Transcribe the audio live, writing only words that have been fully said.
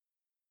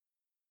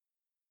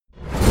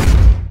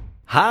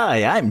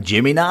Hi, I'm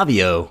Jimmy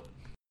Navio.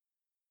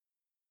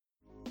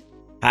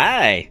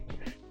 Hi,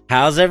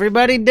 how's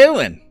everybody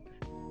doing?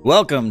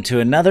 Welcome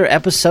to another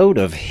episode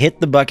of Hit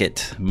the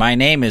Bucket. My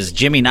name is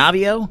Jimmy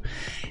Navio,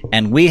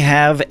 and we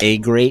have a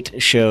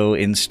great show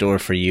in store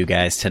for you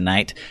guys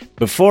tonight.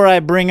 Before I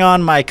bring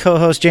on my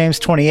co-host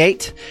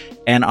James28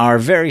 and our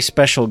very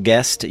special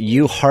guest,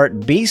 You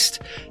Heart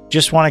Beast,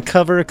 just want to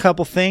cover a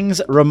couple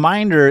things.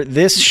 Reminder,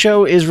 this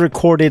show is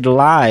recorded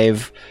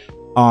live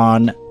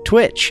on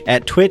Twitch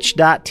at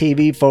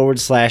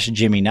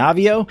twitch.tv/Jimmy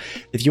Navio.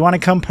 If you want to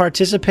come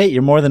participate,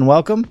 you're more than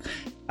welcome.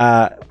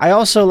 I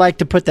also like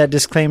to put that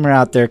disclaimer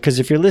out there because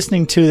if you're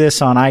listening to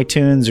this on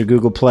iTunes or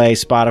Google Play,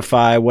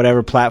 Spotify,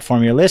 whatever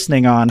platform you're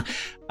listening on,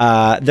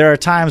 there are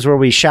times where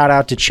we shout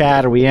out to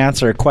chat or we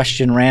answer a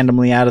question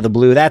randomly out of the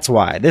blue. That's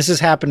why. This is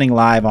happening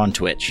live on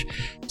Twitch.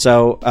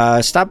 So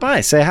stop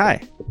by, say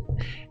hi.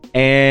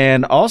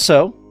 And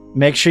also,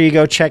 make sure you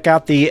go check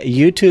out the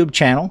YouTube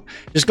channel.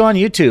 Just go on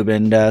YouTube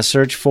and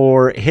search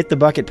for Hit the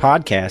Bucket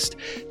Podcast.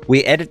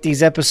 We edit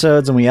these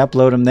episodes and we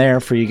upload them there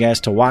for you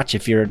guys to watch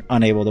if you're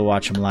unable to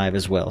watch them live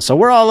as well. So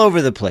we're all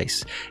over the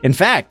place. In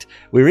fact,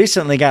 we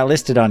recently got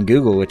listed on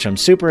Google, which I'm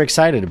super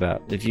excited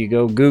about. If you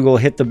go Google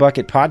Hit the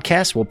Bucket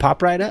Podcast, we'll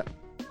pop right up.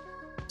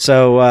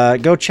 So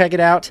go check it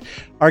out.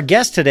 Our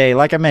guest today,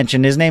 like I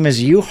mentioned, his name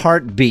is You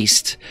Heart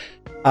Beast.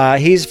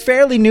 He's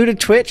fairly new to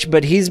Twitch,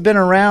 but he's been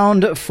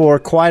around for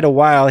quite a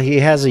while. He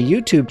has a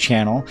YouTube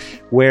channel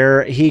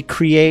where he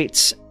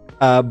creates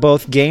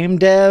both game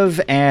dev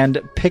and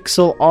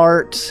pixel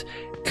art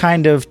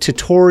kind of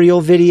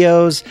tutorial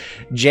videos.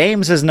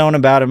 James has known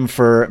about him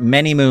for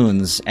many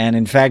moons, and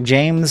in fact,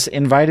 James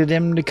invited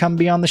him to come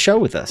be on the show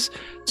with us.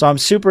 So I'm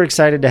super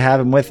excited to have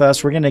him with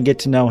us. We're going to get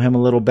to know him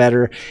a little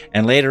better,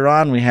 and later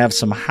on, we have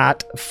some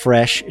hot,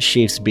 fresh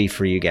Chiefs beef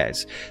for you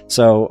guys.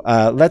 So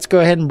let's go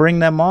ahead and bring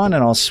them on,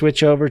 and I'll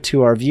switch over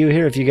to our view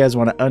here if you guys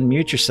want to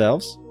unmute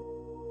yourselves.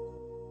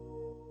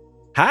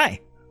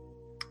 Hi.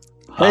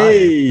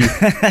 Hey,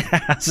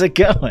 how's it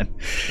going?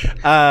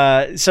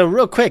 So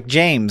real quick,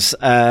 James,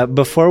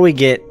 before we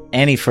get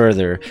any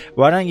further,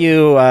 why don't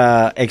you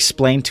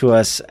explain to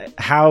us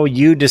how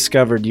you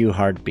discovered You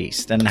Heart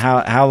Beast and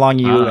how long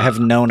you have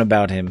known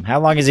about him? How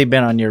long has he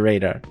been on your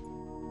radar?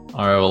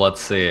 All right, well, let's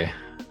see.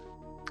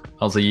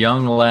 I was a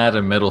young lad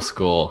in middle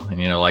school,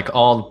 and like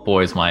all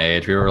boys my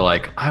age, we were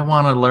like, I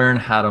want to learn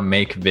how to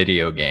make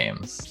video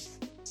games.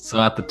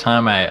 So at the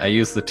time, I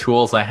used the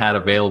tools I had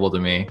available to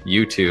me,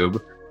 YouTube.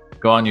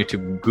 Go on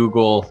YouTube,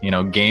 Google,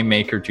 Game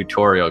Maker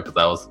tutorial, because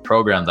that was the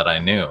program that I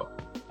knew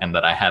and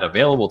that I had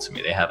available to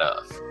me. They had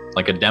a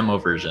demo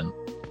version.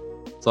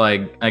 So I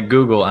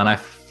Google, and I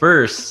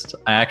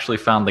actually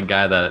found the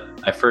guy that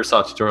I first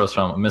saw tutorials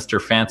from,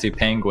 Mr. Fancy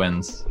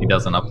Penguins. He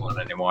doesn't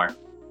upload anymore,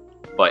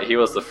 but he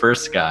was the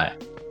first guy.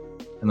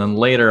 And then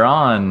later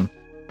on,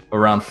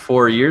 around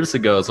 4 years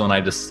ago, is when I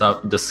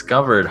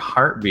discovered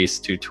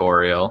Heartbeast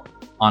tutorial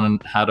on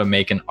how to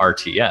make an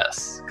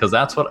RTS, because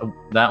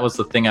that was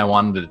the thing I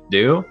wanted to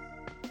do.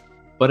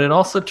 But it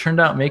also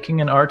turned out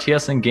making an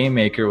RTS in Game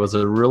Maker was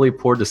a really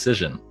poor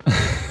decision.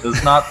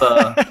 It's not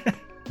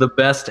the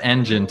best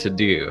engine to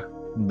do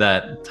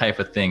that type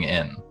of thing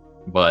in.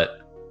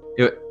 But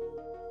it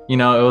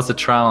was a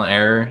trial and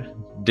error.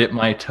 Dip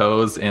my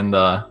toes in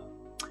the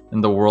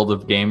world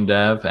of game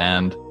dev,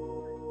 and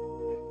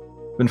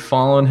been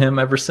following him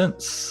ever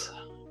since.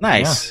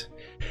 Nice.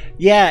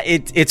 Yeah,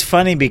 it's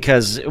funny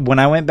because when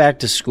I went back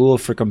to school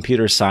for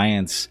computer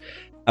science,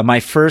 my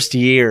first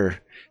year,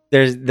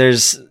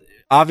 there's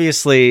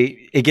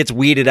obviously it gets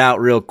weeded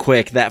out real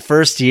quick. That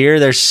first year,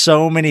 there's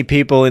so many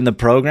people in the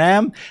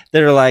program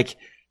that are like,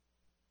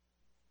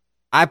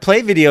 I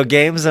play video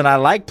games and I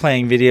like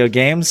playing video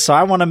games, so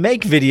I want to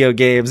make video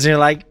games. And you're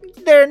like,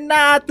 they're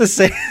not the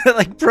same.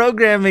 Like,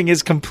 programming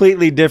is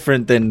completely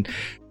different than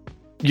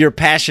your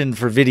passion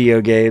for video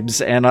games.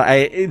 And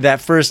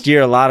that first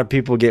year, a lot of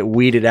people get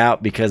weeded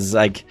out because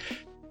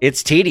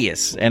it's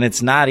tedious and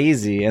it's not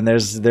easy. And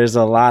there's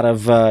a lot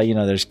of,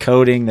 there's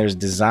coding, there's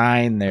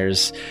design,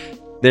 there's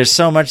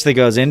so much that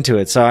goes into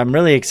it. So I'm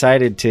really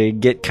excited to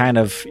get kind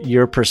of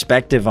your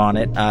perspective on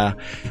it.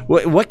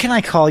 What can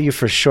I call you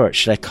for short?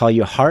 Should I call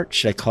you Heart?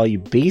 Should I call you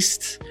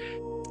Beast?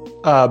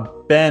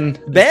 Ben.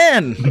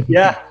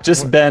 Yeah,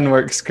 just Ben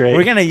works great.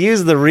 We're going to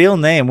use the real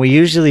name. We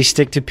usually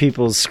stick to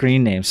people's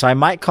screen names. So I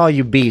might call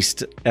you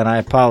Beast, and I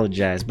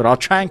apologize, but I'll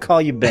try and call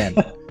you Ben.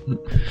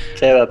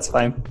 Okay, that's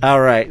fine.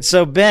 All right.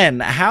 So Ben,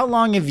 how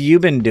long have you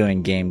been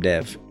doing game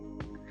dev?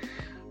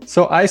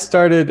 So I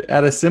started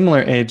at a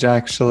similar age,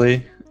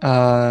 actually,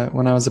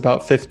 when I was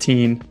about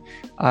 15.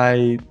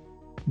 I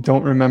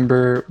don't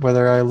remember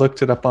whether I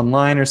looked it up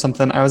online or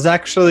something. I was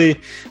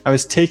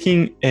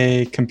taking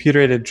a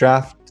computer-aided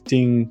drafting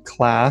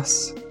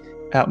class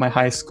at my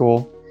high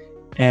school,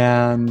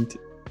 and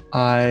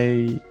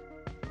I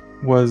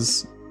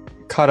was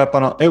caught up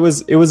on it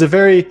was a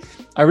very,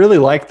 I really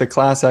liked the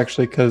class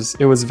actually, because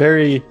it was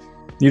very,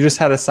 you just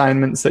had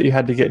assignments that you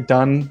had to get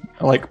done,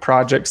 like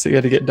projects that you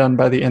had to get done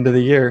by the end of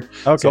the year.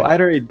 Okay. So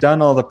I'd already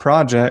done all the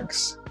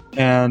projects,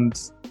 and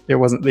it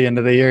wasn't the end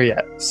of the year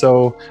yet.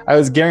 So I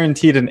was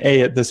guaranteed an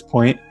A at this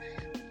point.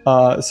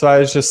 So I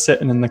was just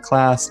sitting in the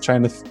class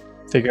trying to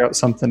figure out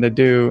something to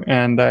do.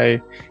 And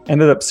I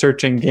ended up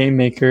searching Game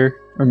Maker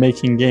or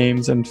making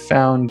games and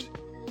found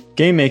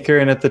Game Maker.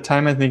 And at the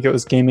time, I think it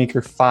was Game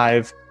Maker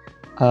 5.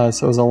 So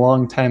it was a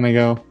long time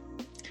ago.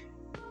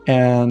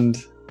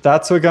 And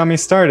that's what got me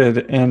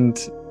started. And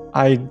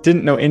I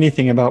didn't know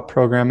anything about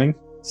programming.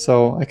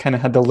 So I kind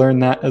of had to learn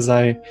that as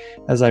I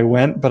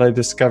went, but I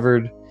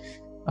discovered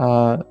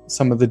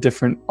some of the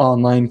different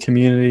online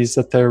communities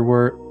that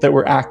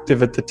were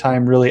active at the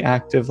time, really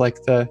active,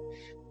 like the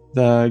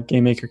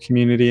Game Maker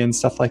community and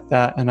stuff like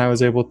that. And I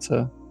was able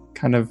to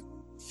kind of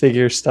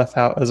figure stuff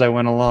out as I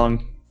went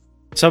along.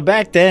 So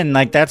back then,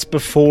 like that's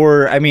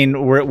before, I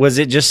mean, was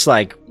it just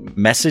like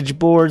message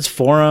boards,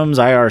 forums,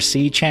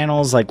 IRC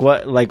channels? Like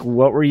what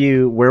were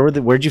you,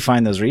 where'd you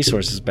find those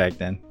resources back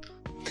then?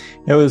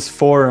 It was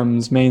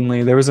forums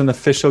mainly. There was an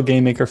official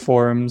Game Maker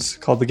forums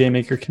called the Game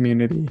Maker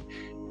community.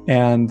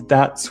 And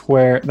that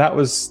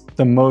was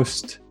the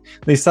most,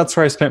 at least that's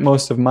where I spent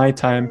most of my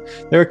time.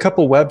 There are a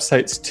couple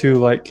websites too,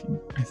 like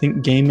I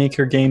think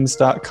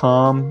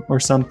GameMakerGames.com or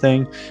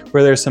something,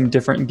 where there's some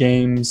different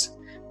games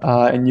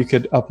and you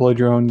could upload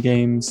your own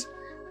games.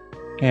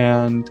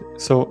 And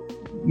so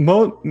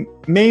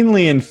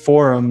mainly in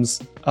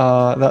forums,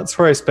 that's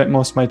where I spent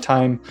most of my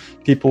time.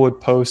 People would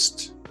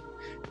post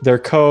their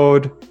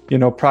code,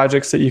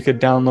 projects that you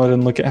could download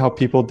and look at how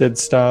people did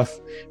stuff.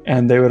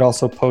 And they would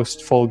also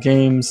post full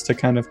games to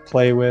kind of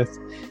play with.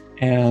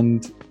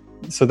 And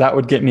so that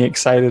would get me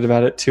excited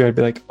about it too. I'd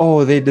be like,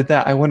 oh, they did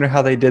that. I wonder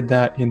how they did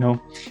that.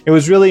 It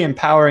was really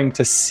empowering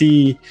to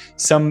see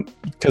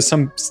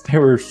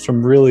there were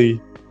some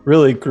really,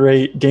 really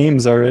great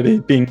games already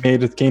being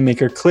made with Game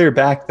Maker clear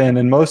back then.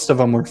 And most of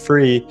them were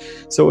free.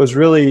 So it was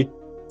really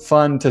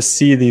fun to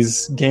see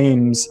these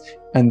games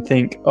and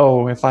think,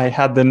 oh, if I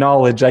had the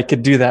knowledge, I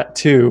could do that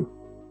too.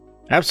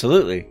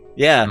 Absolutely.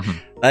 Yeah.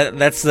 Mm-hmm.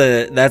 That's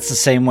the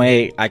same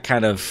way I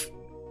kind of,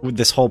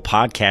 this whole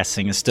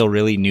podcasting is still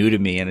really new to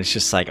me. And it's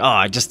just like,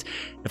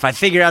 if I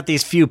figure out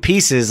these few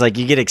pieces, like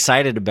you get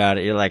excited about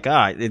it. You're like,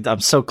 I'm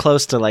so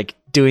close to like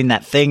doing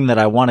that thing that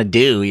I want to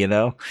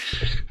do,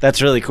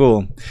 That's really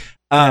cool.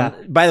 Yeah.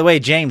 By the way,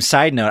 James,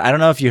 side note, I don't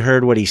know if you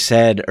heard what he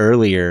said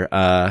earlier.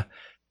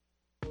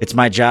 It's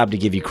my job to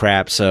give you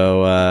crap.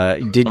 So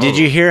did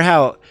you hear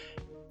how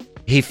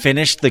he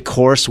finished the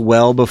course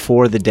well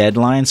before the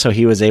deadline, so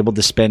he was able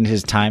to spend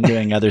his time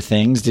doing other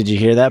things? Did you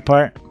hear that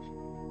part?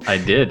 I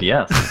did,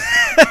 yes.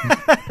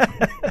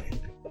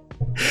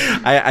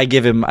 I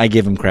give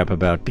him crap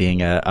about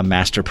being a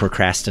master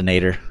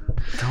procrastinator.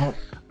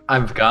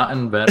 I've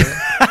gotten better.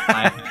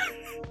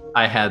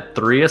 I had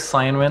 3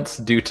 assignments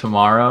due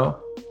tomorrow.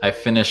 I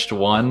finished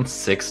one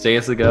 6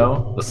 days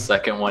ago, the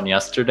second one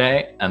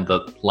yesterday, and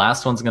the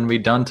last one's going to be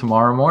done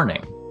tomorrow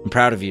morning. I'm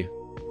proud of you.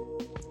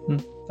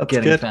 That's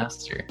getting good.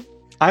 Faster.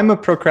 I'm a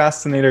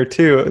procrastinator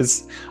too.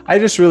 I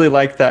just really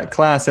liked that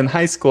class. In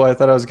high school, I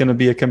thought I was going to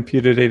be a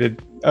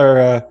computer-aided or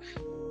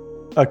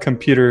a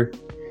computer.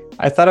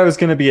 I thought I was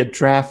going to be a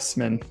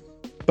draftsman,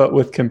 but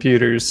with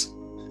computers.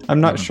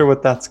 I'm not sure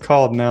what that's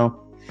called now.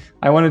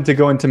 I wanted to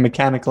go into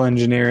mechanical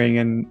engineering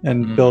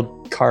and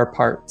build car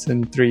parts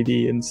in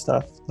 3D and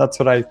stuff. That's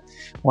what I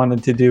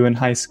wanted to do in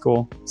high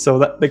school. So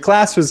the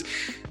class was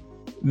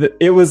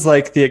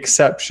like the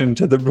exception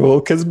to the rule,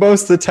 because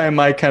most of the time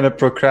I kind of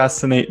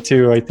procrastinate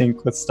too, I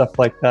think, with stuff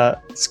like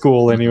that.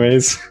 School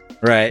anyways.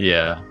 Right.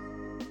 Yeah.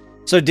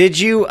 So did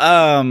you,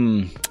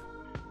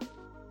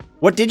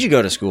 what did you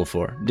go to school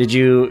for? Did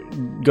you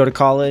go to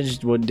college?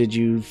 Did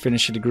you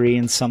finish a degree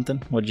in something?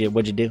 What'd you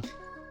do?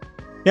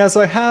 Yeah,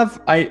 so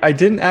I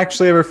didn't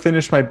actually ever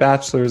finish my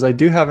bachelor's. I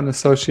do have an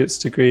associate's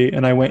degree,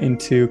 and I went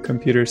into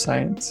computer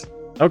science.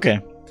 Okay.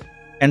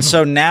 And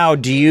so now,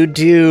 do you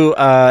do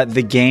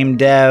the game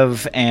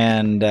dev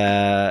and,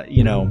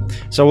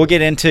 so we'll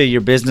get into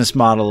your business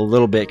model a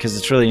little bit because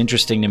it's really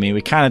interesting to me.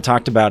 We kind of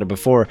talked about it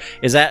before.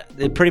 Is that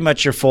pretty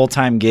much your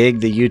full-time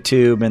gig, the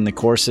YouTube and the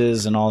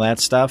courses and all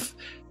that stuff?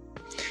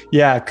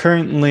 Yeah,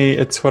 currently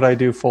it's what I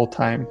do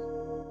full-time.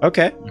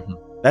 Okay.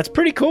 Mm-hmm. That's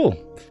pretty cool.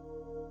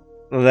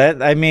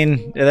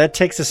 That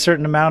takes a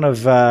certain amount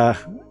of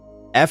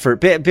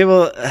effort.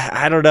 People,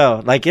 I don't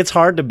know, like it's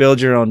hard to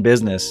build your own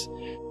business.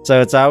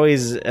 So it's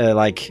always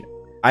I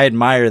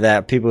admire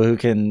that, people who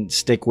can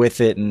stick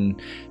with it,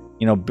 and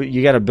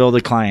you got to build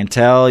a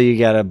clientele, you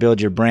got to build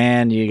your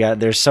brand,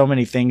 there's so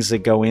many things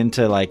that go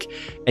into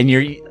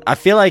I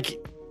feel like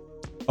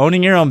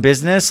owning your own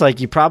business, like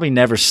you probably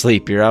never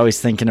sleep. You're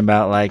always thinking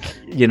about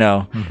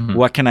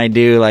what can I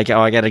do? Like, oh,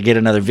 I got to get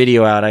another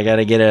video out. I got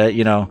to get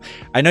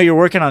I know you're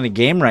working on a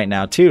game right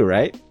now too,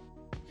 right?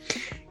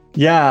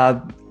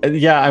 Yeah.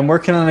 I'm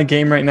working on a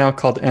game right now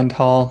called End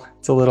Hall.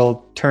 It's a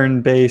little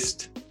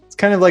turn-based. It's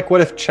kind of like what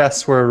if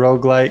chess were a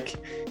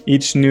roguelike.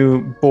 Each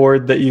new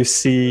board that you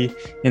see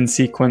in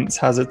sequence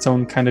has its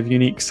own kind of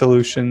unique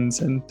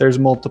solutions, and there's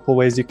multiple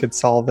ways you could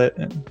solve it.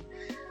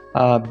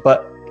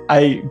 But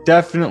I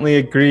definitely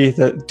agree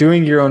that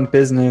doing your own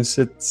business,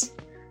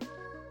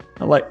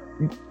 like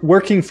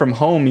working from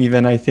home,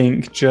 even, I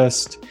think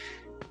just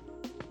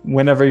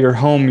whenever you're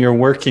home, you're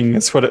working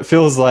is what it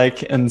feels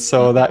like. And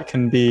so that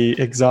can be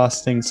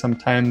exhausting.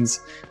 Sometimes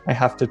I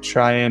have to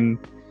try and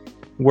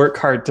work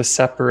hard to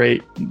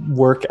separate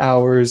work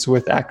hours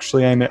with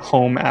actually I'm at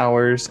home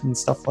hours and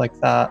stuff like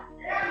that.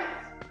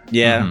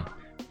 Yeah.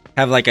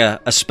 Have like a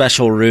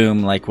special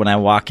room. Like when I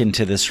walk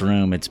into this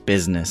room, it's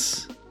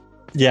business.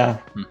 Yeah.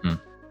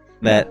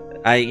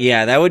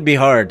 That would be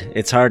hard.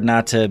 It's hard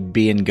not to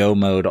be in go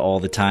mode all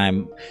the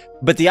time.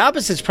 But the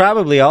opposite's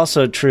probably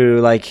also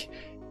true. Like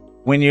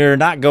when you're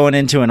not going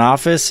into an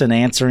office and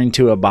answering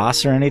to a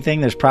boss or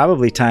anything, there's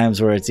probably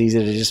times where it's easy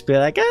to just be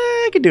like,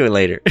 I could do it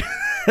later.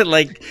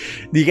 Like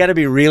you got to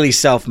be really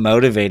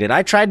self-motivated.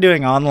 I tried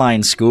doing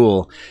online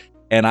school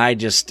and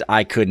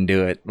I couldn't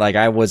do it. Like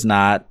I was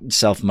not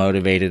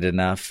self-motivated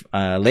enough.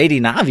 Lady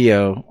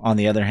Navio, on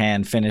the other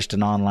hand, finished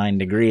an online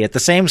degree at the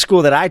same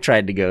school that I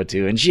tried to go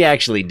to, and she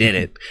actually did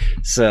it.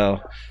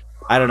 So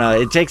I don't know.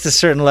 It takes a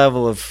certain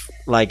level of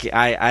like,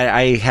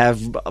 I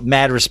have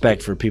mad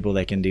respect for people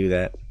that can do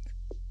that.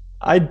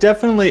 I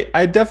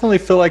definitely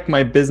feel like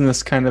my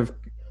business kind of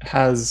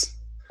has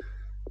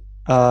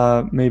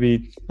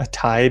maybe a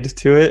tide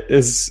to it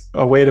is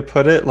a way to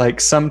put it.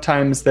 Like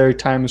sometimes there are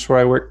times where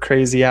I work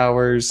crazy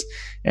hours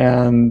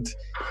and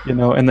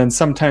then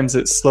sometimes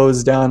it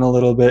slows down a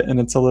little bit and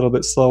it's a little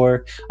bit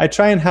slower. I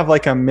try and have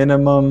like a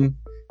minimum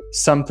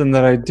something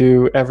that I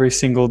do every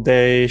single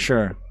day.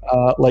 Sure.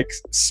 Like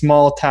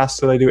small tasks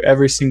that I do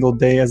every single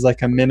day as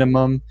like a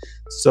minimum,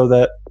 so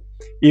that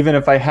even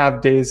if I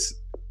have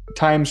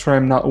times where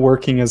I'm not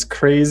working as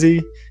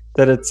crazy,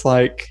 that it's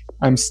like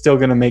I'm still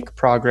going to make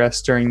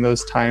progress during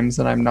those times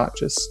and I'm not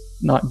just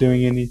not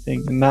doing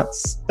anything. And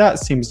that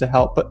seems to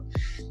help.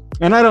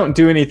 And I don't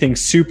do anything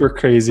super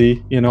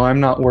crazy.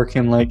 I'm not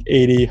working like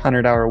 80,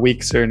 100-hour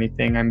weeks or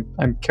anything.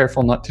 I'm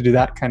careful not to do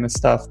that kind of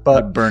stuff.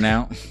 But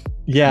burnout.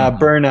 Yeah,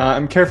 burnout.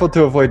 I'm careful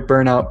to avoid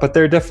burnout, but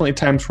there are definitely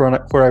times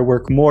where I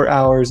work more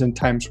hours and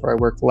times where I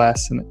work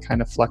less, and it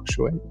kind of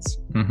fluctuates.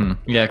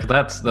 Yeah,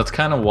 because that's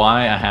kind of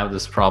why I have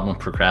this problem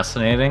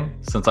procrastinating.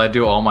 Since I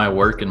do all my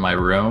work in my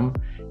room,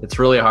 it's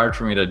really hard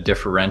for me to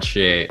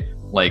differentiate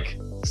like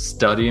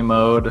study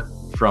mode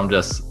from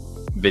just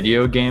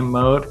video game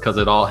mode, because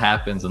it all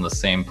happens in the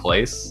same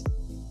place.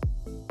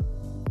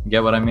 You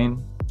get what I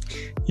mean?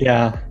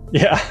 Yeah.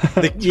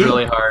 It's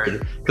really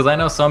hard because I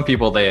know some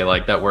people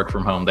that work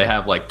from home, they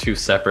have like two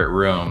separate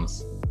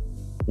rooms.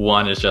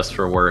 One is just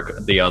for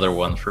work, the other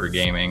one for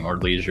gaming or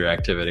leisure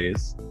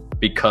activities,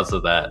 because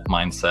of that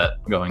mindset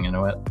going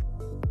into it.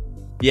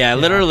 Yeah,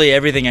 literally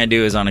everything I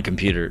do is on a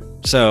computer.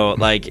 So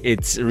like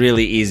it's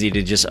really easy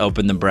to just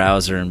open the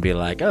browser and be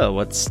like, oh,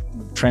 what's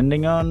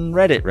trending on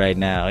Reddit right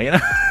now?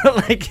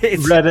 Like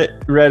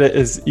Reddit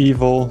is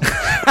evil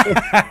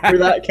for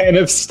that kind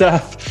of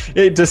stuff.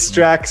 It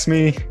distracts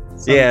me.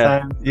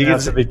 Sometimes you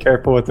have to be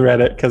careful with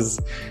Reddit because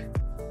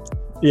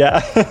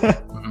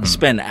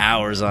spend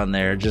hours on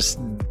there just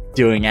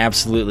doing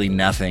absolutely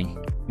nothing.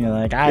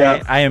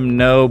 I am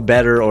no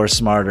better or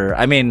smarter.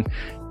 I mean,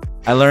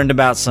 I learned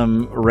about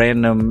some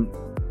random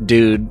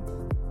dude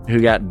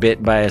who got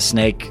bit by a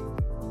snake,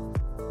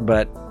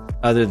 but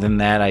other than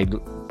that,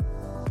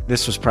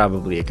 this was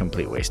probably a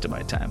complete waste of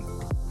my time.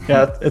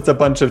 Yeah, it's a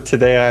bunch of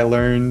today I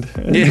learned.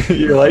 And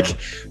you're like,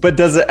 but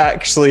does it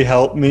actually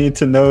help me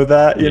to know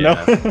that, know?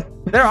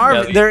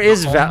 There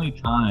is the only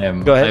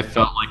time Go ahead. I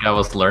felt like I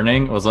was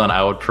learning was when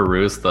I would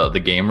peruse the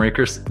Game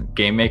Maker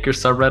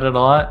subreddit a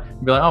lot.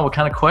 And be like, oh, what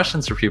kind of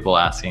questions are people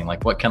asking?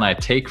 Like, what can I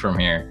take from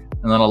here?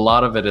 And then a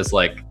lot of it is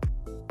like,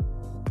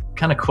 what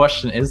kind of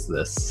question is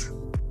this?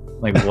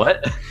 Like,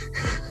 what?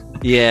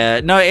 Yeah,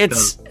 no,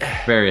 it's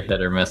very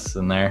hit or miss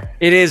in there.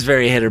 It is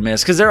very hit or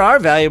miss because there are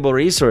valuable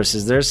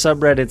resources. There's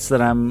subreddits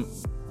that I'm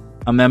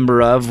a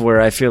member of where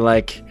I feel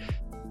like,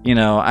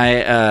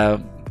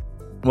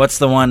 what's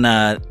the one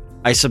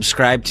I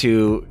subscribed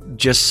to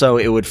just so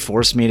it would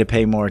force me to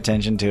pay more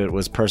attention to it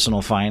was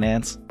Personal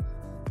Finance.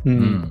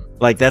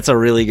 Like that's a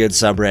really good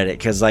subreddit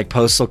because like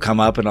posts will come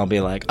up and I'll be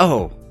like,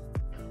 oh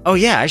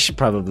yeah, I should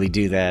probably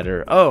do that,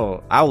 or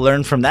oh, I'll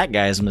learn from that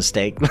guy's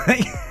mistake.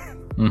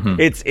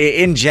 It's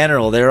in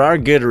general there are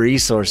good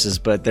resources,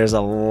 but there's a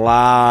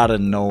lot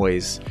of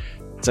noise,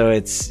 so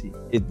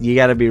you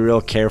got to be real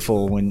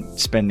careful when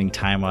spending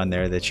time on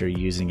there that you're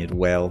using it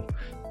well.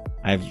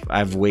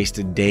 I've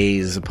wasted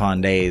days upon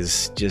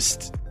days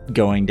just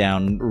going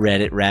down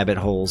Reddit rabbit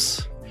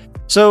holes.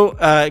 So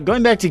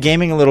going back to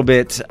gaming a little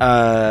bit,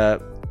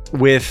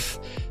 with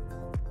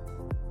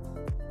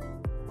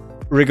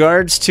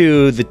regards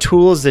to the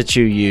tools that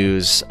you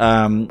use,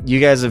 you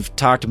guys have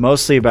talked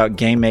mostly about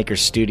Game Maker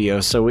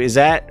Studio. So is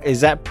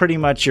that pretty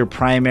much your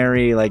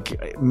primary,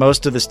 like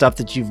most of the stuff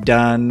that you've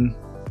done?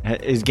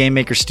 Is Game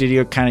Maker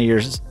Studio kind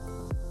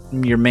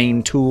of your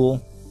main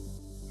tool?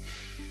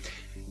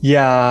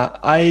 Yeah,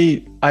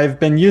 I've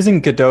been using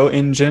Godot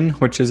Engine,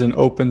 which is an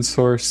open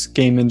source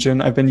game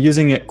engine. I've been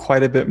using it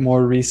quite a bit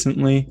more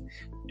recently.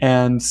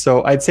 And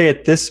so I'd say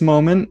at this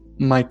moment,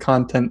 my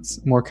content's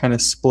more kind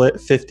of split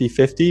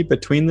 50-50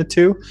 between the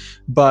two.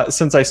 But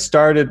since I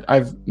started,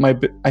 I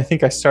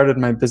think I started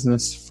my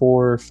business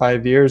 4 or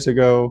 5 years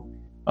ago,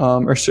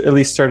 or at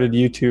least started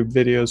YouTube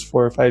videos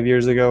 4 or 5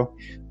 years ago.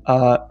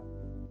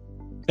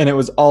 And it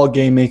was all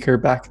Game Maker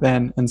back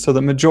then. And so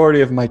the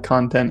majority of my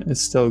content is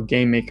still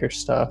Game Maker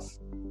stuff.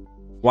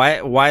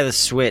 Why the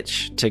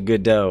switch to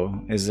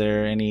Godot? Is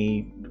there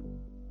any...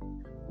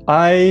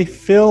 I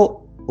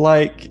feel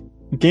like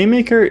Game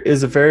Maker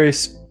is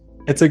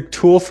it's a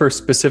tool for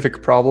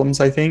specific problems,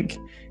 I think,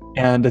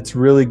 and it's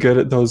really good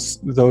at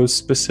those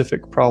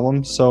specific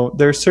problems. So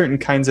there are certain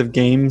kinds of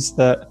games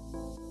that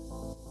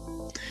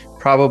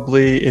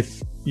probably,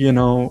 if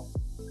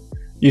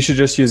you should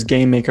just use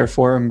Game Maker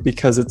for them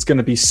because it's going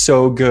to be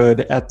so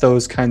good at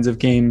those kinds of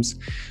games.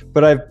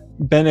 But I've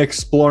been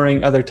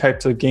exploring other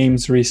types of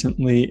games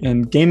recently,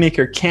 and Game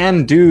Maker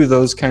can do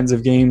those kinds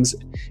of games.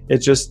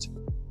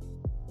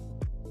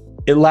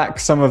 It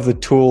lacks some of the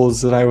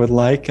tools that I would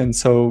like, and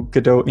so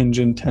Godot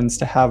Engine tends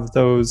to have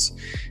those.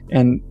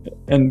 And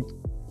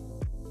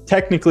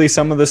technically,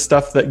 some of the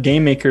stuff that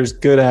Game Maker's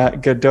good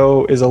at,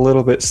 Godot is a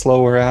little bit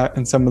slower at,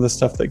 and some of the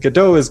stuff that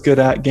Godot is good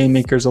at, Game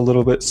Maker's a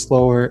little bit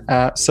slower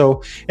at.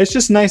 So it's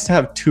just nice to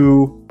have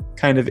two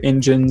kind of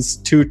engines,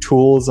 two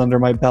tools under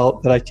my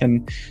belt that I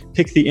can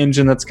pick the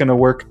engine that's going to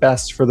work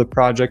best for the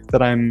project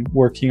that I'm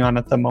working on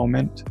at the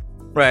moment.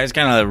 Right, it's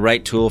kind of the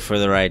right tool for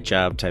the right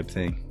job type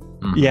thing.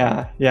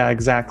 Mhm. Yeah,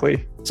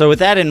 exactly. So with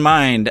that in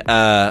mind,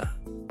 I'm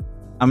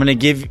gonna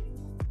give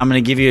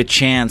you a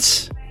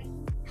chance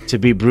to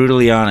be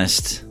brutally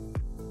honest.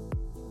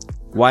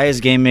 Why is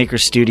Game Maker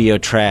Studio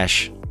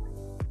trash?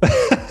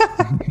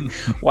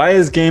 Why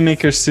is Game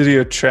Maker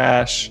Studio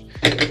trash?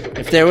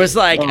 If there was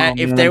like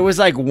there was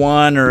like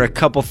one or a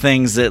couple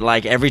things that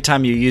like every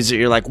time you use it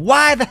you're like,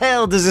 why the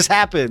hell does this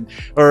happen?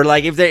 Or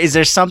like is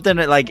there something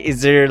that like,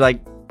 is there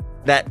like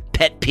that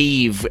pet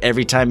peeve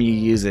every time you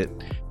use it?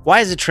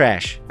 Why is it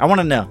trash? I want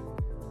to know.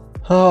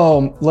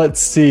 Oh, let's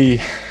see.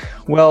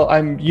 Well,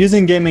 I'm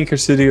using Game Maker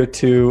Studio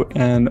 2,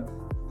 and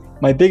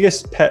my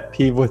biggest pet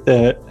peeve with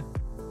it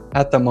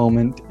at the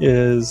moment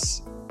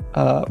is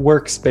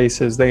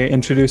workspaces. They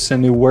introduced a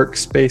new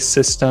workspace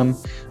system.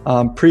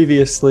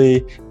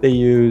 Previously, they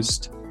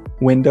used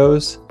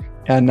Windows,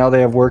 and now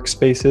they have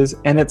workspaces.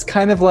 And it's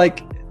kind of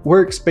like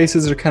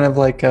workspaces are kind of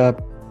like a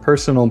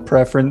personal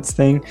preference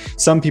thing.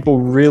 Some people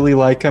really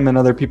like them and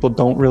other people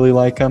don't really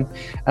like them,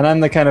 and I'm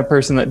the kind of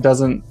person that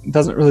doesn't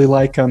really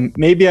like them.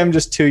 Maybe I'm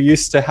just too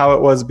used to how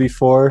it was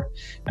before,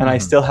 and I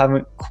still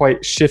haven't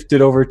quite shifted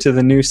over to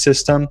the new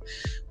system.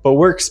 But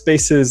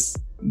workspaces,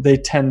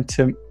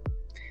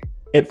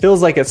 it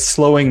feels like it's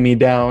slowing me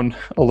down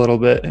a little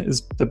bit,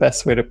 is the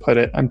best way to put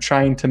it. I'm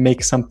trying to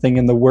make something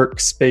and the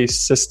workspace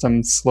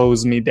system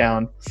slows me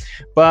down,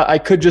 but I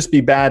could just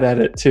be bad at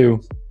it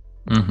too.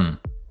 Mm-hmm.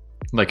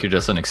 Like you're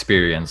just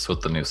inexperienced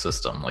with the new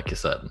system, like you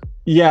said.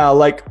 Yeah,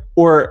 like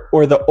or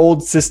the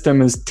old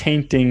system is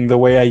tainting the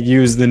way I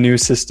use the new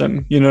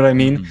system. You know what I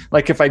mean? Mm-hmm.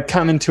 Like if I'd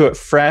come into it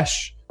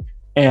fresh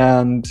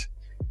and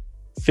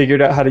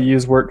figured out how to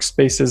use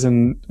workspaces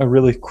in a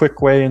really quick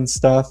way and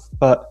stuff.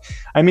 But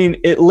I mean,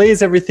 it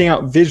lays everything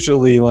out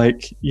visually.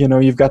 Like,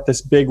 you've got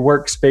this big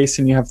workspace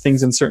and you have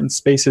things in certain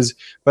spaces,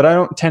 but I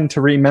don't tend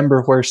to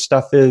remember where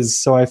stuff is.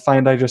 So I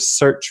find I just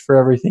search for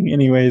everything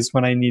anyways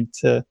when I need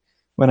to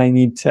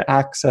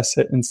access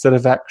it, instead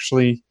of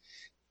actually,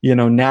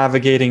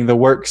 navigating the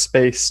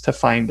workspace to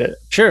find it.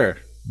 Sure.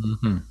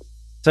 Mm-hmm.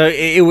 So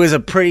it was a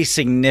pretty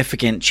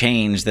significant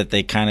change that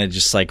they kind of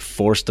just like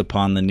forced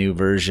upon the new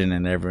version,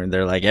 and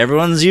they're like,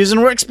 everyone's using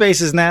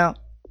workspaces now.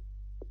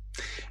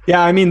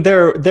 Yeah, I mean,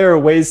 there are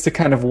ways to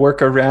kind of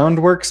work around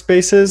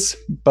workspaces,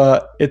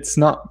 but it's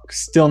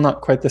still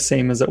not quite the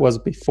same as it was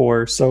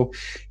before. So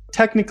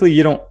technically,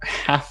 you don't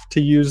have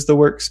to use the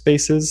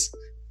workspaces,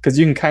 because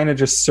you can kind of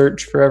just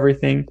search for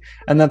everything,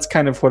 and that's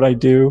kind of what I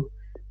do.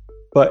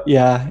 But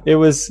yeah, it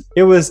was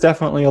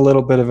definitely a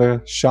little bit of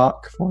a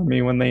shock for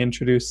me when they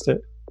introduced it.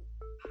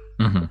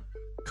 Mm-hmm.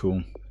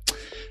 Cool.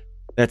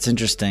 That's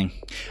interesting.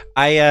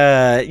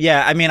 I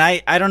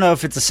don't know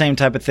if it's the same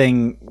type of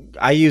thing.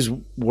 I use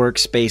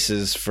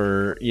workspaces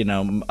for,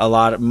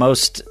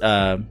 most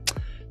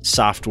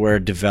software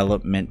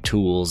development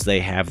tools. They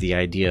have the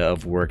idea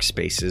of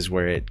workspaces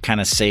where it kind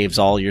of saves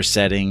all your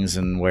settings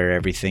and where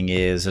everything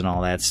is and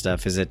all that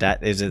stuff. Is it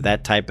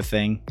that type of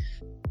thing?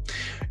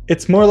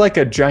 It's more like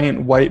a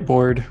giant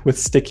whiteboard with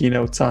sticky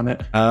notes on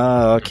it.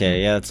 Oh,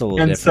 okay. Yeah, that's a little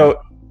different. And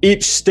so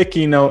each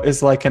sticky note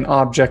is like an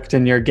object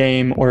in your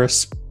game or a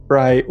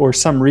sprite or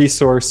some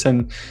resource.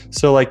 And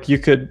so like you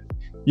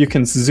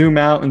can zoom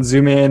out and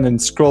zoom in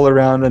and scroll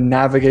around and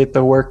navigate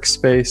the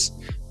workspace.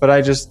 But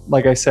I just,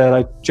 like I said,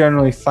 I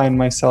generally find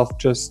myself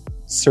just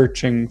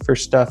searching for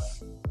stuff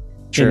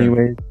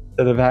anyway,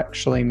 instead of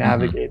actually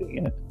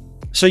navigating it.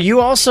 So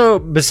you also,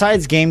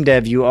 besides game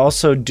dev, you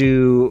also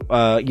do,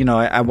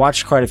 I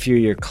watched quite a few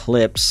of your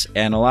clips,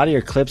 and a lot of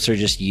your clips are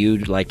just you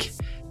like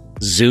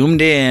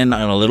zoomed in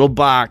on a little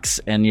box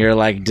and you're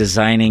like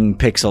designing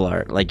pixel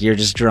art. Like you're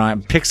just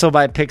drawing pixel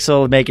by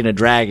pixel, making a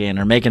dragon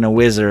or making a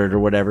wizard or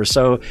whatever.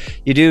 So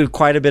you do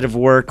quite a bit of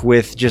work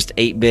with just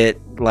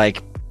 8-bit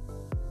like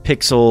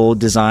pixel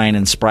design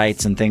and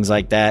sprites and things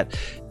like that.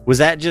 Was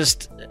that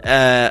just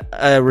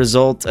a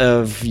result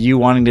of you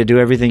wanting to do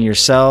everything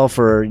yourself,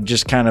 or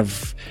just kind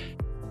of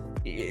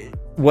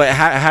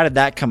how did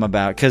that come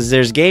about? Because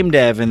there's game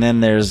dev and then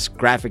there's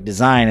graphic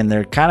design, and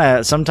they're kind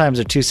of sometimes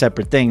they're two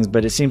separate things,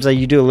 but it seems like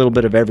you do a little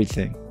bit of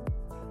everything.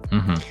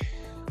 Mm-hmm.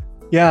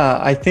 Yeah,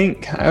 I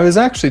think I was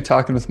actually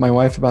talking with my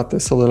wife about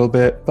this a little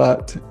bit,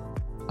 but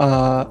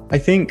I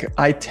think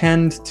I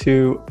tend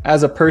to,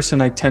 as a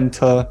person, I tend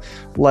to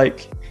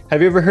like,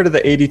 have you ever heard of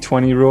the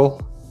 80-20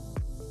 rule?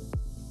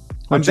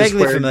 I'm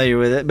vaguely familiar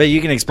with it, but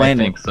you can explain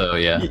it. I think so,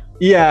 yeah.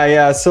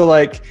 Yeah. So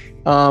like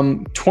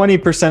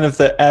 20% of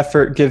the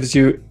effort gives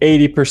you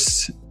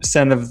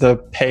 80% of the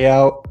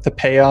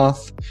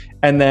payoff.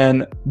 And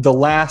then the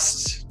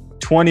last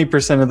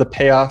 20% of the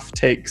payoff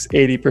takes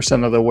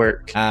 80% of the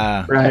work.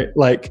 Right?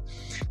 Like,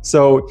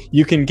 so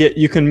you can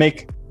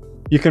make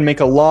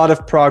a lot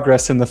of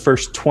progress in the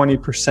first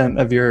 20%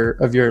 of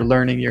your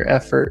learning, your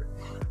effort.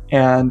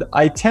 And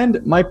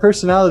my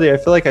personality, I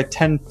feel like I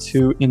tend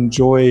to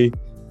enjoy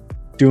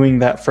doing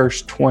that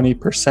first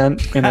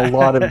 20% in a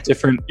lot of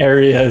different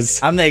areas.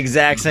 I'm the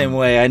exact same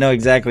way. I know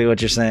exactly what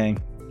you're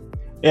saying.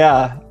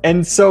 Yeah.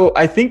 And so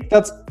I think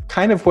that's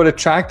kind of what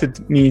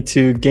attracted me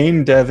to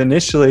game dev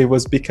initially,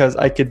 was because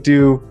I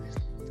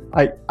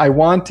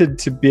wanted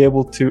to be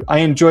able to, I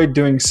enjoyed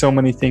doing so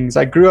many things.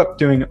 I grew up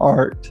doing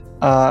art.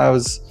 I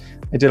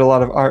did a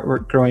lot of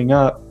artwork growing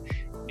up,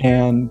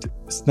 and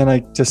then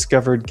I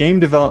discovered game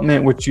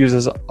development, which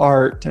uses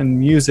art and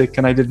music,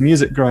 and I did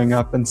music growing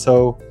up. And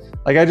so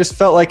like, I just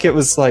felt like it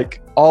was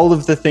like all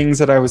of the things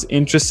that I was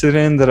interested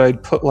in that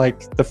I'd put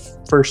like the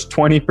first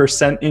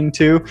 20%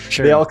 into,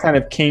 sure, they all kind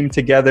of came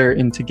together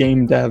into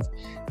game dev.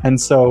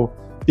 And so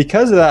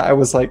because of that, I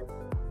was like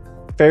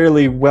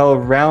fairly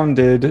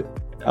well-rounded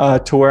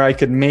to where I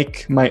could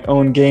make my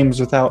own games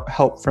without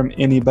help from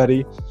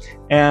anybody.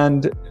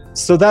 And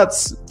so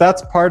that's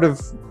part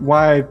of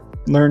why I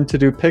learned to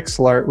do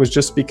pixel art, was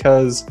just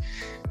because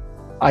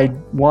I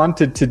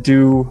wanted to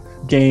do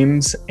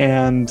games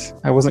and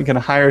I wasn't going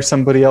to hire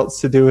somebody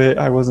else to do it.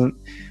 I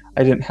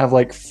didn't have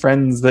like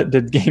friends that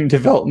did game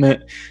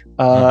development.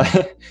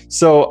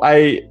 So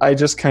I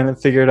just kind of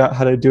figured out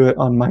how to do it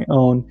on my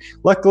own.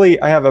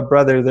 Luckily, I have a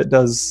brother that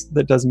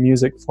does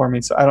music for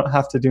me, so I don't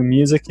have to do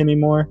music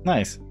anymore.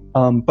 Nice.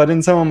 But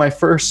in some of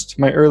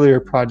my earlier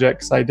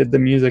projects, I did the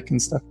music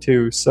and stuff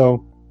too.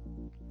 So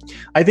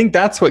I think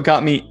that's what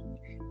got me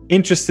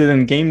interested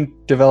in game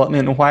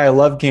development, and why I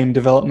love game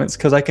development, is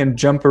because I can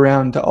jump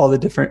around to all the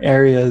different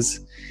areas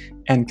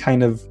and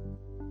kind of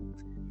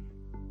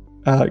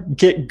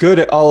get good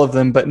at all of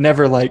them, but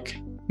never like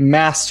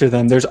master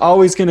them. There's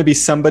always going to be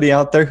somebody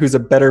out there who's a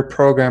better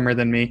programmer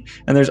than me,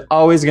 and there's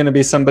always going to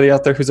be somebody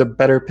out there who's a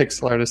better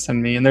pixel artist than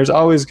me, and there's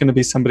always going to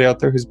be somebody out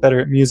there who's better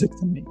at music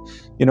than me,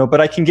 but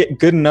I can get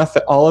good enough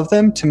at all of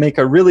them to make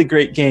a really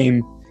great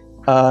game,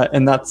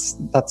 and that's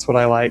what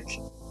I like.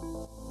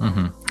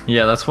 Mm-hmm.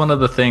 Yeah, that's one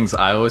of the things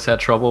I always had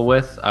trouble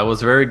with. I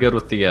was very good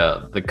with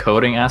the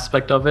coding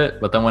aspect of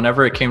it, but then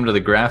whenever it came to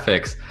the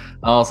graphics,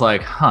 I was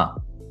like,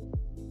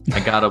 I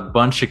got a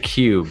bunch of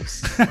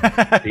cubes.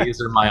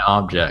 These are my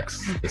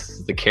objects. This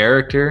is the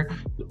character.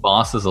 The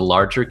boss is a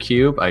larger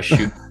cube. I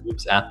shoot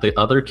cubes at the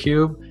other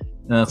cube.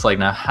 And it's like,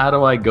 now how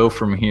do I go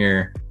from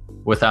here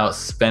without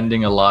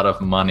spending a lot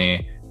of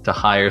money to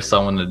hire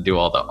someone to do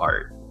all the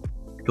art?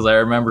 Because I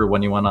remember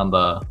when you went on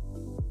the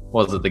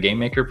Game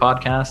Maker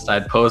podcast,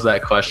 I'd pose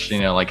that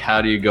question, like,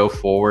 how do you go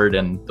forward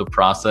in the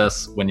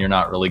process when you're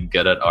not really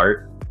good at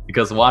art?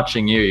 Because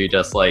watching you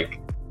just like,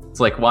 it's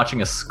like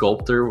watching a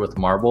sculptor with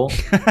marble.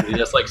 You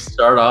just like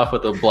start off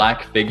with a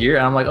black figure,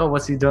 and I'm like, oh,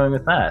 what's he doing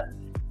with that?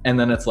 And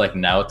then it's like,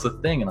 now it's a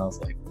thing. And I was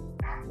like,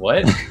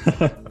 what?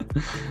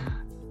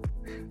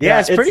 Yeah,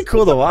 it's pretty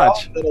cool to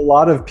watch. That a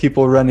lot of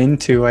people run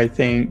into, I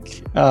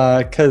think,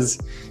 because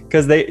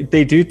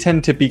they do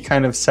tend to be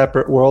kind of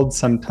separate worlds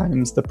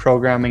sometimes, the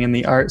programming and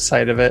the art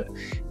side of it.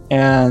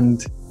 And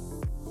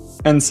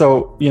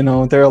so,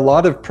 there are a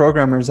lot of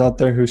programmers out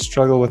there who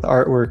struggle with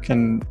artwork,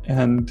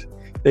 and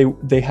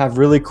they have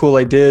really cool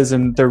ideas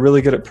and they're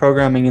really good at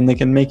programming and they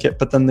can make it,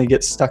 but then they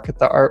get stuck at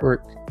the artwork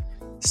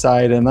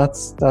side, and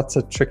that's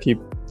a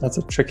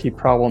tricky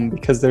problem,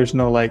 because there's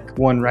no like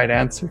one right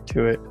answer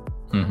to it.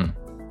 Mm-hmm.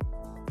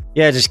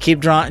 Yeah, just keep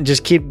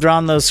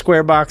drawing those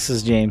square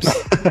boxes, James.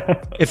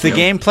 If the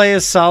gameplay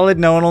is solid,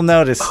 no one will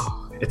notice.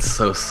 Oh, it's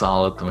so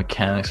solid. The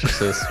mechanics are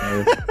so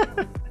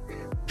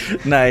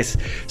smooth. Nice.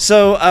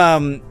 So,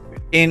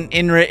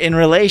 in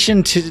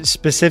relation to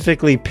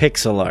specifically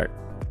pixel art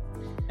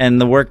and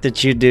the work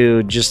that you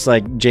do, just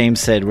like James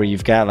said, where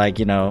you've got like,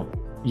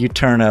 you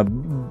turn a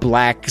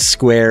black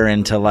square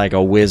into like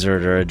a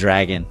wizard or a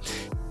dragon.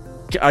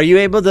 Are you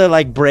able to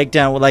like break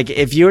down, like,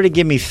 if you were to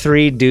give me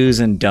 3 do's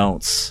and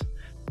don'ts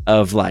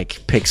of like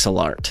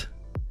pixel art,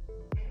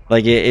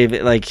 like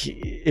if like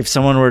if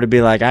someone were to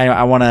be like,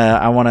 I want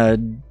to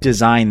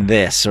design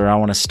this, or I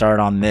want to start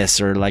on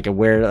this, or like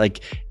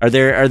are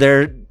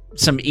there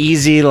some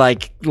easy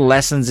like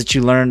lessons that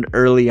you learned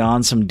early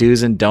on, some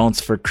do's and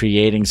don'ts for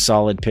creating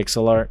solid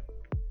pixel art?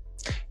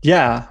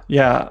 Yeah.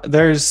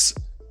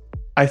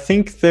 I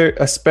think there,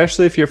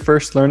 especially if you're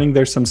first learning,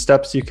 there's some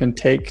steps you can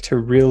take to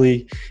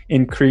really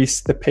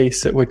increase the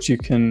pace at which you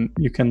can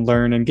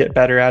learn and get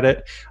better at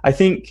it. I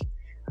think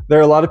there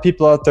are a lot of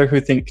people out there who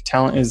think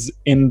talent is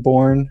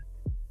inborn.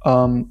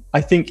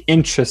 I think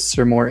interests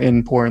are more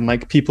inborn.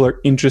 Like people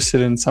are interested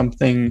in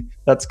something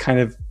that's kind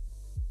of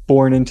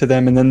born into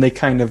them, and then they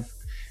kind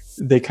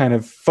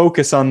of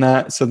focus on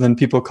that. So then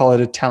people call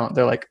it a talent.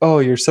 They're like, "Oh,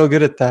 you're so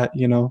good at that,"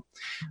 you know.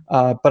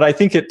 But I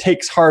think it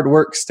takes hard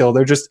work still.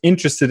 They're just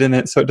interested in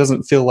it, so it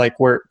doesn't feel like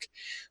work.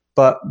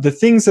 But the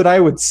things that I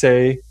would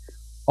say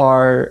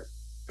are,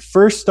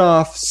 first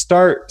off,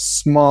 start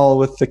small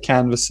with the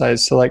canvas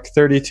size, so like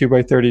 32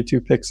 by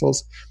 32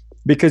 pixels,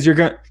 because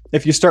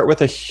if you start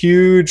with a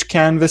huge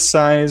canvas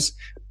size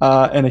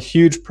and a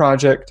huge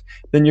project,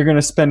 then you're going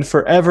to spend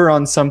forever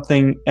on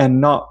something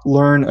and not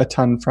learn a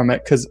ton from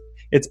it, because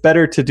it's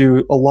better to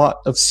do a lot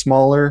of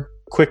smaller,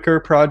 quicker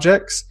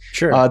projects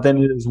than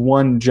it is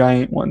one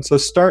giant one. So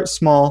start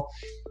small,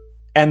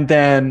 and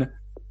then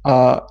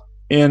I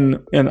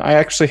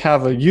actually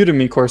have a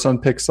Udemy course on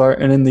pixel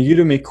art, and in the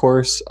Udemy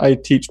course, I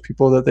teach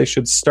people that they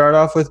should start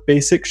off with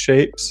basic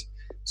shapes,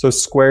 so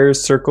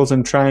squares, circles,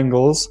 and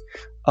triangles,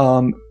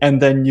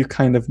 and then you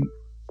kind of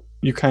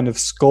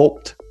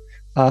sculpt.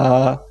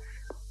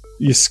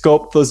 You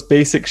sculpt those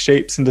basic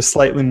shapes into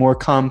slightly more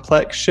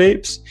complex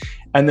shapes.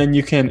 And then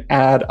you can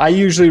add, I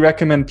usually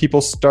recommend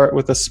people start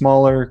with a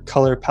smaller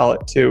color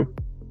palette too,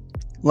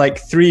 like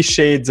 3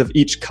 shades of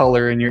each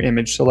color in your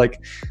image. So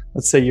like,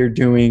 let's say you're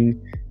doing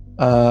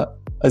a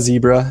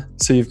zebra,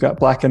 so you've got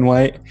black and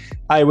white.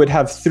 I would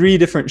have 3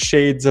 different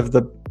shades of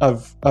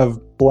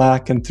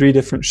black and 3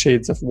 different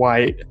shades of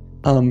white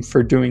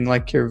for doing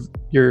like your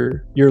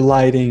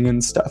lighting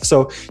and stuff.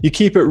 So you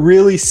keep it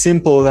really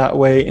simple that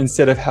way.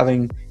 Instead of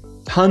having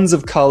tons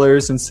of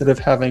colors, instead of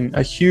having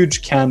a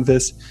huge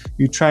canvas,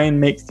 you try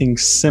and make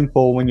things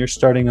simple when you're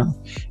starting off,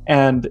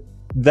 and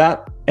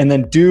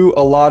then do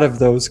a lot of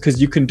those,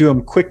 because you can do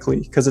them quickly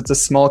because it's a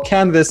small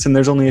canvas and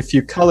there's only a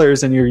few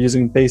colors and you're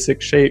using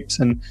basic shapes,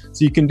 and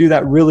so you can do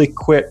that really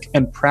quick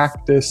and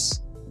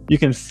practice. You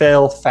can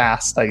fail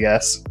fast, I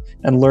guess,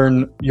 and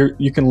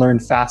you can learn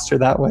faster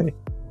that way.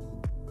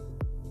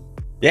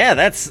 Yeah,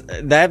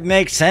 that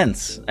makes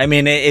sense. I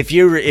mean, if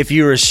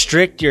you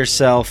restrict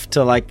yourself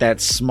to like that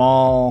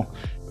small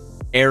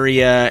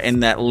area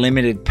and that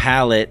limited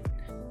palette,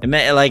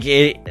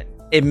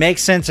 it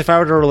makes sense. If I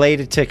were to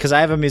relate it to, because I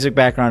have a music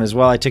background as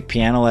well, I took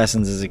piano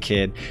lessons as a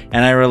kid,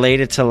 and I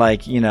relate it to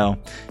like, you know,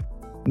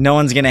 no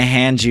one's gonna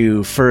hand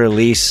you for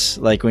release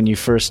like when you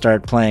first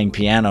start playing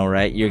piano,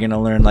 right? You're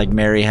gonna learn like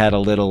Mary Had a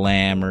Little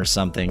Lamb or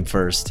something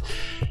first.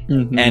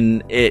 Mm-hmm.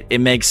 And it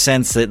makes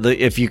sense that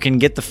if you can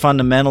get the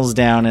fundamentals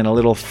down in a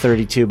little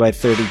 32 by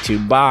 32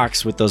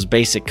 box with those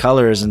basic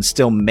colors and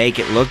still make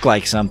it look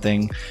like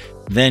something,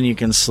 then you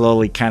can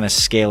slowly kind of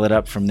scale it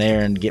up from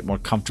there and get more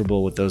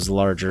comfortable with those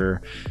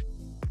larger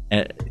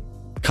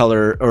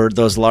color, or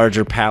those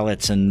larger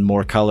palettes and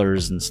more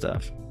colors and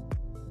stuff.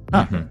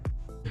 Huh. Mm-hmm.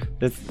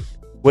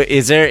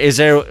 Is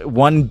there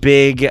one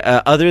big,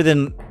 other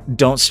than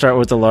don't start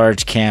with a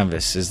large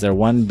canvas, is there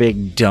one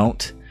big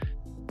don't?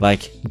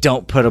 Like,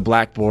 don't put a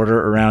black border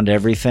around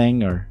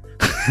everything, or?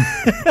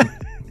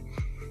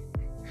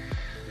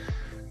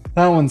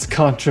 That one's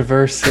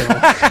controversial.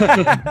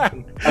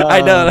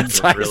 I know,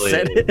 that's why really I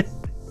said it.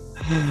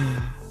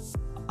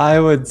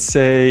 I would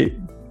say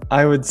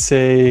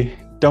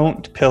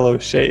don't pillow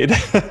shade.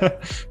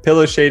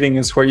 Pillow shading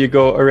is where you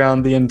go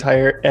around the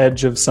entire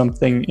edge of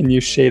something and you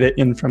shade it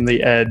in from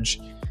the edge.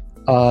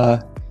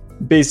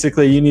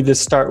 Basically, you need to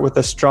start with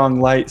a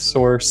strong light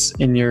source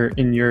in your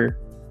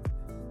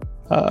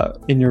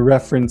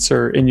reference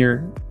or in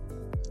your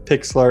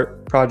pixel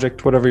art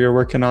project, whatever you're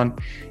working on,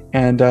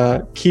 and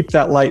keep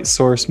that light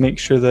source. Make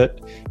sure that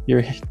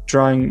you're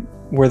drawing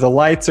where the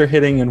lights are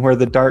hitting and where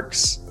the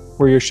darks,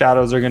 where your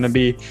shadows are going to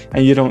be,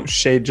 and you don't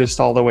shade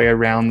just all the way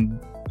around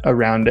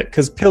it,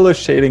 because pillow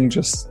shading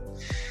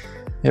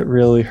it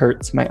really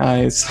hurts my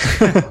eyes.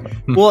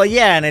 Well,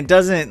 yeah, and it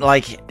doesn't,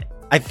 like,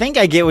 I think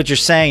I get what you're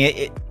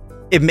saying.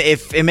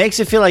 It makes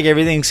it feel like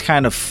everything's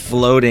kind of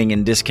floating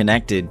and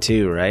disconnected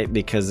too, right?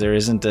 Because there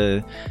isn't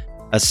a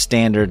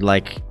standard,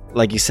 like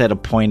you said, a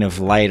point of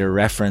light or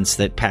reference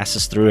that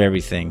passes through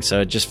everything.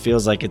 So it just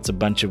feels like it's a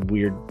bunch of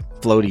weird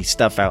floaty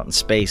stuff out in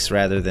space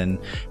rather than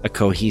a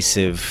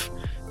cohesive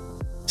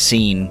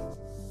scene.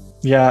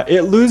 Yeah,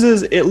 it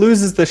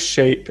loses the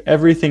shape.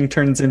 Everything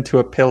turns into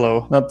a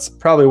pillow. That's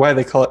probably why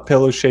they call it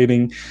pillow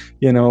shading,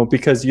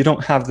 because you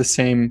don't have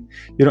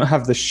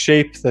the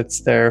shape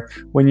that's there.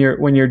 When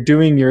you're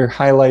doing your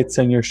highlights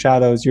and your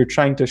shadows, you're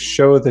trying to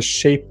show the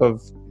shape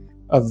of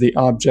the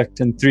object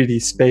in 3D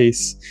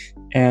space.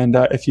 And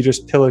if you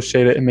just pillow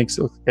shade it, it makes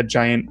it look like a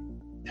giant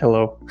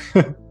pillow.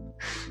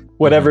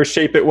 whatever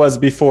shape it was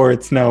before,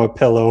 it's now a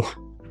pillow.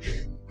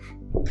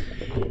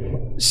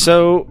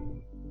 So,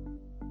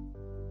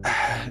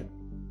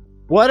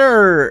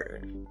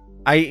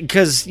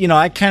 because,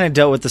 I kind of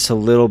dealt with this a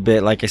little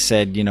bit, like I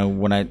said,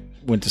 when I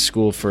went to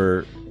school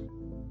for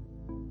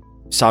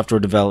software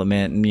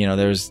development, and,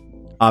 there's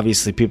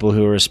obviously people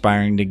who are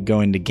aspiring to go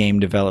into game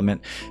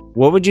development.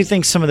 What would you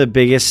think some of the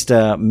biggest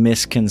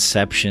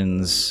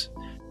misconceptions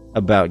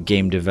about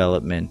game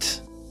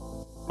development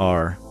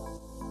are?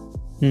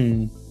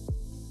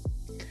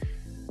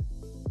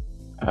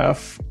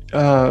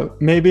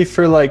 Maybe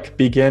for like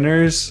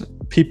beginners,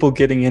 people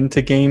getting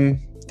into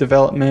game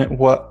development,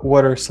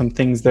 what are some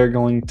things they're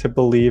going to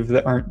believe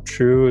that aren't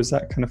true? Is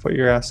that kind of what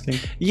you're asking?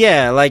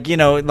 Yeah, like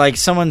like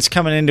someone's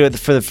coming into it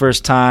for the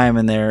first time,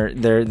 and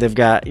they've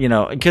got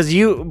because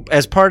you,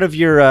 as part of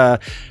your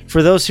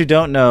for those who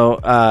don't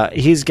know,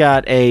 he's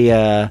got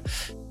a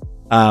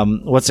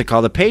what's it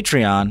called, a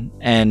Patreon,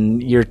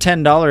 and your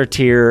 $10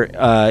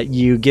 tier,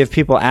 you give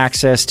people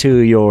access to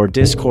your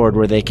Discord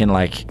where they can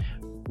like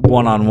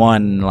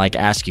one-on-one like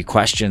ask you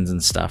questions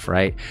and stuff,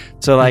 right?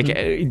 So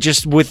like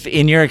just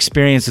within your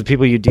experience with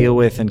people you deal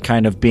with and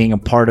kind of being a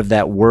part of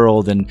that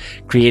world and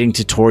creating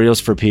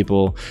tutorials for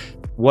people,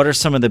 what are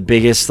some of the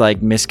biggest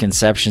like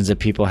misconceptions that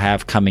people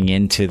have coming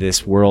into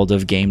this world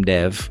of game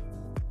dev?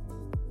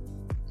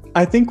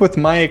 I think with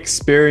my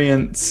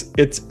experience,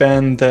 it's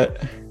been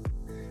that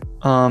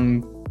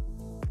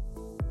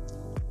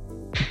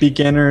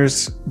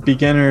beginners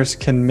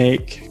can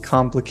make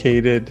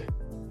complicated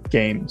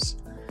games.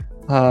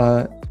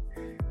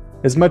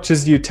 As much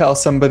as you tell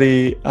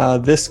somebody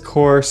this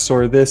course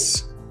or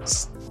this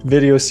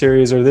video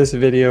series or this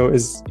video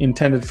is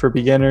intended for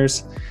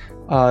beginners,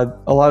 a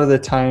lot of the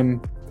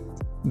time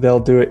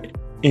they'll do it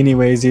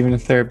anyways, even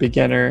if they're a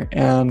beginner.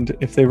 And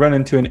if they run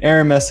into an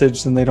error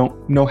message, then they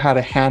don't know how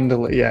to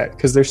handle it yet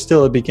because they're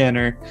still a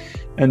beginner.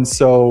 And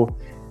so,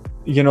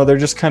 they're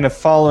just kind of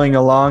following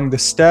along the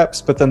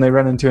steps, but then they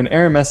run into an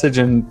error message,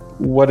 and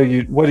what do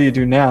you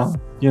do now?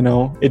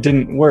 It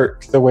didn't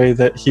work the way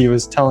that he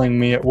was telling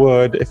me it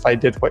would if I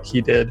did what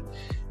he did.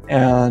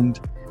 And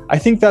I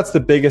think that's the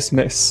biggest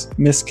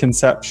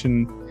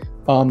misconception.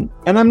 And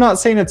I'm not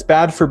saying it's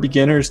bad for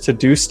beginners to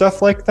do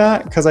stuff like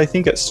that, because I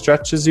think it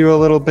stretches you a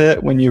little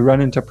bit when you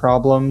run into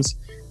problems.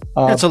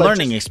 It's a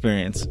learning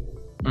experience.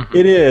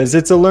 It is.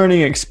 It's a learning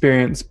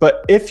experience.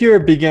 But if you're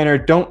a beginner,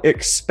 don't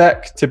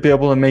expect to be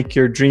able to make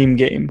your dream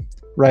game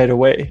right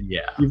away.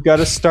 Yeah. You've got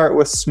to start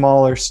with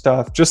smaller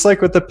stuff. Just like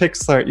with the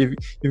pixel art,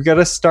 you've got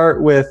to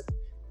start with,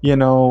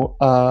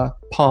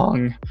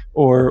 Pong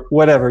or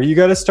whatever. You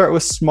got to start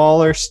with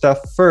smaller stuff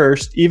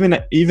first, even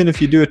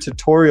if you do a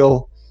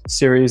tutorial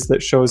series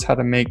that shows how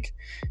to make,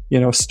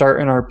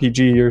 start an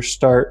RPG or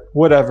start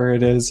whatever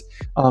it is.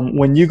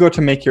 When you go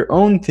to make your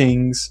own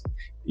things,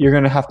 you're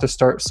going to have to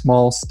start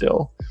small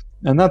still,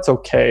 and that's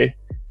okay.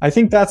 I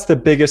think that's the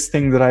biggest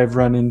thing that I've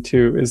run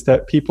into, is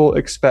that people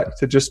expect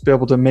to just be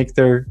able to make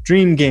their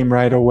dream game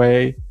right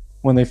away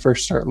when they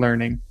first start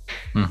learning.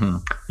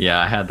 Yeah,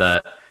 I had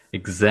that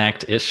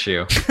exact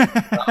issue.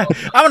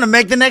 I'm going to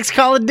make the next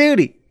Call of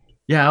Duty.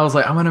 Yeah, I was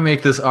like, I'm going to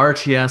make this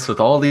RTS with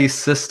all these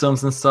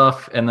systems and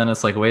stuff. And then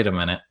it's like, wait a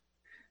minute.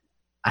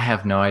 I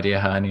have no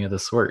idea how any of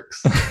this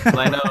works. But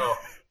I know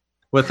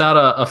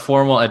without a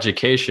formal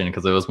education,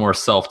 because it was more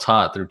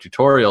self-taught through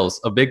tutorials,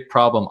 a big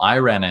problem I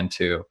ran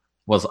into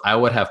was I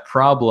would have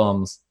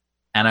problems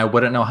and I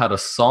wouldn't know how to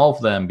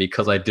solve them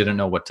because I didn't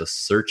know what to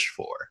search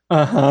for.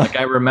 Like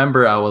I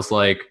remember I was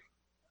like,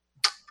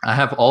 I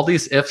have all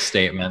these if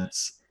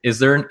statements. Is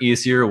there an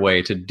easier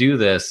way to do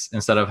this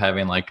instead of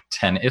having like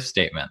 10 if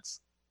statements?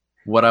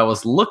 What I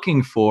was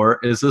looking for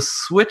is a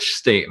switch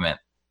statement.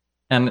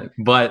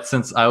 But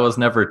since I was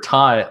never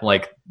taught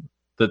like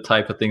the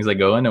type of things that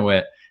go into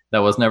it, that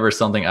was never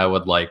something I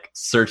would like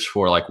search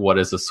for, like what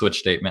is a switch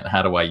statement?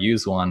 How do I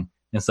use one?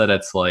 Instead,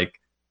 it's like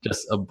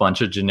just a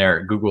bunch of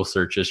generic Google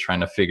searches trying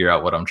to figure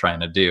out what I'm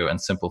trying to do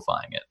and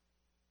simplifying it.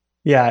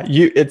 Yeah,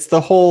 it's the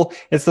whole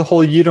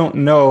you don't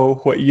know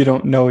what you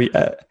don't know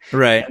yet.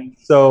 Right.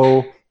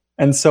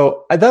 And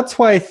so that's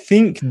why I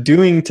think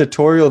doing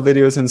tutorial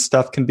videos and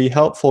stuff can be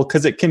helpful,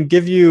 because it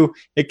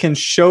can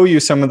show you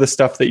some of the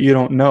stuff that you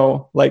don't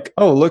know. Like,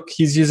 oh, look,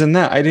 he's using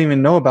that. I didn't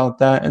even know about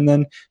that. And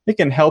then it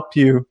can help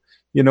you,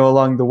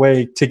 along the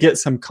way to get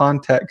some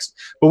context.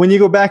 But when you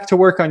go back to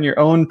work on your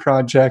own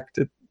project,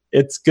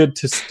 it's good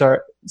to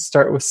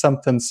start with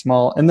something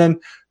small. And then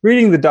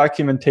reading the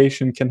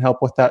documentation can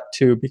help with that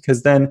too,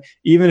 because then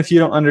even if you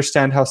don't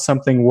understand how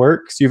something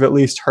works, you've at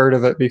least heard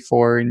of it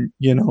before, and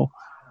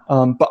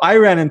but I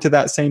ran into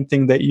that same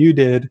thing that you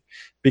did,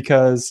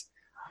 because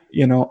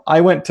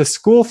I went to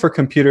school for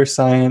computer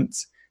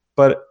science,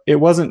 but it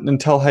wasn't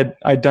until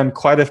I'd done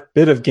quite a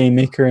bit of Game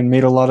Maker and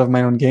made a lot of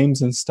my own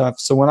games and stuff.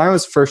 So when I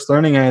was first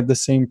learning, I had the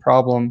same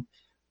problem,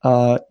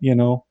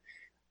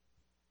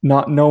 not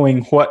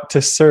knowing what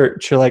to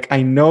search. You're like,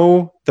 I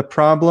know the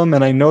problem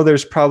and I know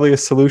there's probably a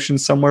solution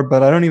somewhere,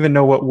 but I don't even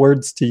know what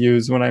words to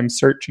use when I'm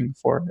searching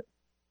for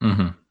it.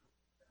 Mm-hmm.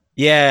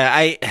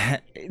 Yeah,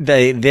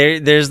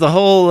 there's the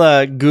whole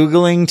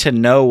Googling to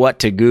know what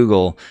to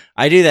Google.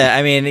 I do that.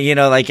 I mean,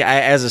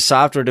 as a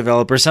software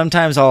developer,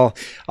 sometimes I'll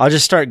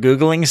just start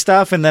Googling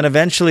stuff, and then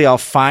eventually I'll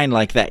find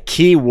like that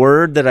key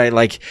word that I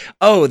like.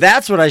 Oh,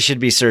 that's what I should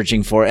be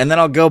searching for, and then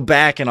I'll go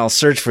back and I'll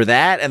search for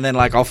that, and then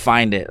like I'll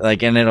find it,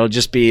 like, and it'll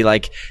just be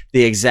like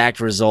the exact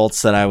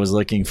results that I was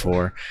looking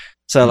for.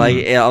 So like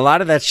a lot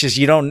of that's just,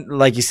 you don't,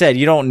 like you said,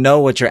 you don't know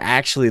what you're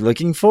actually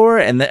looking for,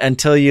 and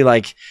until you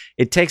like,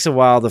 it takes a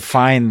while to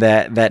find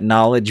that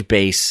knowledge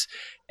base,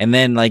 and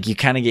then like you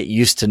kind of get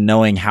used to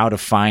knowing how to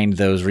find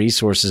those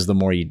resources the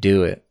more you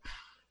do it.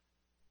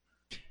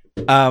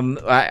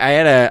 I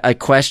had a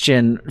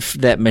question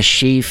that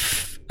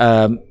Mashif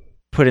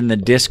put in the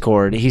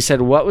Discord. He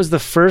said, "What was the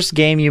first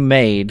game you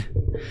made?"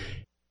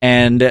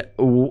 And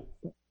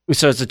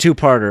so it's a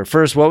two-parter.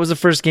 First, what was the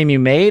first game you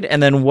made?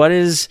 And then what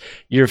is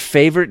your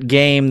favorite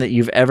game that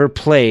you've ever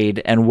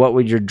played? And what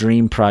would your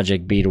dream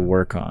project be to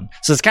work on?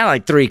 So it's kind of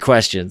like three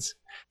questions.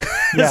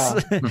 Yeah.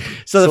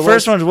 So the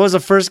first one, what was the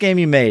first game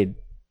you made?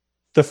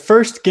 The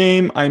first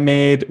game I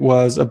made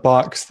was a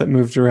box that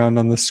moved around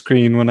on the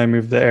screen when I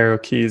moved the arrow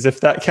keys,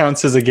 if that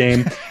counts as a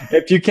game.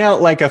 If you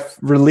count like a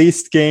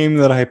released game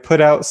that I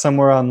put out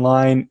somewhere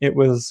online, it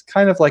was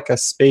kind of like a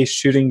space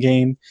shooting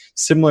game,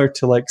 similar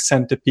to like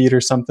Centipede or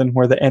something,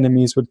 where the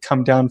enemies would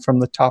come down from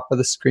the top of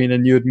the screen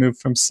and you would move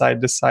from side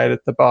to side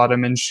at the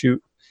bottom and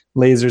shoot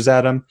lasers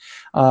at them.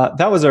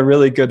 That was a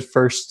really good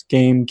first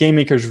game. Game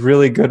Maker's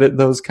really good at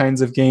those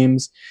kinds of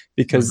games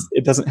because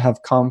it doesn't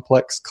have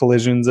complex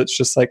collisions. It's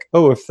just like,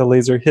 oh, if the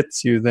laser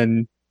hits you,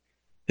 then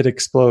it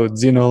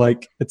explodes.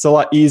 Like it's a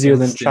lot easier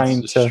than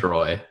trying to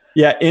destroy.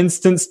 Yeah,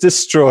 instance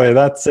destroy.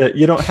 That's it.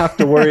 You don't have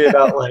to worry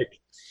about like,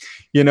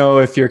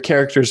 if your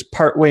character's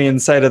partway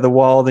inside of the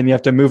wall, then you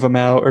have to move them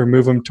out or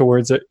move them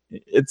towards it.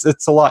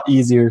 It's a lot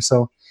easier.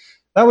 So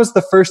that was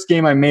the first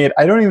game I made.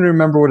 I don't even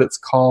remember what it's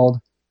called.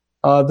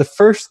 The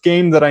first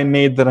game that I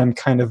made that I'm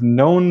kind of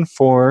known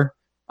for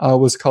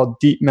was called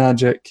Deep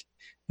Magic,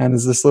 and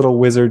is this little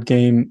wizard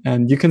game,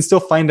 and you can still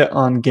find it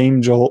on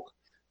Game Jolt.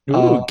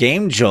 Ooh,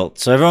 Game Jolt.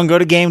 So everyone go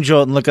to Game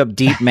Jolt and look up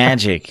Deep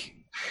Magic.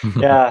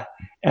 Yeah,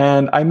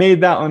 and I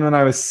made that one when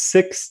I was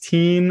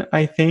 16,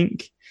 I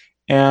think,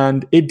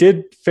 and it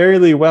did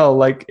fairly well.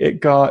 Like it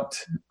got...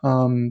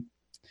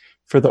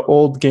 for the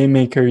old Game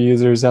Maker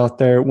users out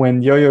there,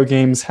 when Yo-Yo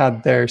Games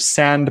had their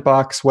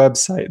sandbox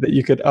website that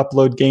you could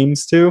upload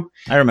games to.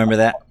 I remember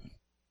that.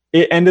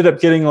 It ended up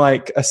getting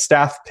like a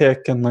staff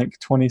pick and like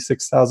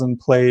 26,000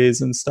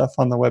 plays and stuff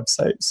on the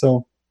website.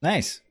 So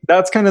nice.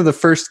 That's kind of the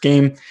first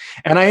game.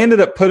 And I ended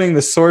up putting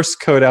the source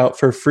code out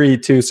for free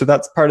too. So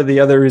that's part of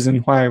the other reason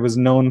why I was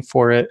known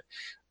for it,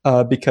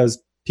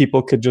 because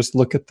people could just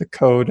look at the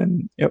code,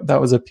 and that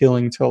was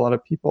appealing to a lot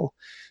of people.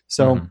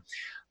 So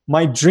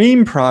my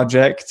dream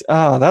project,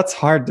 that's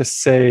hard to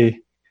say.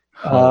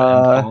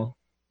 End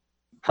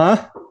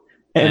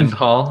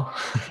Hall.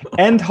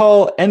 End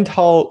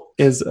Hall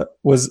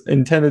was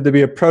intended to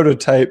be a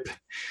prototype.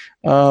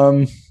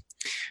 My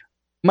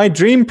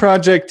dream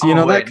project,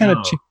 that kind of.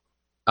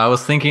 I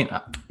was thinking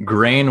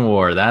Grain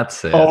War.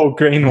 That's it. Oh,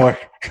 Grain War.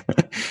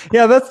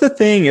 Yeah, that's the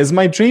thing. Is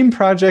my dream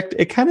project?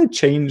 It kind of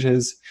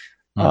changes.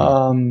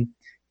 So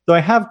I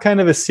have kind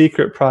of a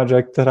secret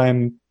project that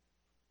I'm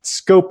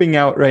scoping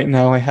out right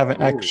now. I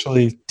haven't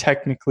actually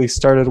technically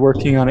started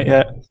working on it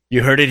yet.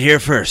 You heard it here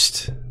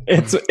first.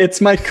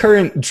 It's my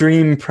current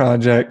dream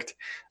project.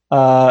 He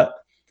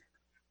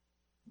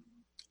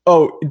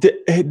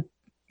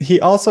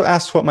also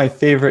asked what my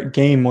favorite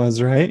game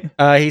was, right?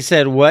 He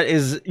said, what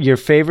is your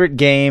favorite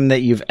game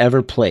that you've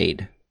ever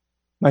played?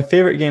 My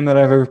favorite game that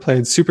I've ever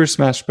played, Super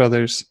Smash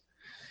Brothers.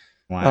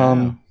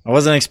 Wow. I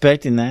wasn't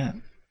expecting that.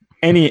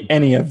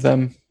 Any of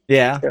them.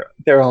 Yeah.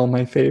 They're all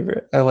my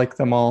favorite. I like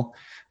them all.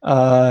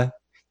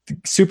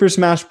 Super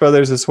Smash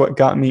Brothers is what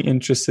got me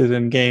interested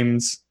in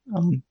games.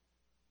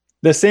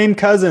 The same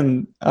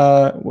cousin,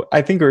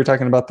 I think we were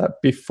talking about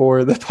that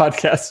before the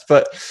podcast,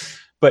 but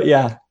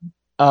yeah,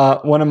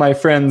 one of my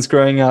friends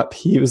growing up,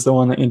 he was the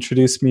one that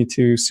introduced me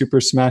to Super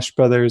Smash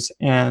Brothers,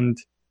 and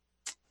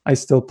I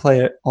still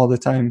play it all the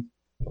time.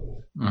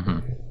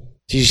 So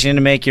you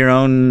should make your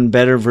own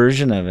better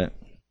version of it.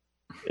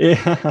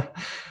 Yeah,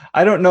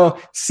 I don't know.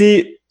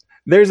 See,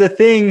 there's a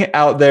thing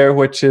out there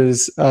which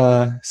is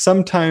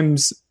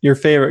sometimes your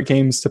favorite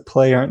games to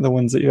play aren't the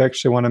ones that you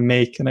actually want to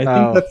make, and I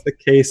think that's the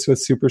case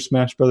with Super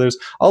Smash Brothers.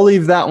 I'll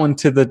leave that one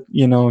to the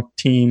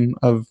team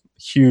of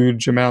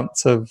huge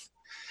amounts of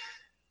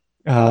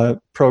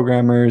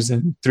programmers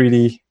and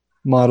 3D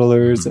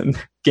modelers and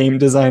game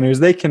designers.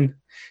 They can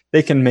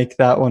make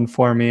that one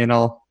for me, and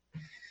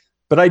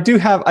But I do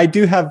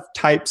have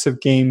types of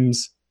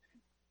games.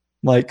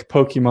 Like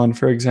Pokemon,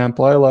 for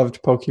example. I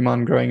loved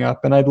Pokemon growing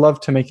up, and I'd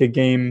love to make a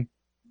game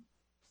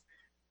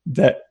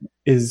that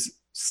is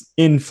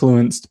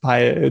influenced by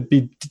it. It'd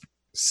be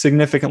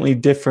significantly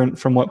different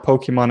from what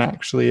Pokemon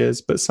actually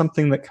is, but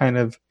something that kind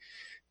of,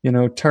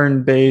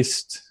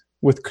 turn-based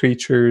with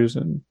creatures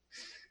and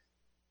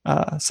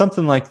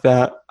something like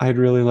that I'd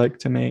really like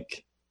to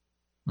make.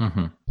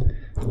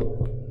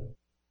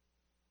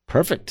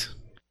 Perfect.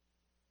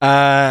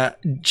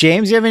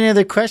 James, you have any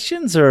other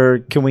questions, or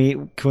can we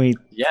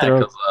Yeah,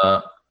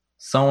 because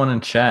someone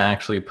in chat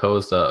actually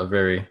posed a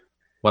very,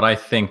 what I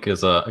think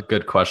is a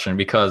good question,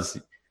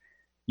 because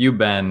you,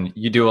 Ben,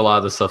 you do a lot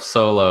of the stuff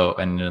solo,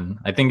 and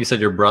I think you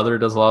said your brother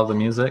does a lot of the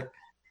music.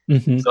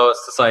 Mm-hmm. So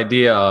it's this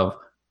idea of,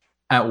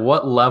 at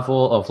what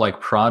level of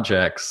like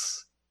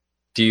projects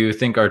do you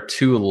think are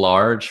too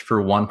large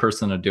for one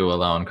person to do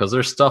alone? Because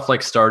there's stuff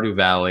like Stardew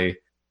Valley,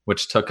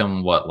 which took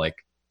him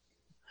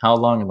how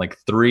long? Like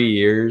 3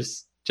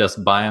 years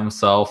just by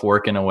himself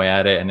working away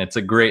at it, and it's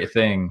a great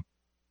thing.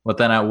 But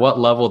then at what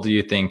level do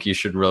you think you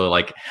should really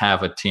like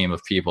have a team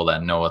of people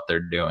that know what they're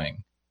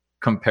doing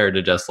compared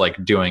to just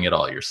like doing it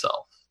all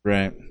yourself?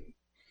 Right.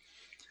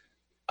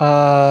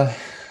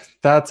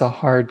 That's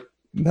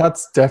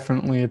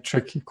definitely a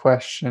tricky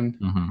question.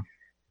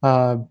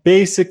 Mm-hmm.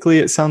 Basically,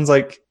 it sounds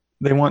like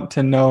they want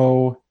to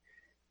know,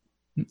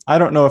 I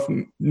don't know if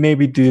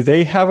maybe do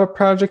they have a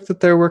project that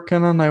they're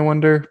working on? I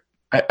wonder.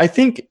 I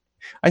think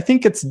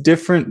it's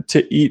different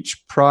to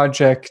each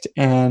project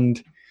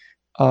and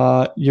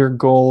your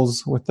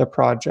goals with the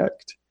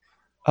project.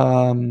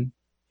 The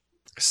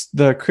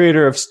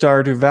creator of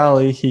Stardew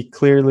Valley, he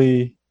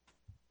clearly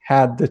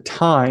had the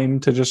time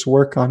to just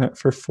work on it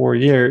for 4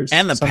 years.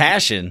 And the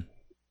passion.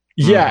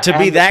 Yeah. To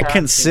be that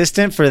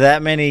consistent for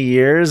that many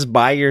years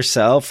by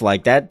yourself,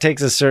 like that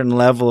takes a certain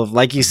level of,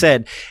 like you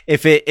said,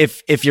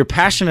 if you're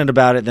passionate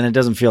about it, then it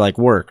doesn't feel like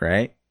work,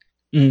 right?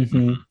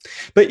 Mm-hmm.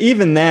 But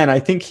even then, I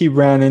think he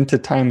ran into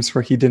times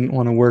where he didn't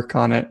want to work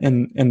on it.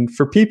 And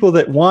for people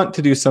that want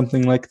to do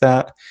something like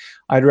that,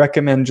 I'd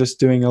recommend just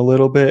doing a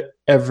little bit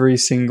every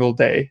single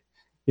day.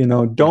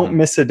 Don't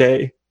miss a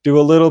day. Do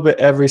a little bit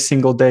every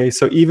single day.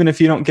 So even if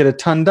you don't get a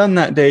ton done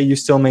that day, you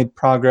still made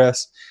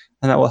progress,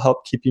 and that will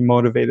help keep you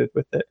motivated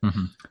with it.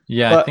 Mm-hmm.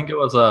 Yeah, but I think it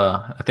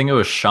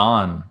was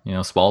Sean,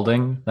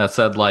 Spalding, that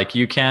said like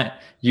you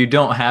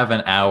don't have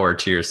an hour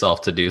to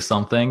yourself to do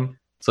something.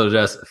 So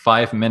just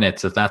 5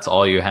 minutes, if that's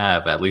all you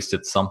have, at least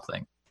it's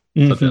something.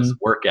 So just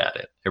work at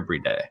it every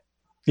day.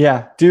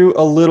 Yeah, do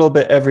a little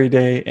bit every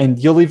day, and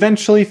you'll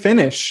eventually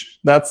finish.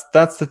 That's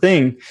the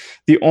thing.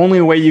 The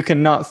only way you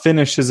can not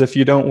finish is if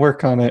you don't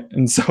work on it.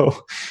 And so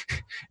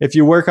if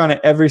you work on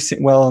it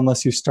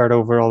unless you start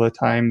over all the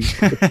time,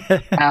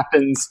 it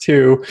happens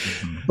too.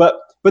 But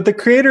the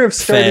creator of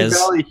Stardew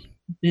Valley,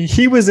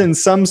 he was in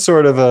some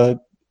sort of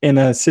in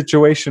a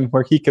situation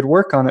where he could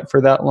work on it for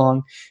that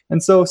long.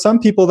 And so some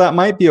people that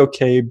might be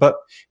okay, but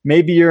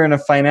maybe you're in a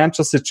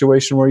financial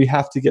situation where you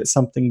have to get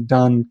something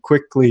done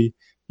quickly.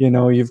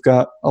 You've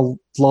got a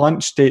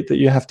launch date that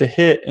you have to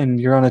hit and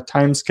you're on a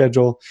time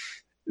schedule.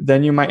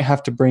 Then you might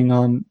have to bring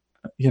on,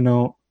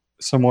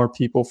 some more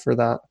people for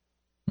that.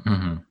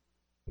 Mm-hmm.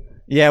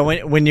 Yeah,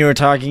 when you were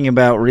talking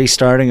about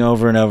restarting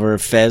over and over,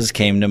 Fez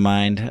came to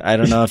mind. I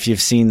don't know if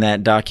you've seen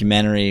that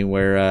documentary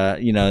where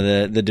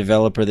the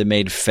developer that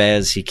made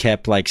Fez, he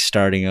kept like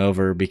starting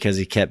over because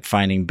he kept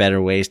finding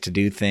better ways to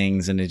do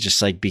things, and it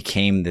just like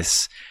became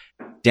this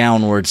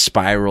downward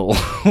spiral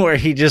where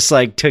he just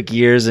like took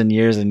years and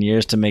years and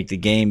years to make the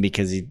game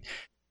because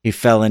he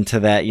fell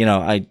into that.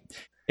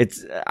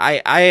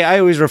 I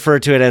always refer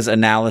to it as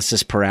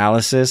analysis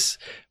paralysis,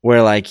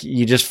 where like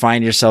you just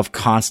find yourself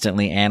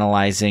constantly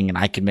analyzing, and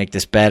I could make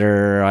this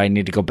better, or I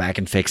need to go back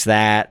and fix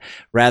that,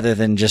 rather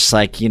than just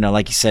like,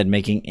 like you said,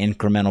 making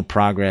incremental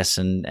progress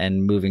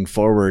and moving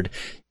forward.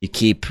 You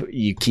keep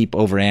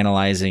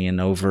overanalyzing and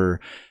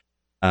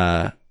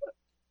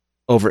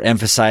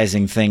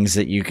overemphasizing things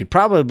that you could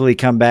probably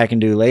come back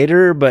and do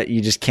later, but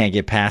you just can't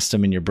get past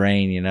them in your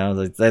brain.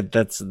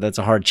 That's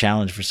a hard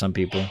challenge for some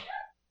people.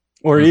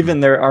 Or even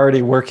they're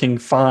already working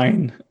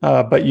fine,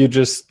 but you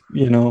just,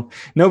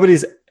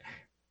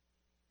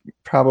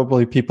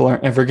 people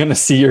aren't ever going to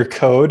see your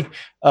code.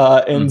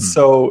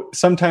 So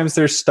sometimes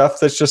there's stuff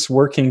that's just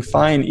working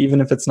fine, even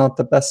if it's not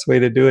the best way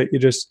to do it. You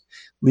just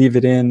leave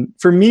it in.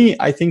 For me,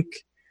 I think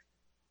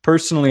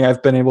personally,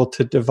 I've been able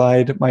to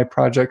divide my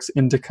projects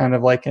into kind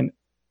of like an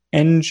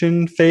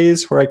engine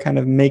phase where I kind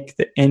of make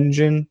the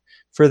engine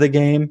for the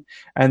game,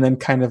 and then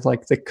kind of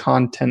like the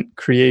content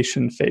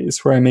creation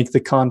phase where I make the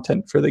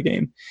content for the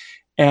game.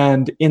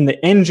 And in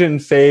the engine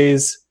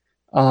phase,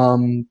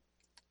 I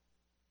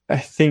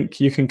think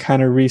you can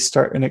kind of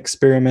restart and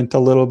experiment a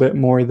little bit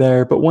more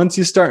there. But once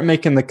you start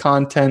making the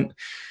content,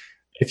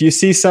 if you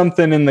see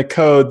something in the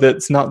code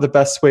that's not the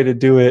best way to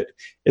do it,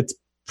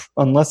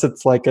 unless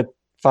it's like a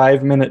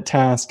 5-minute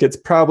task, it's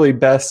probably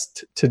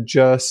best to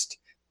just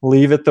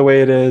leave it the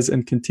way it is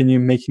and continue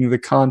making the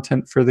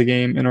content for the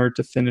game in order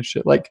to finish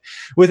it. Like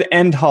with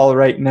Endhall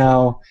right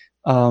now.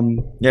 I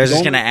was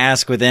just going to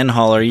ask, with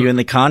Endhall, are you in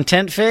the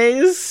content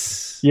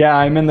phase? Yeah,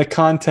 I'm in the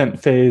content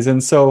phase.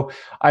 And so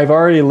I've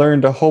already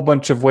learned a whole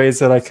bunch of ways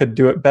that I could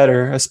do it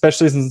better,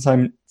 especially since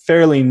I'm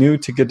fairly new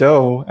to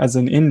Godot as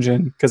an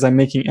engine, because I'm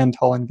making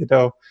Endhall in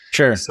Godot.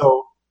 Sure.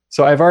 So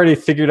I've already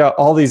figured out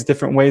all these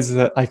different ways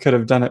that I could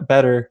have done it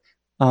better.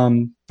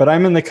 But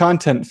I'm in the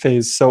content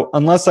phase. So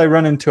unless I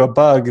run into a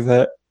bug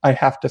that I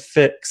have to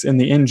fix in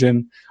the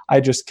engine,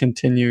 I just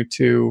continue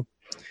to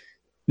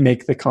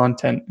make the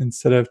content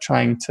instead of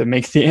trying to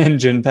make the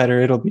engine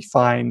better. It'll be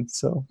fine.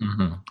 So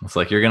It's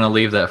like you're gonna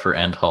leave that for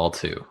End Hall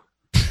too.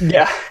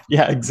 yeah,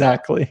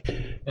 exactly.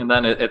 And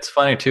then it's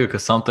funny too,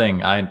 because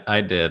something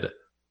I did,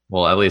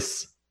 well, at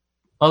least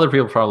other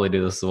people probably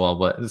do this as well,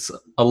 but it's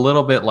a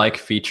little bit like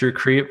feature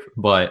creep.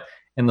 But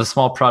in the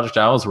small project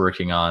I was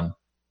working on,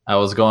 I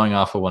was going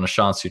off of one of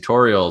Sean's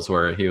tutorials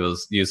where he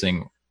was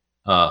using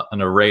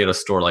an array to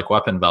store like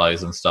weapon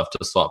values and stuff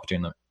to swap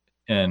between them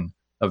in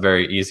a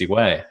very easy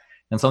way.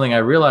 And something I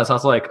realized, I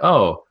was like,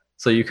 oh,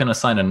 so you can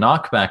assign a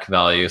knockback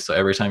value, so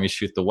every time you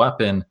shoot the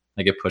weapon,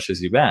 like it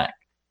pushes you back.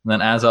 And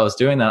then as I was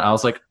doing that, I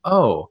was like,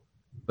 oh,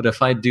 but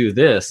if I do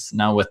this,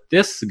 now with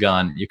this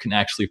gun, you can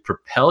actually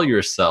propel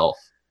yourself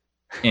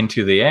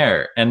into the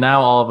air. And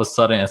now all of a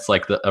sudden, it's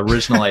like the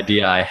original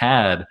idea I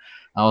had.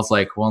 I was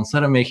like, well,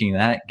 instead of making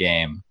that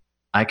game,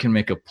 I can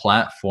make a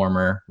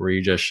platformer where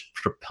you just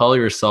propel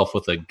yourself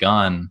with a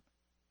gun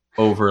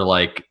over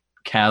like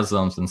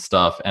chasms and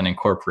stuff and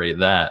incorporate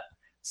that.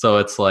 So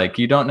it's like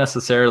you don't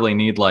necessarily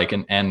need like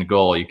an end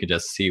goal. You can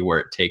just see where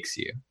it takes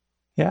you.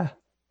 Yeah.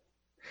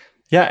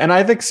 Yeah, and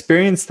I've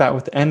experienced that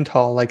with End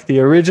Hall. Like the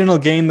original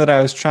game that I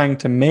was trying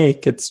to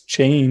make, it's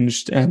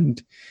changed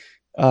and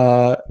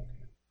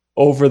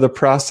over the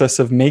process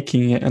of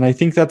making it. And I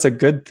think that's a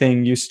good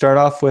thing. You start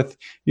off with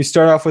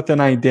an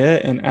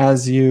idea, and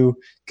as you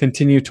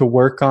continue to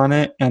work on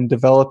it and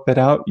develop it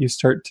out, you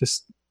start to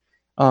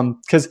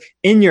because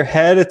in your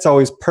head it's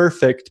always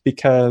perfect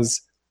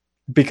because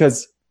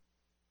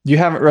you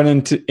haven't run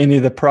into any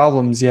of the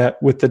problems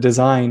yet with the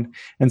design.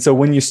 And so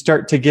when you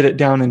start to get it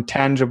down in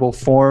tangible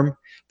form,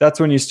 that's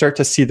when you start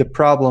to see the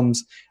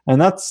problems. And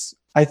that's,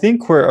 I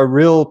think, where a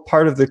real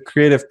part of the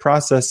creative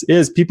process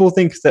is. People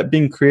think that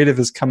being creative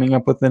is coming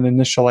up with an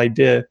initial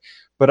idea,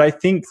 but I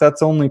think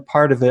that's only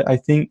part of it. I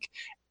think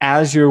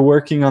as you're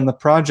working on the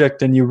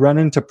project and you run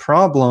into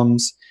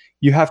problems,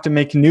 you have to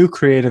make new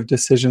creative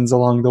decisions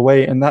along the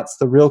way. And that's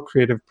the real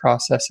creative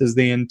process, is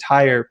the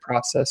entire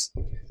process.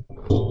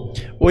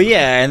 Well,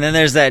 yeah, and then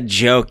there's that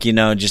joke,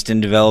 just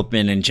in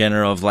development in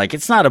general of like,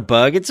 it's not a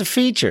bug, it's a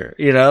feature,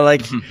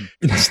 like,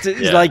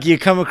 like you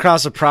come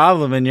across a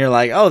problem and you're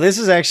like, oh, this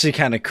is actually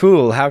kind of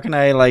cool. How can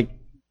I like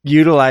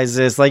utilize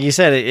this? Like you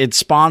said, it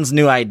spawns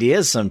new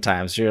ideas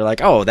sometimes. So you're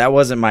like, oh, that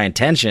wasn't my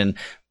intention,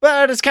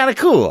 but it's kind of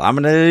cool. I'm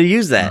going to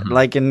use that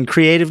like in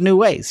creative new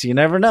ways. You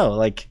never know.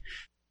 Like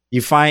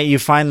you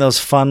find those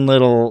fun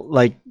little,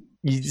 like,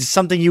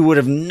 something you would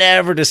have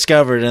never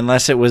discovered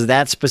unless it was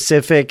that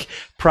specific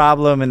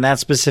problem and that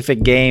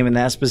specific game and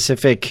that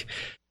specific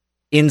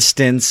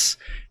instance.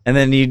 And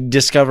then you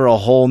discover a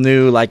whole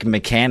new like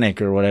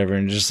mechanic or whatever.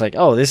 And just like,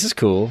 oh, this is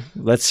cool.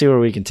 Let's see where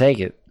we can take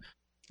it.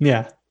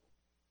 Yeah.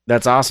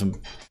 That's awesome.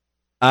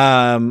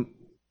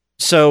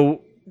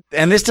 So,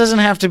 and this doesn't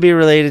have to be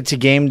related to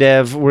game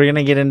dev. We're going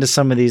to get into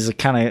some of these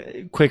kind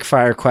of quick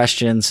fire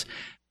questions.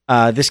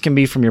 This can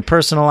be from your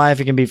personal life.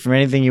 It can be from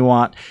anything you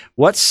want.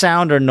 What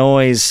sound or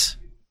noise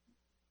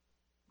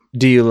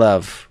do you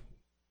love?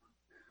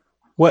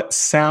 What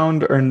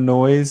sound or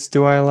noise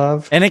do I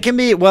love? And it can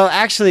be, well,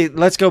 actually,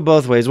 let's go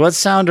both ways. What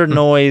sound or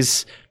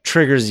noise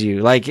triggers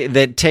you? Like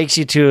that takes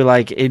you to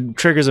like, it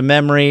triggers a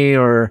memory,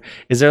 or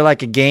is there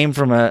like a game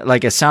from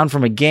a sound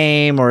from a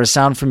game, or a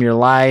sound from your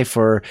life,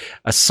 or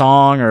a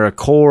song or a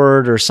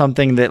chord or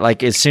something that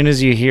like, as soon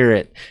as you hear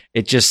it,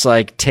 it just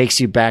like takes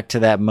you back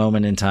to that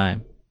moment in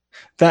time?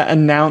 That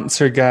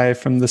announcer guy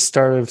from the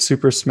start of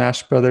Super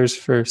Smash Brothers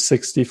for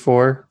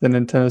 64, the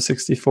Nintendo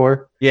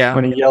 64. Yeah.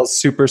 When he yells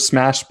Super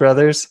Smash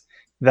Brothers,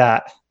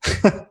 that.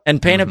 And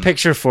paint a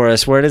picture for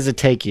us. Where does it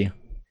take you?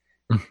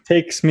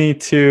 Takes me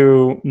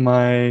to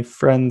my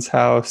friend's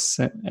house,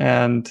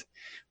 and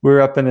we were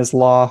up in his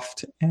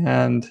loft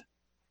and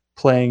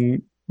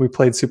we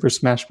played Super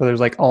Smash Brothers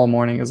like all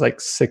morning. It was like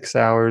 6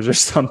 hours or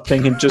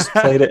something, and just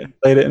played it and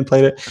played it and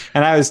played it.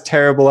 And I was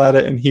terrible at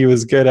it and he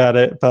was good at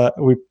it, but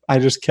I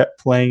just kept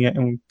playing it,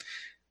 and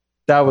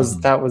that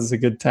was a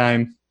good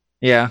time.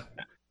 Yeah.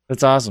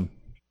 That's awesome.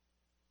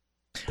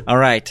 All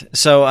right.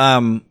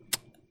 So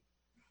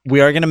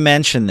we are going to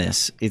mention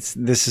this.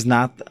 This is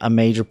not a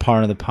major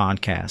part of the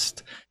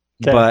podcast.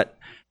 Okay. But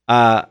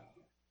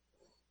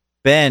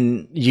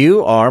Ben,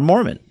 you are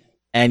Mormon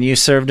and you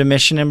served a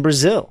mission in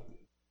Brazil.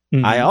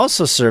 Mm-hmm. I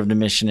also served a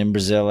mission in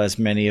Brazil, as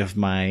many of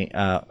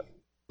my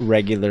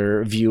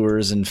regular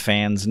viewers and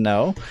fans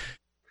know.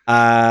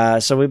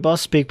 So we both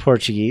speak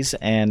Portuguese,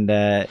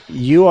 and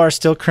you are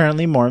still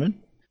currently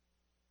Mormon.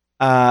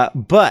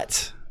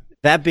 But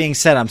that being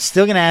said, I'm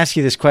still going to ask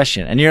you this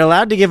question, and you're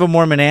allowed to give a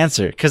Mormon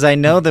answer, because I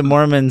know that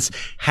Mormons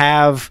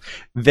have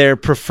their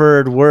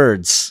preferred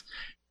words.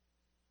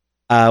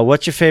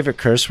 What's your favorite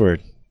curse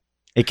word?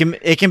 It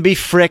can be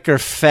frick or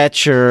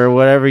fetch or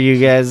whatever you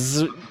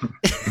guys.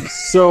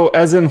 So,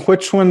 as in,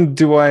 which one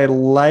do I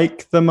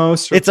like the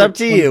most? It's up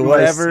to you.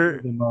 Whatever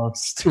the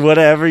most.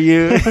 Whatever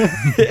you.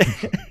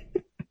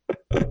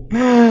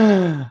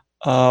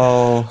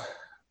 Oh,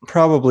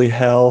 probably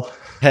hell.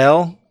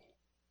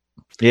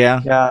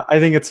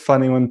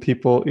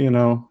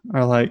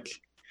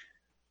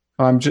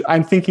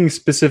 I'm thinking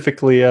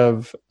specifically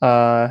of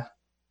have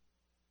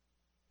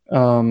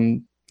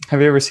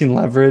you ever seen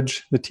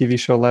Leverage, the TV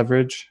show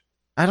Leverage?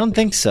 I don't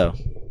think so.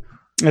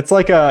 It's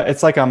like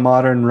a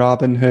modern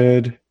Robin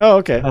Hood. Oh,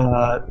 okay.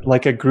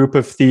 Like a group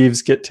of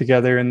thieves get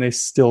together and they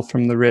steal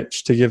from the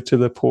rich to give to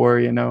the poor,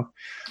 you know.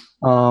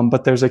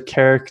 But there's a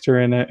character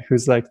in it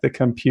who's like the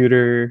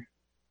computer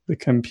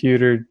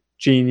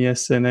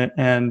genius in it,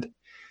 and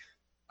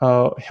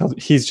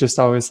he's just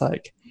always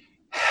like,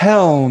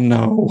 hell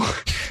no.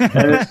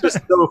 And it's just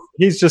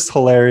he's just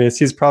hilarious.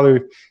 He's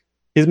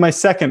my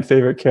second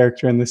favorite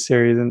character in the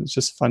series, and it's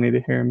just funny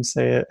to hear him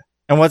say it.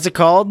 And what's it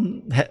called?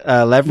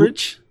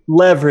 Leverage?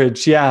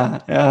 Leverage,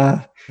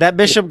 yeah. That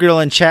Bishop girl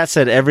in chat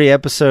said every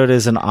episode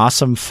is an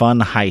awesome, fun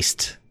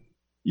heist.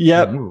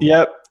 Yep.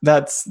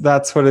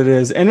 That's what it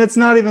is. And it's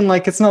not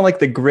like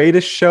the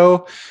greatest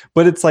show,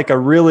 but it's like a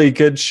really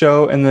good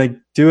show. And they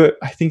do it,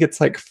 I think it's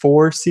like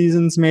 4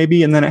 seasons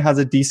maybe, and then it has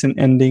a decent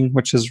ending,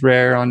 which is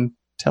rare on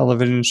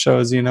television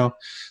shows, you know.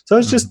 So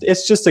it's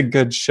just a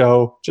good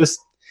show. Just,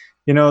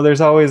 you know, there's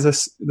always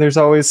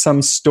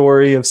some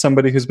story of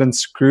somebody who's been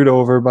screwed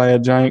over by a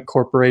giant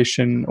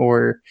corporation,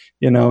 or,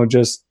 you know,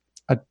 just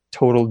a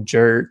total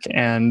jerk,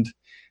 and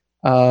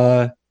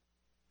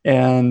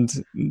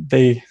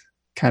they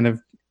kind of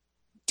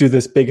do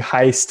this big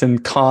heist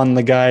and con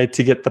the guy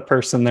to get the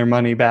person their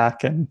money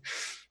back, and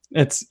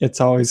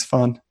it's always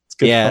fun. It's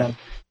good fun.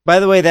 By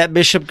the way, that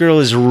Bishop girl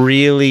is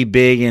really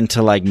big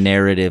into like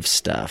narrative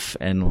stuff,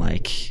 and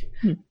like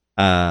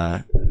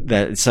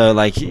that, so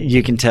like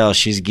you can tell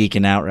she's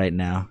geeking out right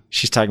now.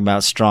 She's talking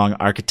about strong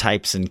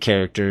archetypes and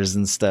characters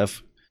and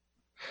stuff.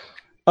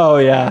 Oh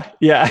yeah.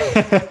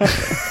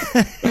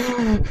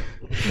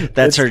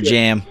 That's her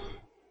jam.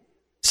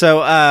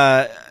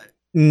 So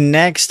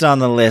next on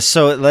the list,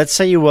 so let's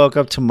say you woke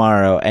up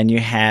tomorrow and you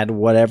had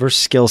whatever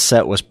skill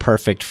set was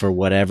perfect for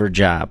whatever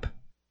job.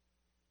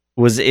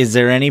 Is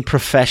there any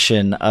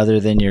profession other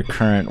than your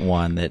current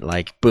one that,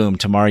 like, boom,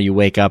 tomorrow you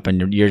wake up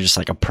and you're just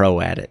like a pro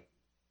at it?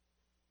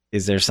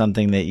 Is there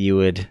something that you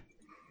would...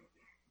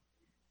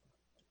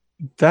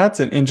 That's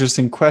an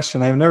interesting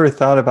question. I've never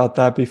thought about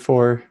that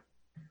before.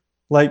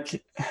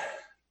 Like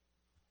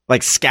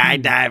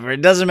skydiver.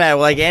 It doesn't matter.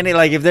 Like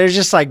if there's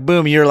just like,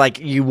 boom, you're like,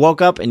 you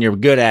woke up and you're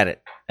good at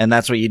it, and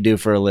that's what you do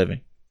for a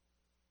living.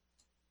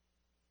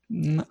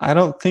 I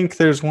don't think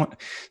there's one.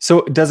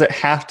 So does it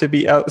have to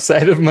be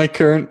outside of my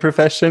current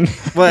profession?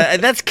 Well,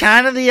 that's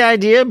kind of the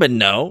idea, but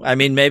no. I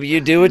mean, maybe you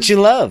do what you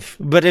love.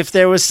 But if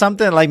there was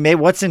something like, maybe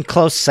what's in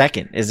close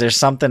second? Is there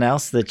something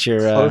else that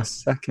you're close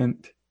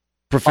second?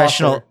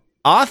 Professional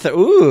author.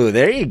 Ooh,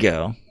 there you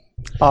go.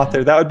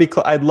 Author. That would be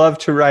cool. I'd love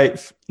to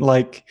write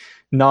like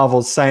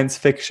novels, science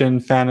fiction,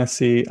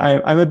 fantasy.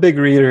 I'm a big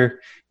reader,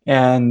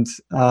 and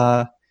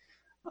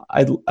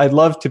I'd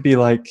love to be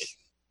like.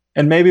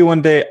 And maybe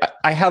one day,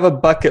 I have a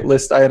bucket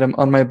list item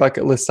on my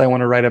bucket list. I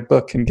want to write a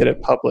book and get it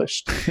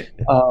published.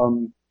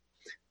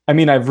 I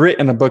mean, I've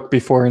written a book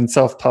before and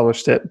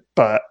self-published it,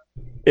 but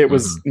it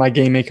was my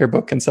Game Maker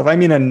book and stuff. I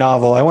mean, a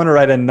novel. I want to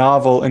write a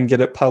novel and get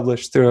it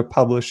published through a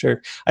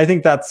publisher. I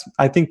think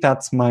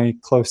that's my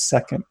close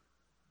second.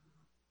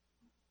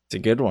 It's a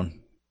good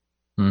one.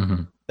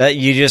 Mm-hmm. That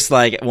you just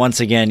like,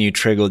 once again, you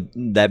triggered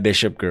that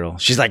Bishop girl.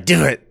 She's like,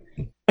 do it.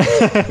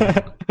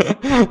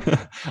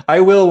 I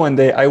will one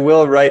day. I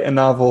will write a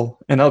novel,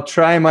 and I'll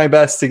try my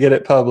best to get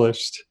it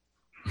published.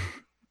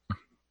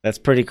 That's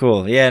pretty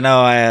cool. Yeah,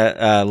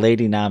 no,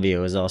 Lady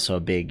Navio is also a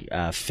big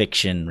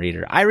fiction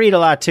reader. I read a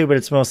lot too, but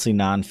it's mostly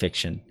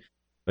nonfiction.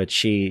 But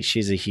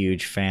she's a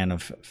huge fan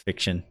of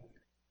fiction.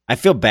 I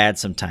feel bad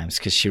sometimes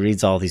because she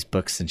reads all these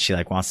books and she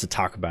like wants to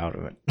talk about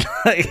it.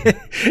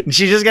 And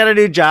she just got a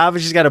new job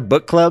and she's got a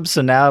book club,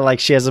 so now like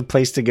she has a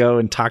place to go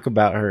and talk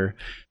about her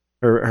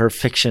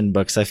fiction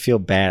books. I feel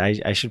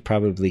bad. I should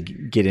probably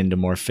get into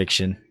more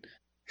fiction.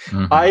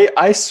 Mm-hmm.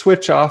 I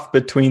switch off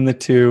between the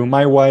two.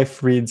 My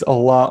wife reads a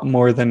lot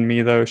more than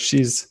me, though.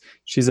 She's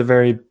a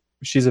very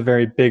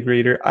big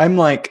reader. I'm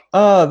like,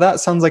 oh, that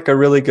sounds like a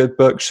really good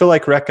book. She'll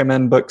like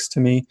recommend books to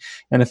me,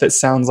 and if it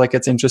sounds like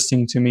it's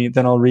interesting to me,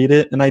 then I'll read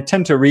it. And I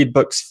tend to read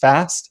books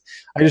fast.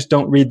 I just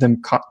don't read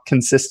them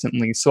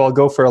consistently. So I'll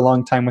go for a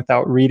long time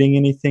without reading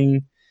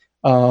anything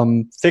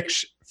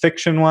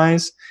fiction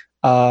wise.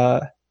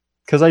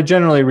 Because I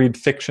generally read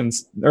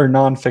fictions or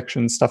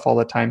nonfiction stuff all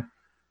the time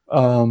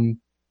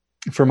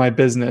for my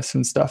business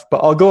and stuff. But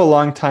I'll go a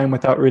long time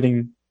without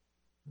reading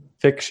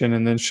fiction,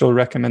 and then she'll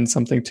recommend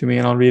something to me,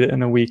 and I'll read it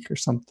in a week or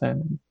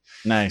something.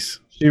 Nice.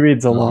 She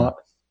reads a lot.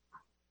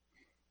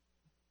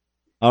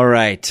 All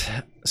right.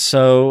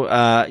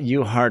 So,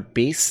 you Heart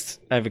Beast,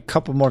 I have a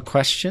couple more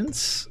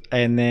questions,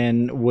 and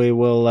then we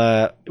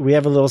will. We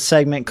have a little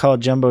segment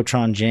called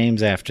Jumbotron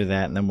James after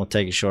that, and then we'll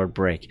take a short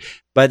break.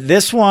 But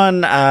this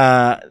one,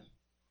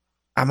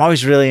 I'm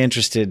always really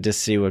interested to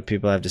see what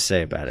people have to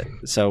say about it.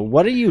 So,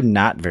 what are you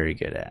not very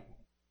good at?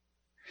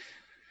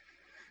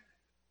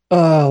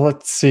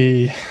 Let's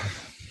see.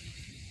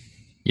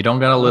 You don't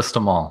gotta list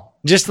them all.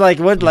 Just like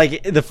what,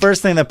 like the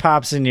first thing that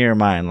pops into your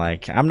mind,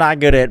 like I'm not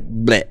good at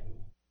blit.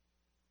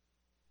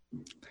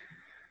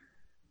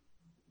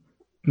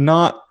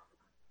 not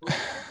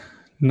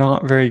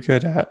very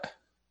good at.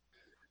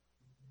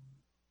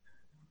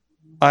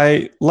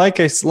 I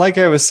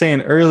was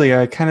saying earlier,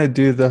 I kind of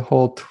do the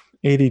whole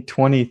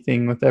 80-20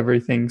 thing with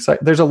everything. So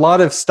there's a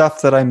lot of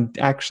stuff that I'm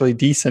actually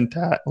decent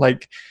at,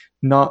 like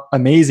not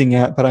amazing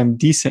at, but I'm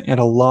decent at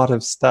a lot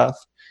of stuff.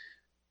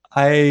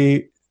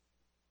 There's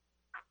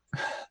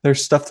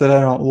stuff that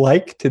I don't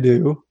like to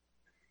do.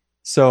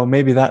 So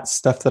maybe that's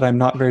stuff that I'm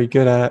not very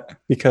good at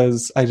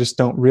because I just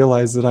don't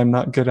realize that I'm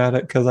not good at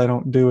it because I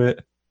don't do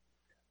it.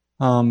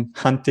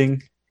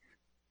 Hunting.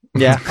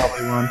 Yeah.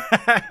 Probably one.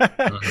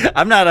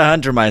 I'm not a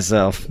hunter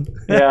myself.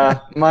 Yeah.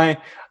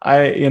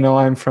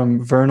 I'm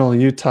from Vernal,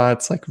 Utah.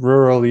 It's like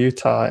rural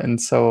Utah. And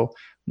so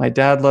my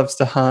dad loves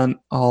to hunt.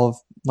 A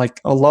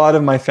lot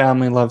of my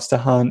family loves to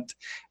hunt.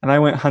 And I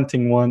went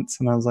hunting once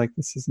and I was like,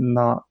 this is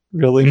not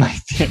really my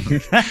thing.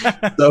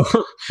 So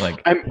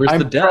Like, I'm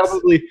the desk?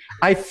 probably,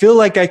 I feel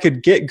like I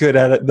could get good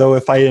at it though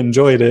if I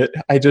enjoyed it.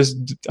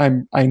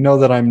 I know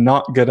that I'm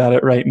not good at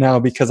it right now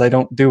because I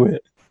don't do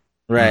it.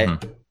 Right.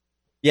 Mhm.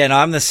 Yeah, no,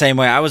 I'm the same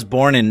way. I was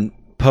born in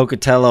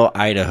Pocatello,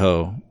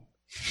 Idaho,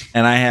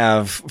 and I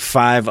have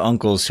 5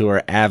 uncles who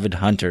are avid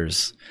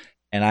hunters,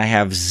 and I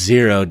have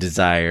zero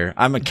desire.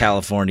 I'm a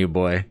California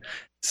boy,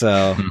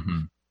 so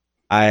Mhm.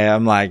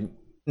 I'm like,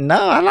 no,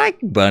 I like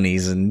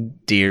bunnies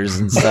and deers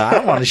and stuff. I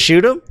don't want to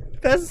shoot them.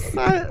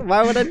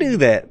 Why would I do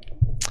that?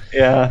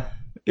 Yeah,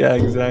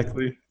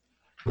 exactly.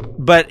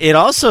 But it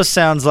also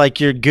sounds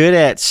like you're good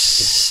at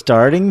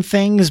starting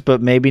things,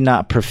 but maybe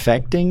not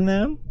perfecting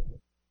them.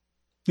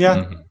 Yeah,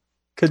 Mhm.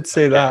 could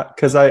say that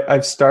because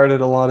I've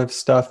started a lot of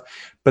stuff,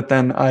 but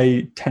then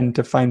I tend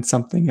to find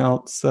something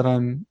else that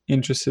I'm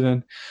interested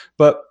in.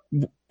 But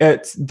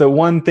it's the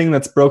one thing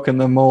that's broken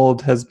the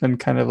mold has been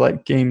kind of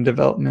like game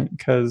development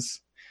because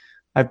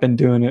I've been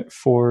doing it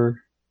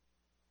for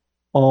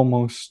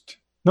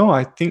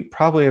I think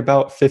probably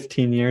about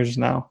 15 years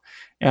now.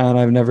 And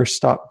I've never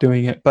stopped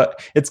doing it.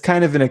 But it's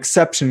kind of an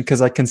exception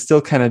because I can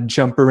still kind of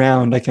jump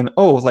around. I can,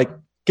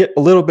 get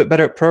a little bit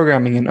better at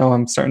programming and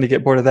I'm starting to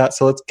get bored of that.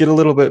 So let's get a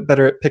little bit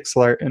better at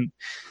pixel art. And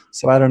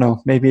so I don't know,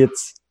 maybe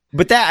it's.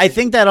 But I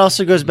think that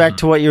also goes back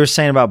to what you were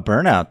saying about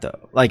burnout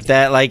though. Like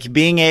that, like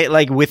being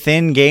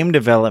within game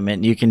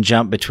development, you can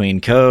jump between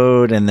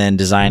code and then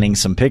designing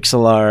some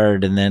pixel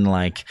art and then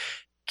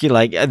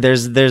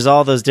there's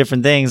all those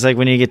different things. Like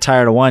when you get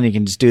tired of one, you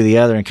can just do the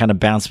other and kind of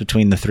bounce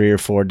between the 3 or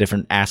 4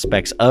 different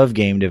aspects of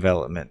game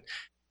development.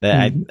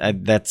 That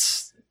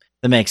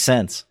that makes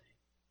sense.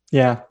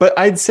 Yeah, but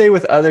I'd say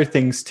with other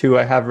things too,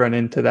 I have run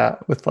into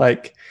that with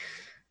I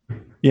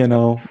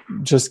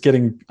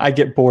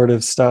get bored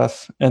of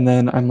stuff and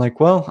then I'm like,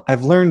 well,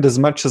 I've learned as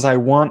much as I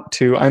want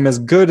to. I'm as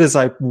good as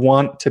I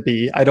want to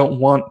be. I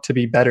don't want to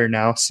be better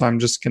now, so I'm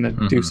just going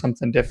to do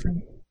something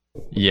different.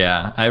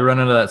 Yeah, I run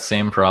into that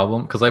same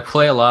problem because I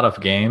play a lot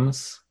of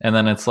games and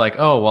then it's like,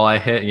 oh, well, I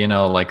hit,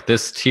 like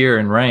this tier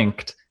in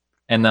ranked.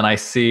 And then I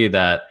see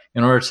that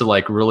in order to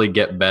like really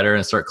get better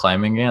and start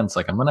climbing again, it's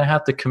like, I'm going to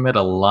have to commit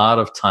a lot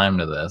of time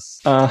to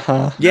this.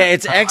 Uh-huh. Yeah,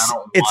 it's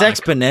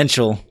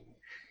exponential.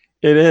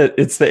 It is.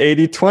 It's the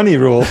 80-20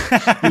 rule.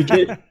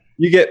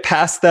 You get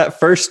past that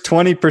first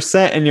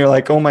 20% and you're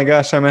like, oh my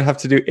gosh, I'm going to have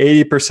to do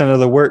 80% of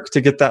the work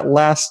to get that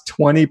last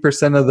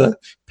 20% of the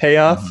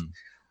payoff. Mhm.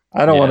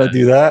 I don't want to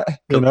do that.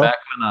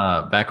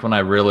 Back when I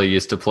really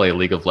used to play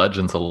League of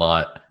Legends a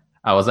lot,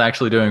 I was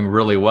actually doing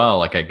really well.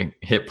 Like I could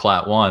hit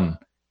Plat 1.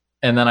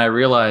 And then I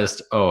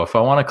realized, if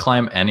I want to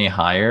climb any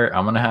higher,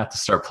 I'm going to have to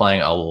start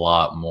playing a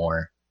lot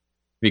more.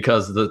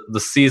 Because the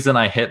season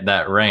I hit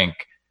that rank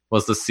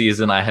was the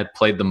season I had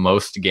played the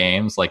most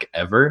games like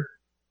ever.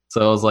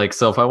 So I was like,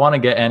 if I want to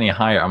get any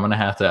higher, I'm going to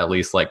have to at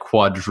least like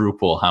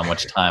quadruple how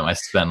much time I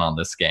spend on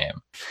this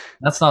game.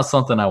 That's not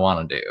something I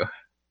want to do.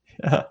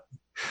 Yeah.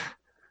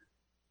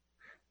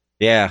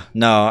 Yeah,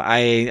 no,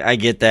 I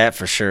get that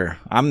for sure.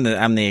 I'm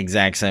the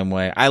exact same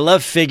way. I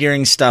love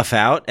figuring stuff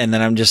out, and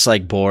then I'm just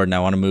like bored, and I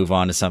want to move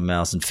on to something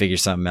else and figure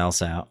something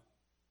else out.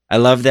 I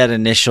love that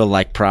initial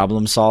like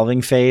problem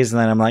solving phase, and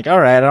then I'm like, all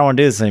right, I don't want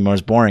to do this anymore.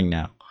 It's boring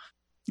now.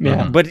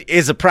 Yeah, but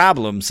it's a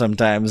problem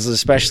sometimes,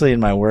 especially in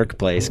my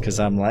workplace, because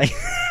I'm like,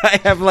 I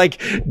have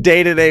like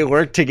day-to-day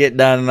work to get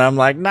done, and I'm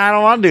like, no, I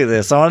don't want to do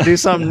this. I want to do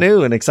something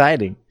new and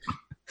exciting.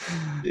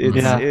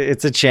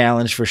 It's a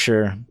challenge for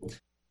sure.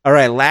 All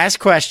right, last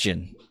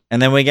question.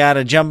 And then we got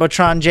a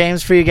Jumbotron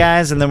James for you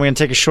guys, and then we're going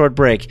to take a short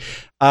break.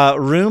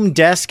 Room,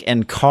 desk,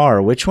 and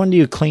car. Which one do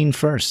you clean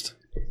first?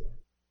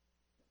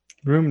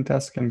 Room,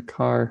 desk, and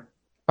car.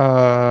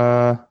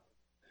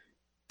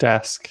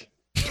 Desk.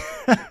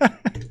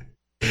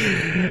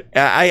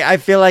 I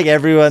feel like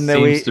everyone that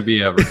seems to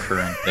be a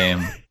recurring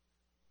theme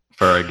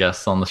for our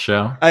guests on the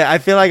show. I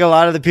feel like a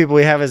lot of the people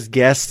we have as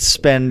guests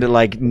spend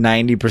like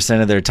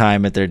 90% of their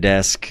time at their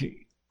desk.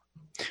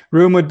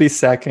 Room would be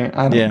second.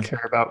 I don't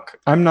care about.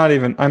 I'm not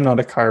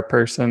a car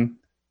person.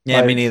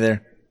 Yeah, me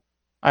neither.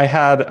 I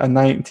had a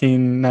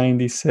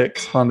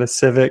 1996 Honda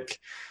Civic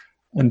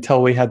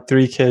until we had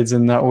 3 kids,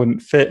 and that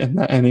wouldn't fit in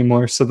that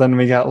anymore. So then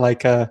we got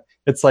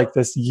it's like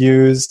this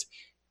used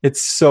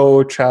It's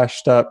so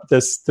trashed up,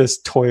 this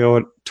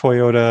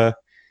Toyota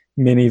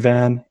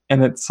minivan,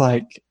 and it's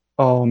like,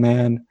 oh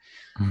man.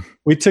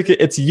 We took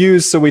it, it's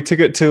used, so we took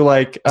it to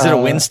like Is it a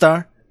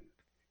Windstar?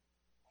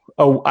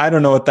 Oh, I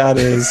don't know what that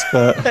is,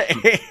 but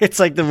It's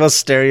like the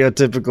most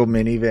stereotypical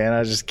minivan. I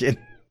was just kidding.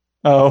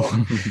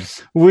 oh,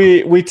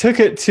 we took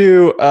it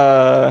to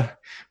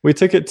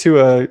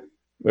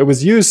it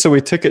was used, so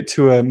we took it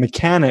to a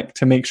mechanic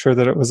to make sure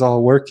that it was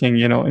all working,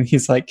 and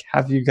he's like,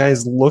 have you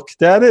guys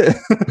looked at it?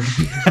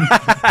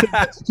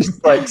 It's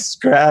just like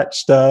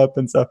scratched up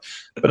and stuff,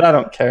 but I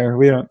don't care.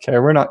 We don't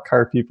care. We're not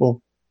car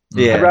people.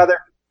 Yeah.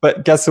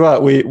 But guess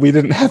what? We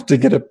didn't have to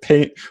get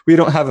we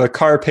don't have a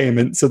car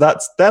payment, so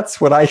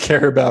that's what I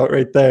care about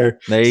right there.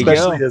 There you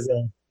Especially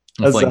go.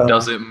 It's like,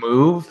 does it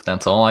move?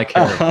 That's all I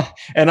care about.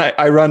 And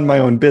I run my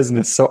own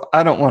business, so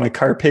I don't want a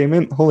car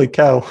payment. Holy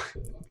cow.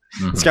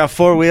 It's got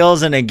 4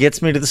 wheels and it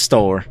gets me to the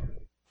store.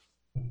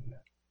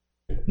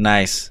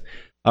 Nice.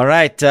 All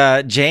right,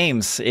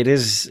 James, it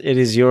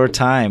is your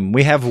time.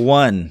 We have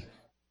one,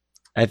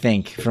 I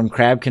think, from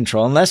Crab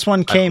Control, unless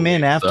one came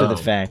in after the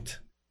fact.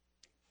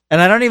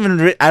 And I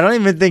don't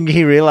even think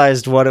he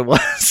realized what it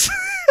was.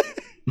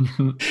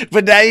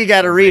 But now you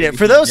got to read it.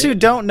 For those who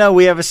don't know,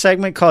 we have a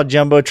segment called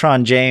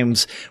Jumbotron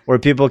James where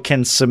people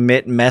can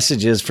submit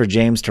messages for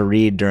James to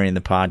read during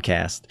the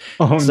podcast.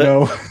 Oh,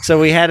 no. So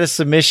we had a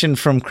submission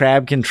from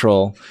Crab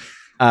Control.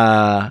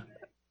 And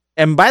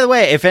by the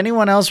way, if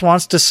anyone else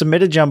wants to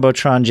submit a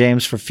Jumbotron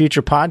James for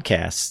future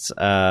podcasts,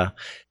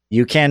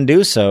 you can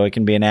do so. It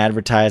can be an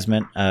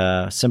advertisement,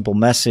 a simple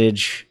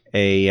message,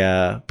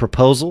 a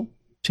proposal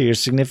to your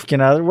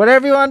significant other,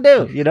 whatever you want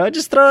to do,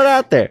 just throw it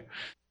out there.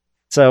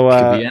 So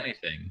could be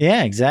anything.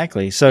 Yeah,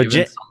 exactly. So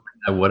something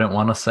I wouldn't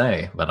want to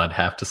say, but I'd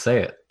have to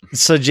say it.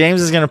 So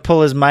James is going to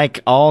pull his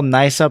mic all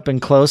nice up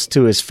and close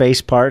to his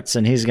face parts,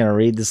 and he's going to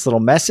read this little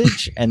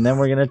message, and then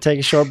we're going to take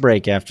a short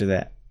break after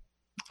that.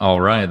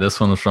 All right, this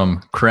one's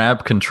from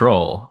Crab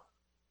Control.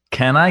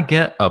 Can I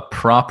get a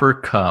proper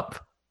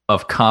cup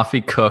of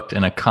coffee cooked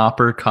in a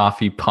copper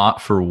coffee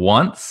pot for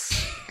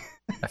once?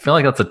 I feel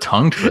like that's a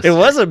tongue twister. It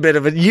was a bit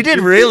of it. You did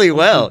really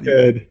well.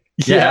 Good.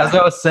 Yeah, as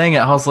I was saying it,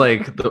 I was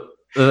like,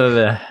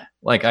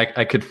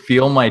 I could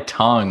feel my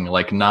tongue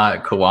like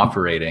not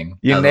cooperating.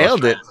 You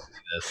nailed it.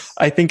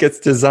 I think it's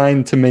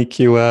designed to make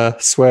you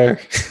swear.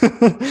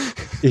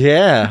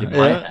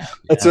 Yeah.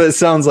 That's what it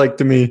sounds like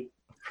to me.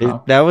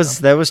 That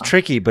was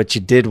tricky, but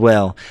you did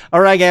well.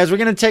 All right, guys, we're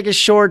going to take a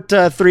short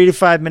 3 to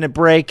 5 minute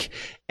break.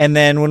 And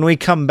then when we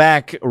come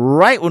back,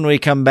 we're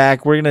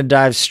going to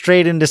dive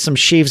straight into some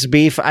Chiefs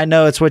beef. I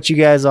know it's what you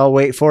guys all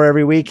wait for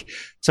every week.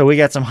 So we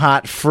got some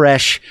hot,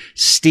 fresh,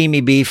 steamy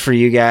beef for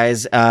you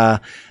guys.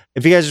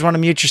 If you guys just want to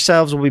mute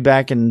yourselves, we'll be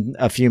back in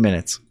a few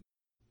minutes.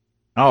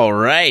 All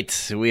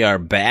right, we are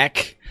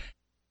back.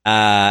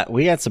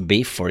 We got some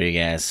beef for you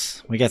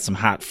guys. We got some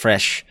hot,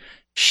 fresh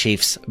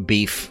Chiefs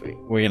beef.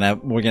 We're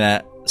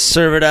gonna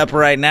serve it up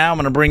right now. I'm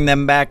gonna bring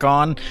them back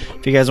on.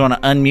 If you guys want to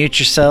unmute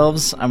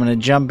yourselves, I'm gonna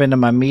jump into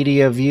my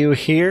media view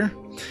here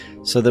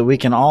so that we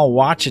can all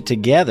watch it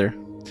together.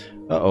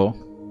 Hold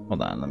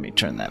on, let me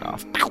turn that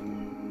off.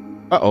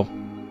 Oh,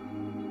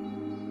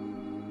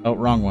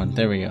 wrong one.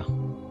 There we go.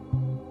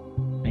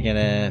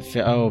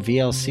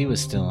 VLC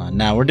was still on.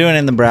 Now we're doing it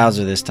in the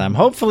browser this time.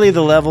 Hopefully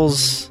the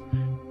levels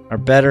are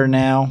better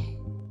now.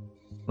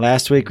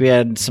 Last week we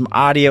had some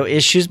audio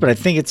issues, but I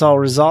think it's all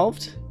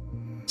resolved.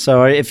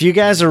 So if you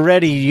guys are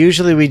ready,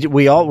 usually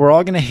we're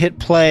all going to hit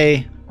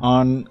play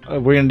on.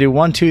 We're going to do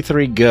 1, 2,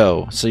 3,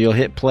 go. So you'll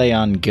hit play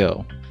on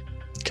go.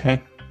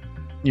 Okay.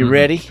 You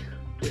ready?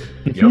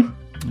 Yep.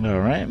 All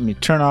right. Let me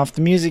turn off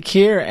the music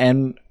here,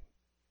 and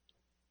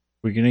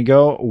we're going to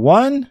go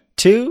 1,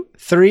 2,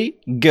 3,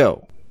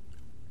 go.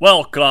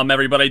 Welcome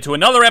everybody to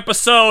another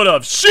episode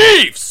of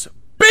Chiefs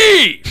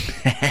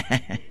Beef.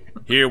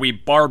 Here we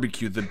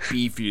barbecue the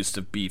beefiest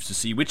of beefs to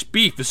see which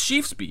beef is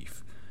Chiefs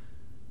beef.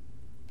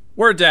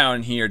 We're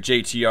down here,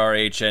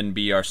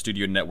 JTRHNB, our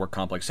Studio Network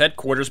Complex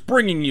headquarters,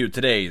 bringing you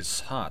today's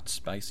hot,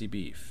 spicy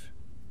beef.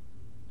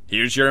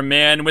 Here's your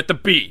man with the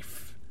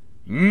beef,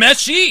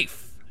 Mashif.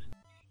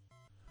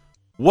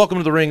 Welcome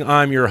to the ring.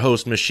 I'm your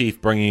host, Mashif,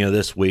 bringing you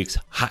this week's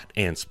hot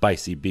and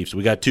spicy beef. So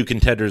we got two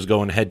contenders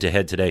going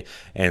head-to-head today,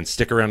 and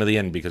stick around to the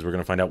end because we're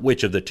going to find out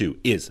which of the two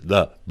is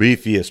the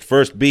beefiest.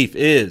 First beef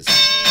is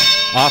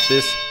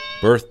office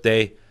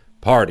birthday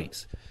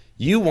parties.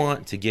 You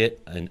want to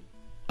get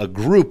a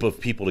group of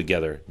people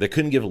together that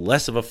couldn't give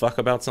less of a fuck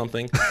about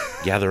something,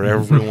 gather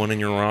everyone in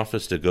your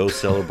office to go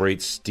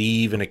celebrate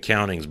Steve in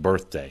accounting's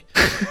birthday.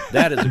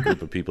 That is a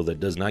group of people that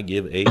does not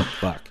give a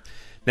fuck.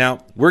 Now,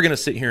 we're going to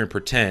sit here and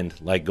pretend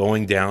like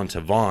going down to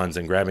Vaughn's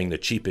and grabbing the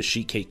cheapest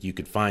sheet cake you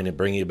could find and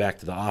bringing it back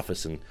to the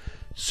office and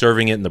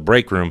serving it in the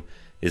break room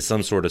is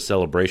some sort of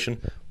celebration.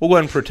 We'll go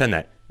ahead and pretend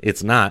that.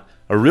 It's not.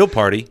 A real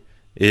party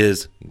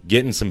is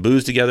getting some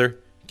booze together,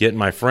 getting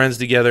my friends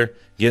together,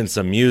 getting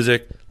some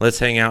music. Let's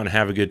hang out and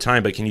have a good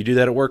time. But can you do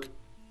that at work?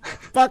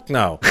 Fuck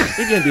no.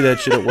 You can't do that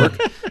shit at work.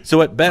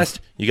 So at best,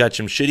 you got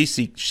some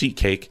shitty sheet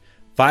cake,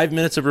 5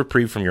 minutes of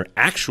reprieve from your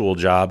actual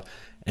job,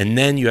 And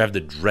then you have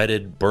the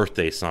dreaded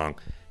birthday song.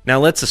 Now,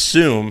 let's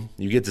assume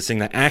you get to sing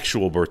the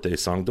actual birthday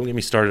song. Don't get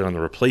me started on the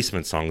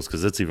replacement songs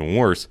because that's even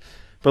worse.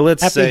 But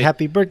let's say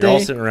happy birthday. You're all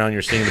sitting around,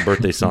 you're singing the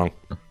birthday song.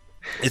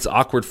 It's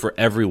awkward for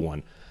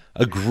everyone.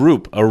 A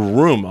group, a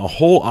room, a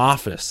whole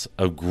office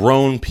of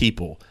grown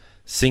people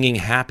singing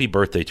happy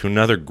birthday to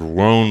another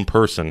grown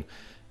person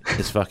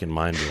is fucking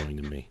mind-blowing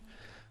to me.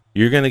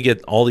 You're going to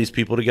get all these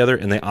people together,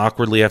 and they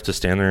awkwardly have to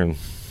stand there and,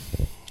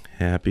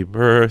 happy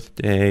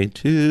birthday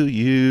to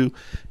you.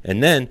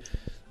 And then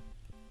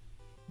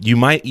you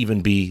might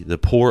even be the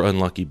poor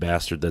unlucky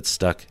bastard that's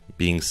stuck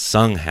being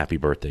sung happy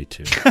birthday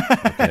to.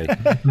 Okay?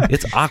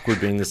 It's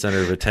awkward being the center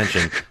of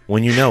attention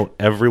when you know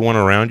everyone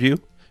around you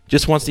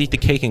just wants to eat the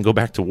cake and go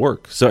back to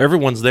work. So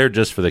everyone's there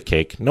just for the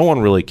cake. No one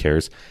really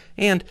cares.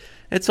 And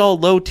it's all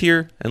low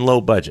tier and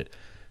low budget.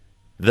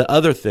 The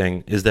other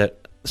thing is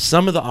that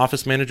some of the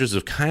office managers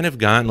have kind of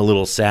gotten a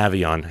little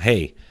savvy on,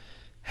 hey,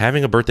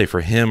 having a birthday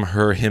for him,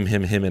 her, him,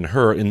 and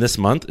her in this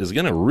month is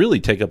going to really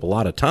take up a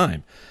lot of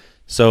time.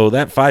 So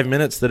that 5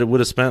 minutes that it would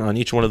have spent on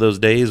each one of those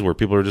days where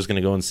people are just going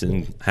to go and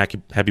sing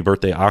happy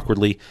birthday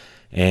awkwardly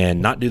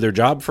and not do their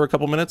job for a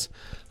couple minutes,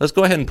 let's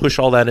go ahead and push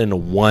all that into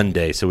one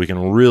day so we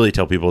can really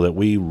tell people that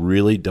we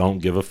really don't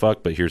give a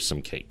fuck, but here's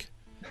some cake.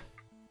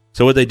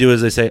 So what they do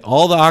is they say,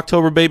 all the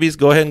October babies,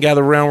 go ahead and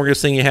gather around. We're going to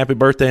sing you happy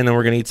birthday, and then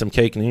we're going to eat some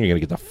cake, and then you're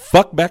going to get the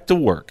fuck back to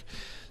work.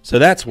 So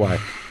that's why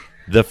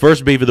the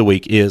first beef of the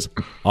week is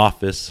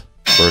office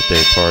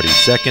birthday party.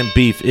 Second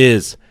beef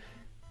is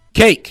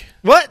cake.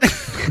 What?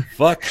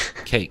 Fuck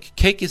cake.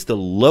 Cake is the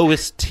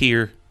lowest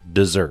tier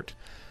dessert.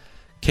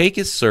 Cake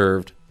is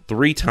served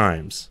 3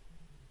 times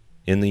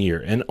in the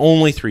year, and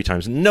only 3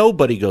 times.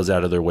 Nobody goes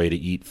out of their way to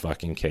eat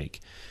fucking cake.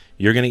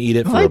 You're going to eat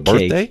it for a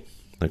birthday, cake,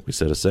 like we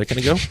said a second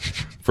ago,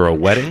 for a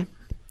wedding,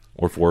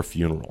 or for a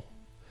funeral.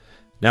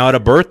 Now, at a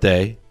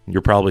birthday,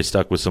 you're probably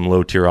stuck with some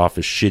low-tier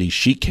office shitty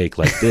sheet cake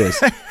like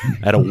this.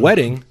 At a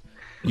wedding,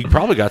 you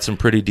probably got some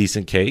pretty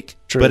decent cake,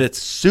 True. But it's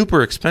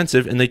super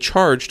expensive, and they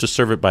charge to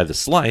serve it by the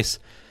slice.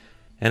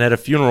 And at a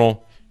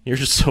funeral, you're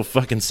just so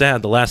fucking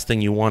sad. The last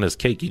thing you want is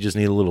cake. You just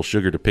need a little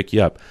sugar to pick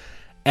you up.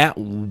 At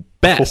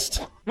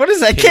best, what is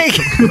that cake?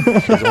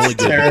 It's only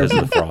good because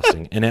of the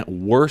frosting. And at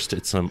worst,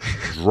 it's some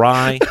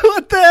dry,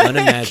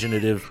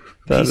 unimaginative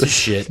piece of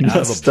shit out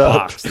of a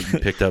box that you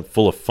picked up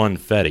full of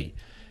funfetti.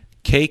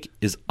 Cake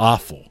is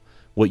awful.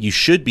 What you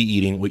should be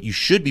eating, what you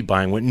should be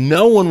buying, what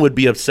no one would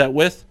be upset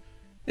with,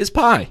 is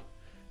pie.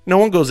 No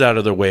one goes out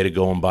of their way to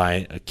go and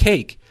buy a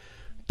cake.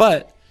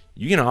 But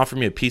you can offer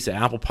me a piece of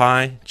apple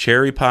pie,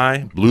 cherry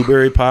pie,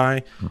 blueberry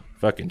pie,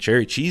 fucking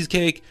cherry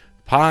cheesecake,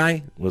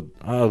 pie. With,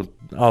 I'll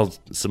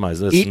surmise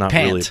this. It's not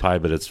really a pie,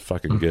 but it's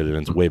fucking good, and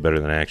it's way better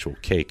than actual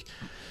cake.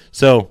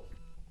 So,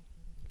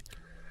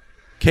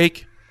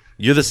 cake,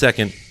 you're the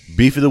second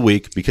beef of the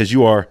week because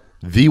you are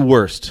the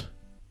worst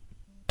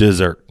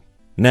dessert.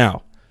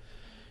 Now,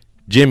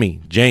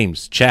 Jimmy,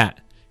 James,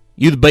 chat,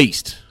 you the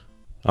beast.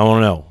 I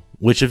want to know,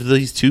 which of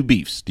these 2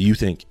 beefs do you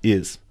think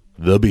is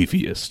the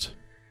beefiest?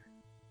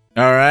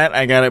 All right,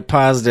 I got it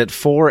paused at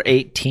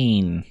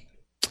 4:18.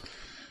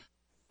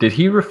 Did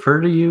he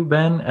refer to you,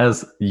 Ben,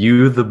 as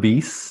you the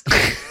beast?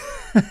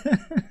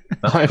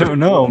 I don't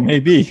know,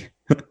 maybe.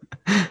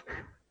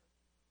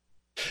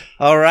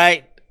 All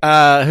right.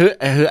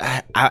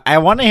 I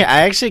want to.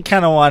 I actually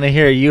kind of want to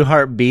hear You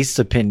Heart Beast's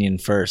opinion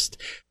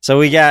first. So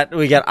we got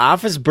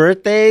office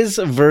birthdays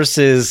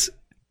versus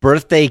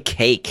birthday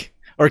cake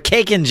or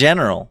cake in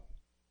general.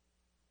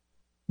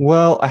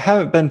 Well, I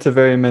haven't been to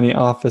very many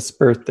office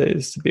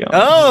birthdays, to be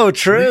honest. Oh,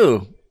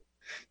 true.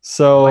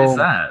 So why is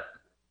that?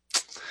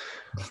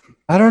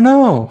 I don't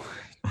know.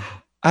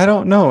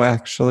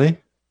 Actually.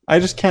 I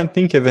just can't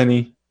think of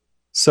any.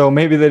 So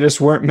maybe they just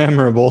weren't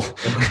memorable.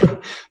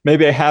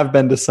 Maybe I have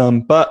been to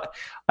some, but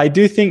I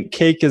do think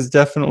cake is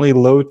definitely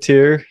low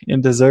tier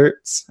in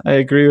desserts. I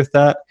agree with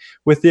that,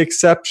 with the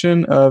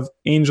exception of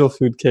angel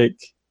food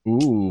cake.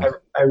 Ooh.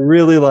 I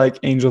really like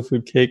angel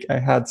food cake. I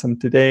had some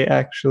today,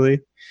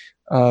 actually,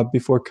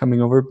 before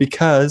coming over,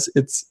 because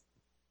it's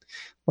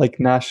like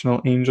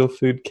National Angel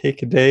Food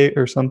Cake Day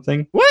or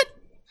something. What?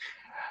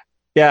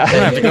 Yeah. I'm going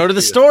to have to go to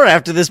the store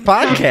after this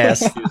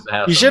podcast.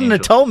 You shouldn't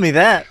have told me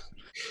that.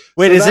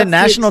 Wait, so is it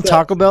National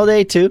Taco Bell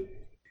Day too?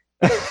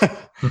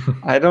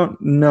 I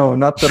don't know.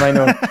 Not that I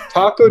know.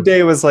 Taco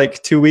Day was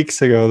like 2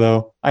 weeks ago,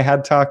 though. I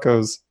had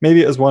tacos.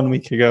 Maybe it was 1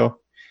 week ago.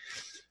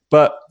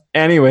 But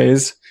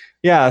anyways,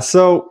 yeah,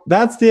 so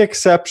that's the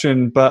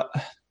exception. But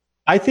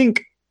I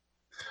think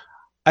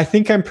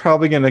I'm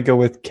probably going to go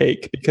with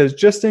cake because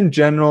just in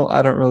general,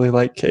 I don't really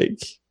like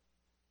cake.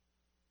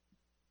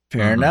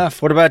 Fair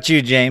enough. What about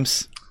you,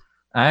 James?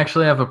 I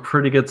actually have a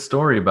pretty good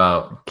story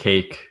about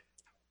cake.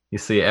 You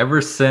see,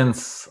 ever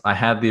since I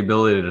had the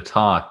ability to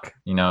talk,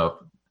 the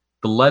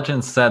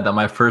legend said that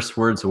my first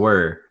words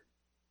were,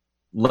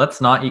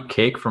 let's not eat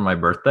cake for my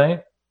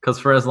birthday. Because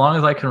for as long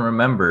as I can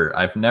remember,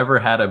 I've never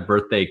had a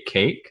birthday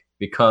cake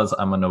because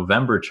I'm a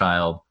November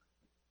child.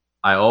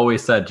 I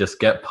always said, just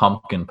get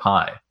pumpkin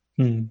pie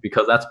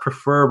because that's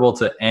preferable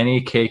to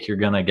any cake you're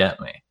going to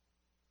get me.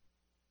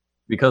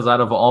 because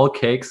out of all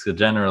cakes,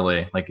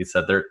 generally, like you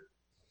said, they're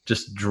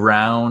just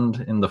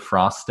drowned in the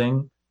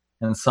frosting,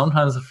 and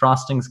sometimes the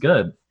frosting's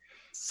good,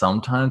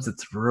 sometimes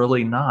it's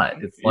really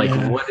not. It's like,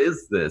 what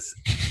is this?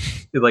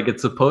 Like,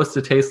 it's supposed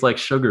to taste like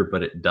sugar,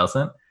 but it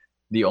doesn't.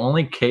 The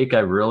only cake I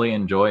really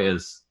enjoy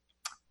is,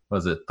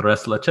 was it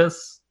tres leches,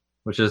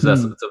 which is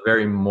it's a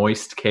very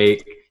moist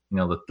cake. You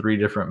know, the 3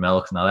 different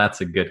milks. Now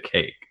that's a good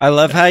cake. I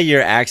love how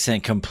your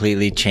accent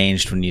completely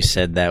changed when you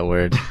said that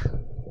word.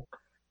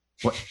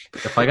 What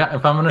if I'm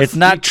gonna? It's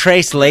not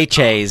tres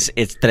leches,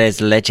 it's tres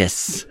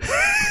leches.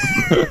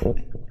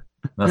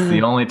 That's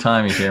the only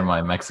time you hear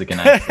my Mexican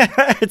accent.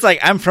 It's like,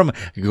 I'm from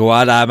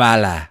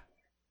Guatemala.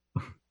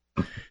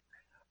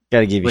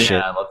 Gotta give you shit.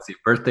 Yeah, let's see.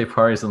 Birthday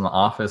parties in the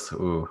office.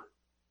 Ooh.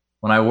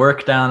 When I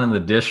work down in the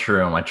dish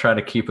room, I try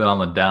to keep it on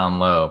the down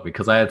low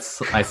because I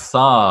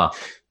saw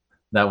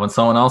that when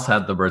someone else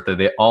had the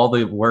birthday, all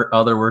the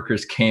other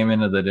workers came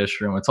into the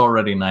dish room. It's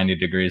already 90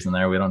 degrees in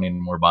there. We don't need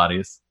more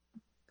bodies.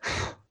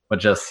 But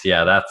just,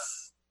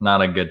 that's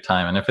not a good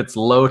time. And if it's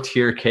low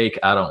tier cake,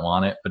 I don't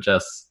want it. But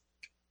just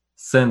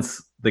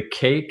since the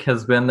cake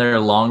has been there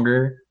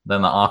longer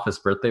than the office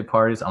birthday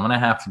parties, I'm going to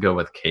have to go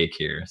with cake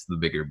here. It's the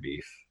bigger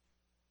beef.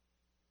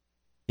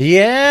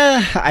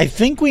 Yeah, I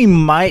think we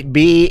might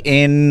be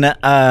in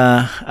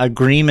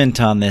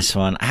agreement on this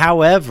one.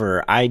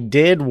 However, I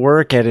did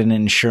work at an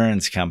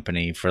insurance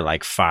company for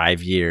like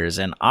 5 years,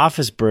 and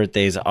office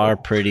birthdays are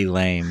pretty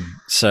lame.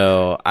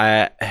 So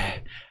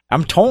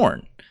I'm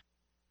torn.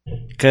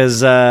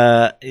 Because,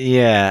 I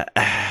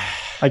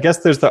guess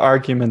there's the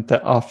argument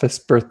that office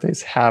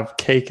birthdays have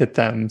cake at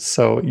them,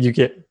 so you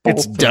get both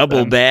it's of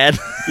double them. bad.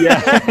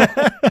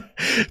 Yeah.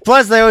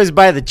 Plus, they always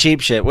buy the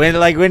cheap shit. When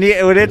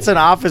it's an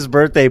office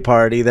birthday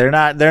party, they're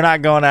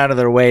not going out of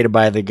their way to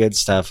buy the good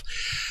stuff.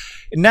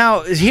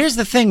 Now, here's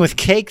the thing with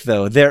cake,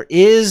 though. There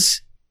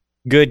is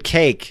good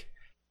cake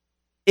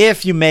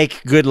if you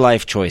make good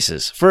life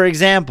choices. For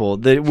example,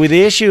 with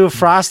the issue of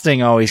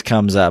frosting always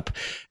comes up.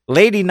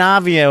 Lady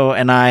Navio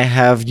and I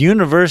have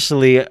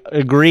universally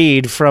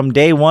agreed from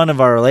day one of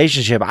our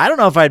relationship. I don't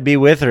know if I'd be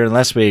with her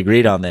unless we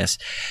agreed on this.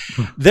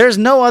 There's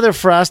no other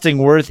frosting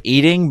worth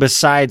eating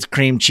besides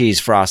cream cheese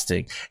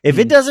frosting. If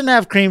it doesn't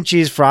have cream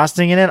cheese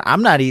frosting in it,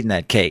 I'm not eating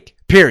that cake.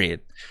 Period.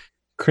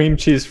 Cream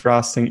cheese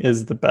frosting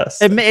is the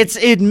best.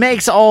 It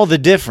makes all the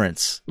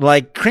difference.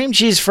 Like, cream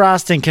cheese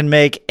frosting can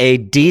make a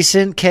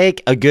decent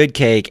cake a good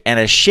cake,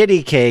 and a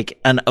shitty cake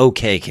an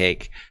okay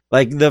cake.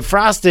 Like, the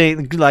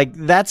frosting, like,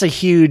 that's a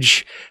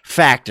huge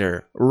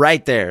factor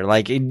right there.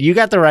 Like, you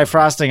got the right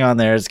frosting on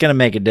there, it's going to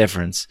make a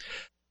difference.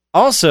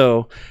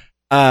 Also,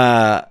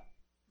 I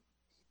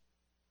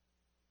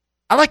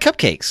like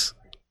cupcakes.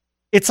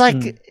 It's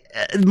like,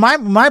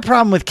 my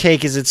problem with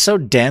cake is it's so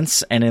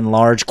dense and in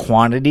large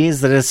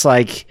quantities that it's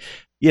like,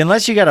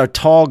 unless you got a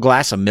tall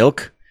glass of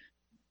milk,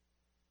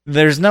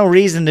 there's no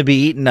reason to be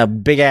eating a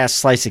big ass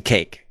slice of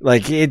cake.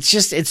 Like,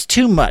 it's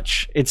too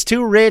much. It's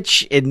too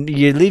rich. It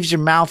leaves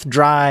your mouth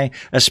dry,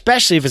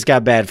 especially if it's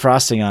got bad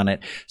frosting on it.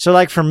 So,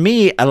 like, for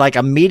me, I like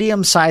a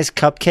medium sized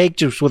cupcake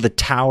just with a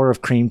tower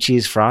of cream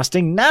cheese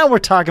frosting. Now we're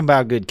talking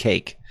about good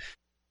cake.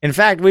 In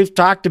fact, we've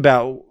talked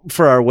about,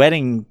 for our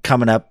wedding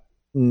coming up,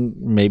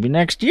 maybe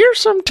next year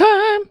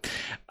sometime,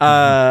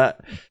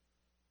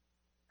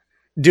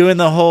 doing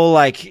the whole,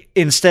 like,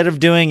 instead of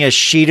doing a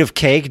sheet of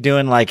cake,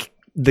 doing like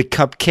the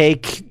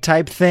cupcake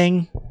type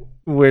thing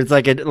where it's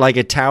like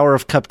a tower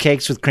of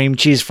cupcakes with cream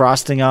cheese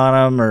frosting on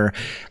them, or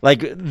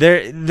like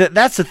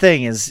that's the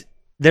thing, is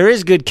there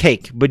is good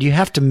cake, but you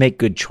have to make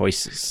good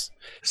choices.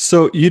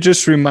 So you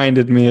just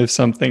reminded me of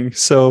something.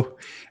 So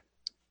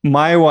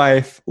my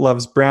wife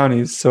loves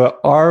brownies. So at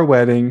our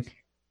wedding,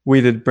 we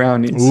did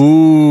brownies.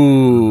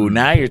 Ooh,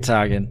 now you're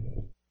talking.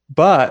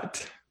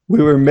 But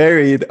we were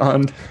married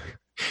on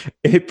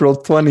April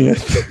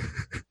 20th.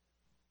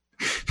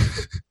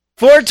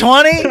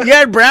 420? You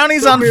had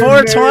brownies on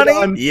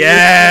 420?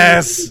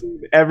 Yes.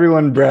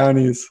 Everyone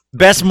brownies.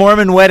 Best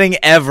Mormon wedding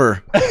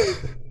ever.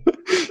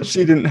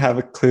 She didn't have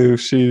a clue.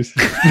 She's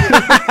like,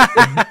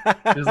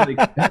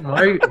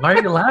 why are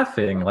you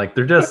laughing? Like,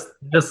 they're just.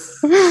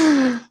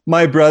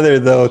 My brother,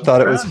 though,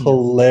 thought it was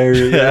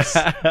hilarious.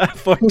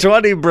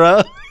 420,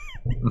 bro.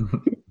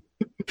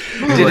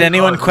 Did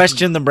anyone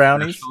question the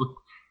brownies?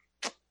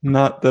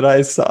 Not that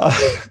I saw.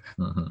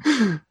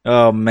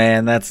 Oh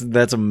man,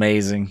 that's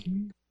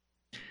amazing.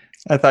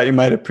 I thought you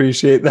might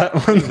appreciate that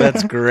one.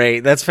 That's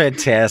great. That's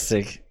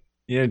fantastic.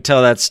 You know,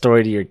 tell that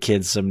story to your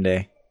kids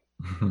someday.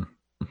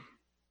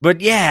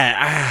 But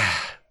yeah,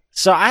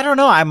 so I don't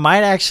know. I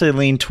might actually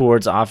lean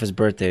towards office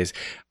birthdays.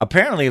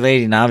 Apparently,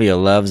 Lady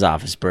Navio loves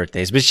office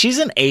birthdays, but she's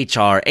in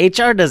HR.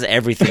 HR does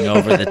everything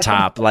over the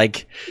top.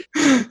 Like,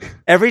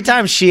 every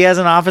time she has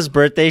an office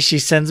birthday, she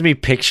sends me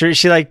pictures.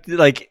 She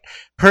like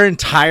her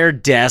entire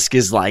desk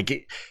is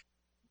like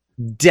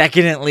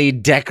decadently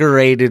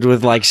decorated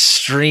with like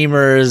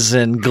streamers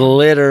and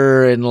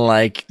glitter and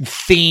like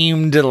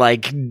themed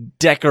like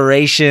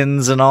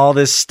decorations and all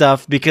this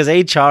stuff, because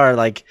HR,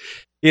 like,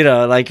 you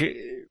know, like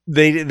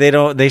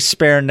they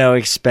spare no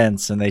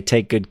expense, and they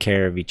take good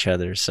care of each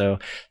other. So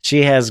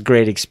she has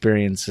great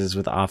experiences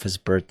with office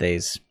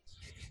birthdays.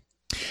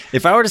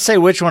 If I were to say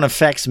which one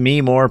affects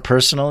me more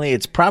personally,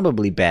 it's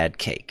probably bad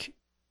cake.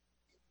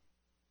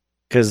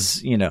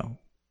 Because,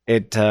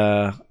 it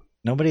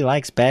nobody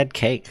likes bad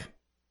cake.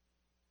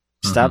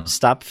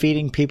 Stop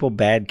feeding people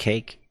bad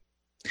cake.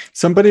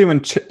 Somebody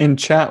in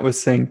chat was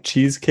saying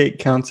cheesecake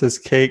counts as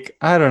cake.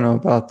 I don't know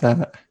about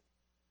that.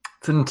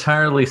 It's an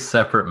entirely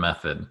separate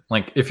method.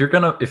 Like if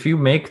you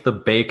make the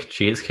baked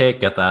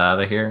cheesecake, get that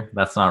out of here.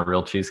 That's not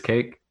real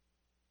cheesecake.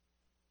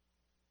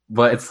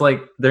 But it's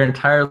like they're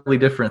entirely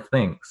different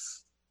things.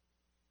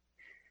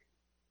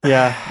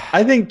 Yeah,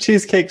 I think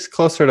cheesecake's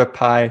closer to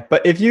pie.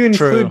 But if you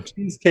include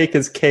cheesecake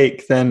as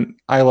cake, then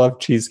I love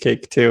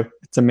cheesecake too.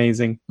 It's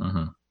amazing.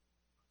 Mm-hmm.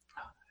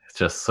 It's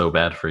just so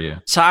bad for you.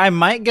 So I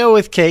might go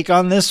with cake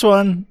on this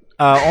one,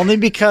 only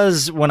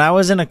because when I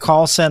was in a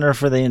call center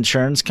for the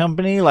insurance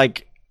company,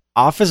 like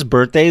office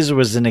birthdays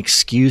was an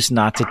excuse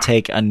not to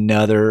take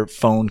another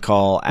phone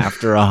call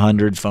after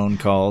 100 phone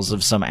calls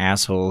of some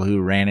asshole who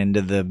ran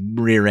into the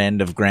rear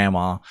end of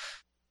grandma.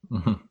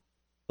 Mm-hmm.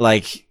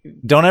 Like,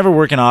 don't ever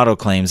work in auto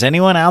claims.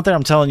 Anyone out there,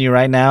 I'm telling you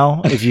right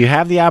now, if you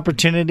have the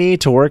opportunity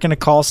to work in a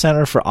call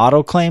center for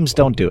auto claims,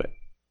 don't do it.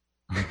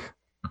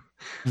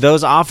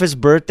 Those office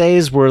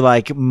birthdays were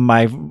like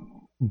my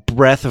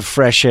breath of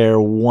fresh air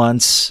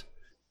once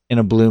in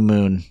a blue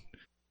moon.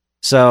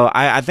 So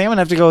I think I'm going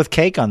to have to go with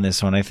cake on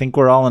this one. I think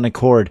we're all in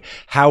accord.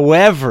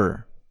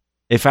 However,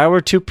 if I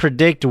were to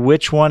predict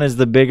which one is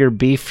the bigger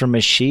beef for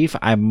Mashif,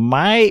 I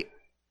might...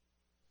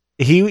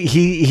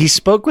 He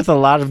spoke with a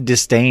lot of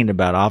disdain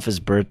about office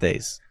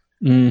birthdays.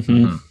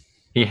 Mm-hmm.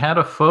 He had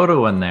a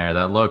photo in there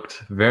that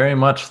looked very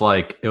much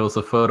like it was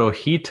a photo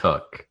he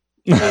took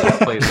at his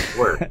place of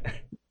work,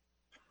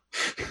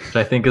 which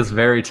I think is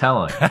very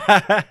telling.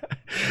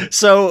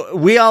 So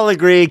we all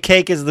agree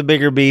cake is the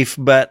bigger beef,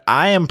 but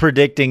I am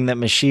predicting that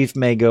Mashif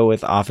may go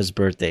with office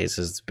birthdays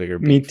as the bigger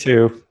beef. Me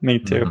too.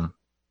 Mm-hmm.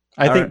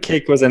 I think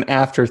cake was an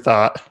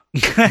afterthought.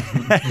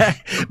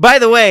 By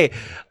the way,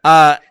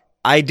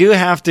 I do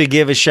have to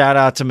give a shout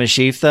out to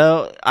Mashif,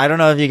 though. I don't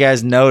know if you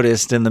guys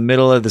noticed in the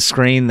middle of the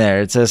screen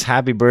there, it says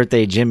happy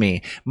birthday,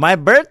 Jimmy. My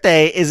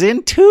birthday is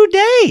in 2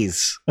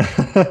 days.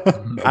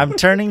 I'm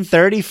turning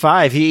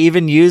 35. He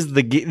even used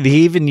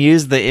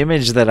the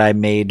image that I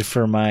made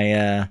for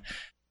my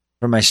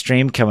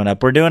stream coming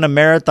up. We're doing a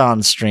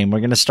marathon stream.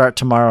 We're going to start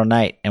tomorrow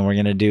night, and we're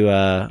going to do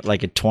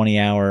like a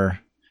 20-hour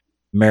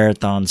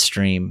marathon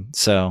stream.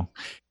 So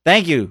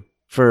thank you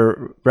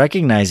for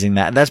recognizing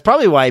that. That's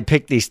probably why I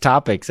picked these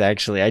topics,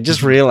 actually. I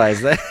just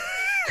realized that.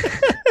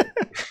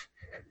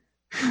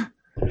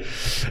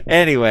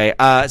 Anyway,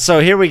 so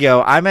here we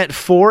go. I'm at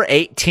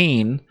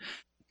 418.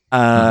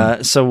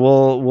 So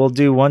we'll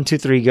do 1, 2,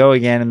 3, go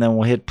again, and then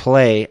we'll hit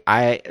play.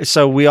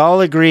 So we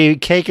all agree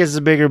cake is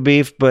the bigger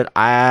beef, but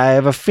I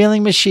have a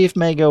feeling Mashif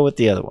may go with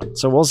the other one.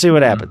 So we'll see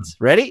what happens.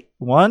 Ready?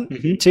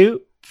 1,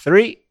 2,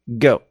 3,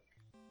 go.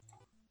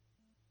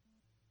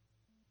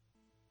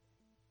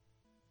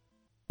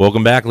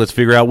 Welcome back. Let's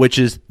figure out which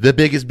is the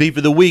biggest beef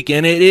of the week,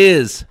 and it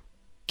is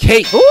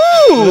cake. Ooh!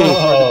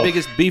 The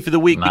biggest beef of the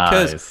week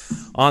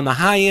because on the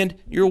high end,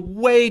 you're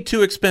way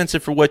too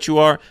expensive for what you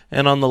are,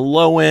 and on the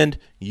low end,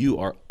 you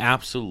are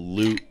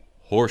absolute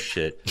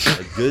horseshit.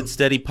 A good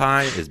steady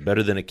pie is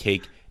better than a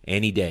cake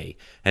any day,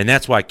 and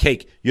that's why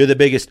cake, you're the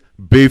biggest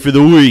beef of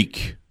the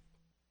week.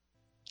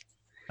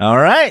 All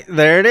right,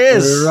 there it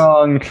is. We're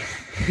wrong.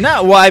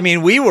 No, well, I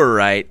mean, we were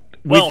right.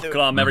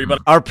 Welcome, everybody.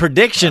 Our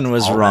prediction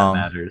was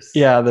wrong.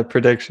 Yeah, the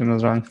prediction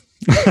was wrong.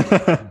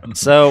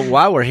 So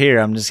while we're here,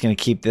 I'm just going to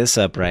keep this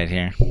up right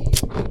here.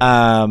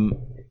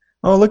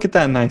 Oh, look at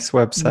that nice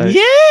website.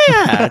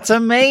 Yeah, it's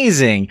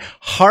amazing.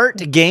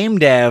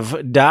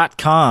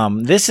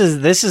 Heartgamedev.com. This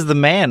is the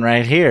man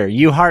right here.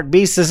 You Heart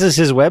Beast, this is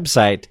his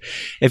website.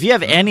 If you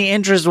have any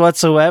interest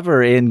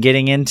whatsoever in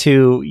getting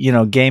into,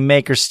 Game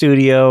Maker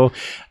Studio,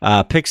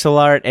 pixel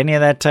art, any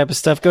of that type of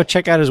stuff, go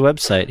check out his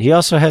website. He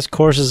also has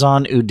courses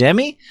on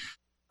Udemy.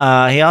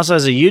 He also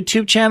has a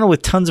YouTube channel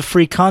with tons of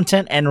free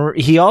content, and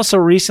he also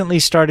recently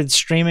started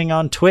streaming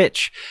on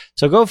Twitch.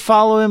 So go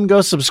follow him,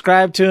 go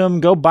subscribe to him,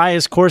 go buy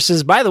his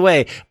courses. By the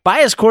way,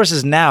 buy his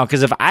courses now,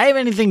 because if I have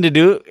anything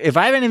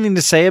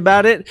to say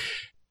about it,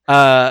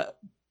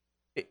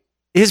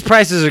 his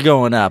prices are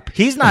going up.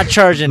 He's not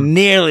charging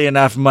nearly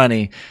enough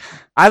money.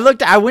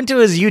 I went to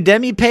his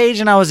Udemy page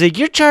and I was like,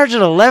 you're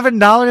charging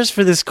 $11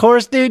 for this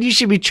course, dude? You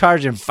should be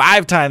charging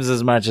 5 times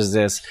as much as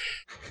this.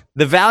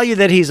 The value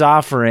that he's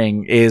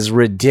offering is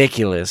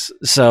ridiculous.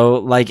 So,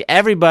 like,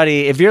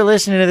 everybody, if you're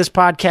listening to this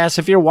podcast,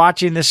 if you're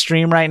watching this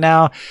stream right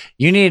now,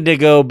 you need to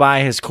go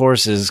buy his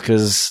courses,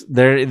 because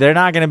they're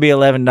not going to be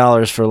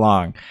 $11 for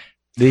long.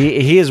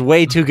 He is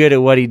way too good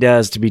at what he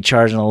does to be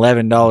charging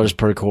 $11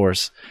 per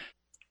course.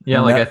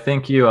 Yeah, I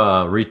think you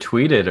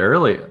retweeted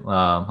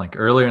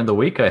earlier in the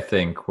week, I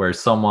think, where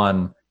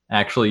someone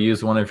actually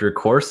used one of your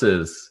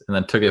courses and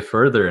then took it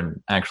further and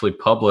actually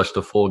published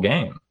a full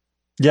game.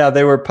 Yeah,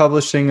 they were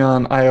publishing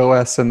on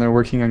iOS and they're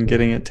working on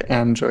getting it to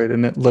Android,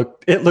 and it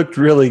looked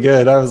really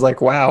good. I was like,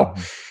 wow,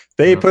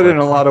 they put in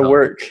a lot of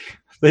work.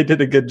 They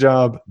did a good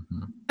job.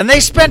 And they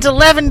spent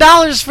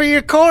 $11 for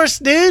your course,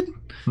 dude.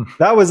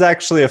 That was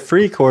actually a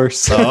free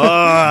course.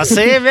 Oh,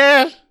 see,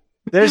 man.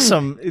 There's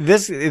some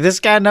this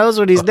guy knows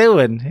what he's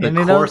doing.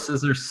 The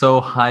courses are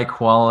so high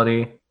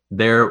quality.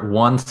 They're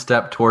one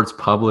step towards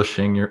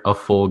publishing a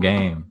full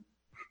game.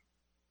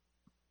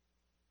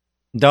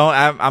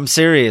 I'm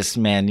serious,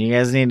 man. You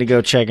guys need to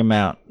go check him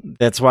out.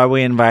 That's why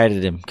we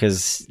invited him,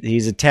 because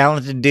he's a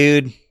talented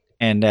dude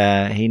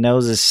and he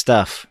knows his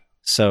stuff.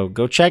 So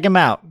go check him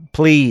out,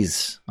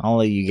 please.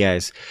 All of you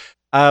guys.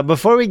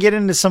 Before we get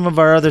into some of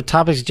our other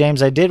topics,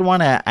 James, I did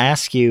want to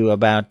ask you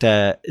about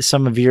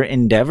some of your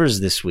endeavors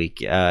this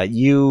week.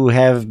 You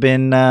have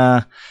been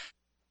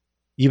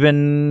you've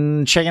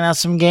been checking out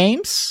some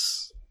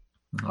games.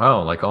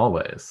 Oh, like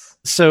always.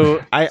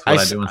 So That's what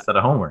I do instead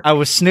of homework. I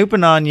was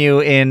snooping on you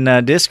in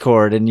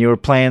Discord, and you were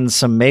playing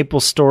some Maple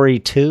Story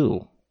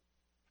 2.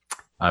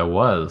 I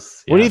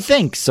was. What do you yes.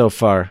 think so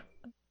far?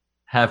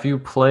 Have you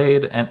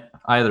played, and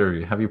either of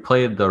you, have you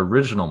played the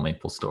original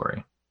Maple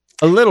Story?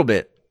 A little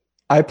bit.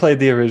 I played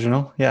the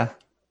original, yeah.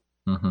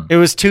 Mm-hmm. It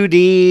was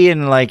 2D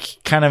and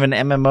like kind of an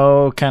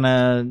MMO kind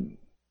of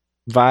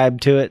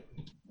vibe to it.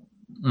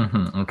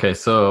 Mm-hmm. Okay,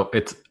 so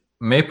it's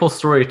Maple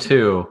Story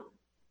 2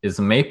 is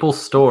Maple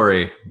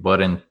Story, but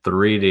in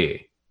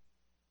 3D.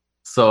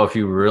 So if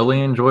you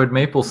really enjoyed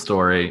Maple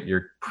Story,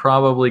 you're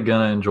probably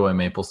going to enjoy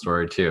Maple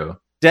Story 2.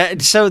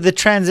 So the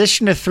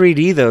transition to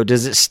 3D, though,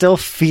 does it still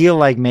feel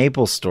like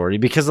Maple Story?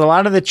 Because a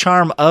lot of the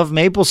charm of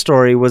Maple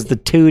Story was the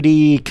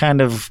 2D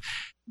kind of,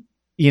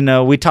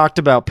 we talked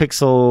about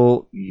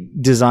pixel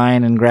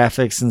design and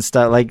graphics and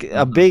stuff. Like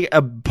a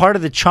part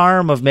of the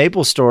charm of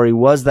Maple Story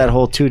was that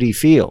whole 2D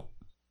feel.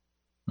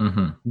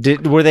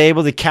 Mm-hmm. Were they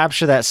able to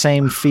capture that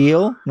same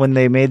feel when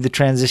they made the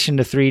transition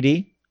to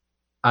 3D?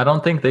 I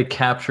don't think they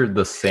captured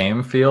the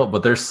same feel,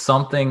 but there's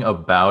something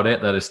about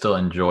it that is still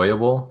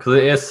enjoyable, because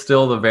it is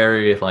still the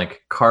very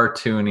like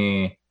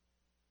cartoony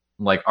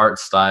like art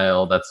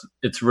style.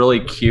 It's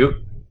really cute,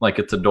 like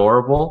it's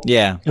adorable.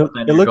 Yeah,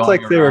 it looked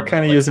like they were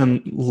kind of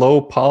using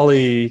low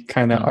poly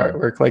kind of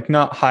artwork, like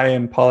not high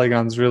end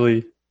polygons,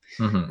 really.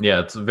 Mm-hmm. Yeah,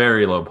 it's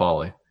very low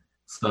poly.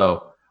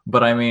 So,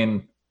 but I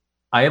mean,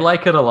 I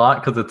like it a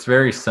lot because it's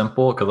very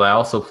simple, because I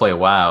also play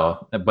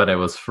WoW, but it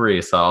was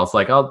free. So I was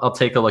like, I'll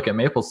take a look at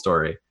Maple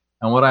Story.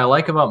 And what I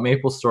like about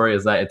Maple Story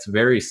is that it's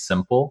very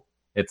simple.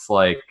 It's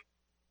like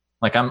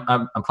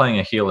I'm playing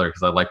a healer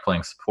because I like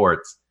playing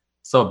supports.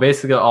 So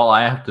basically all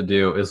I have to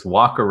do is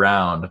walk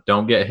around,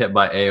 don't get hit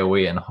by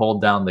AoE, and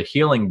hold down the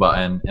healing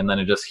button, and then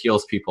it just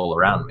heals people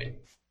around me.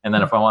 And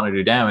then if I want to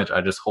do damage,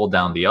 I just hold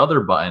down the other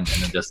button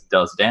and it just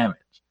does damage.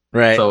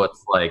 right. So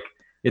it's like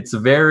it's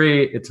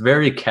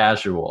very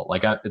casual.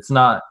 Like it's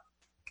not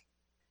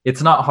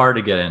hard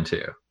to get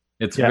into.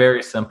 It's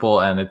very simple,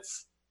 and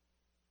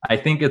I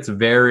think it's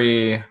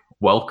very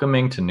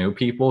welcoming to new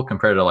people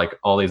compared to like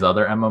all these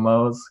other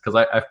MMOs,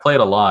 because I've played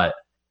a lot,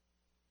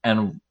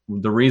 and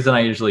the reason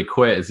I usually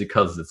quit is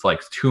because it's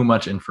like too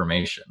much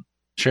information.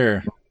 Sure.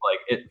 Like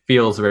it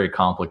feels very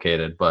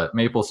complicated, but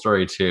Maple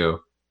Story 2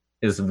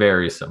 is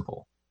very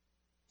simple.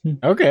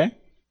 Okay.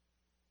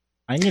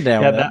 I can get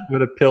down with that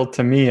would appeal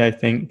to me, I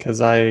think,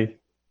 because I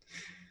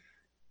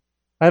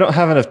don't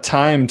have enough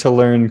time to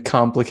learn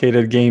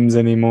complicated games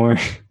anymore.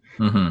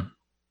 Mm-hmm.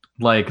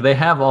 Like they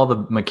have all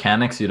the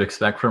mechanics you'd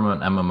expect from an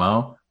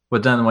MMO,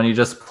 but then when you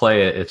just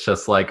play it, it's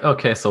just like,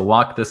 okay, so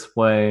walk this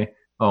way.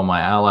 Oh,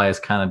 my ally is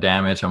kind of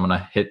damaged. I'm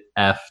gonna hit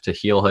F to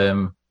heal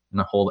him,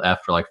 and hold F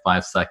for like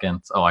 5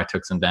 seconds. Oh, I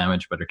took some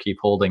damage. Better keep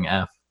holding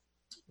F.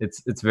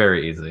 It's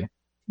very easy.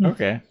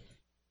 Okay.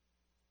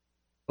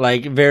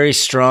 Like very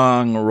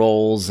strong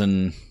roles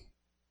and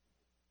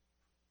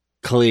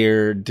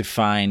clear,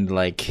 defined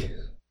like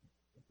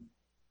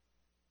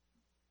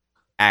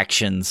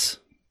actions.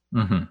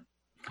 Mm-hmm.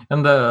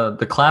 And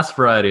the class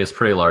variety is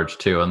pretty large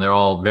too, and they're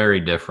all very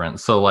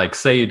different. So like,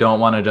 say you don't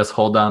want to just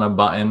hold down a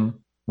button,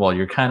 well,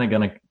 you're kind of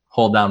gonna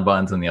hold down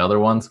buttons in the other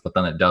ones, but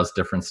then it does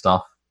different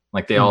stuff.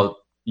 Like they all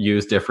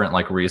use different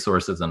like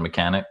resources and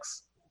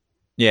mechanics.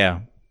 Yeah.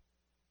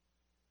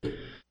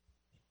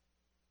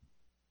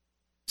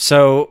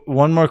 So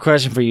one more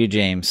question for you,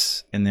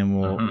 James, and then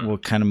we'll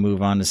kind of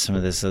move on to some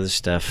of this other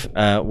stuff.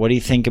 What do you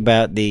think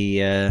about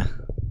the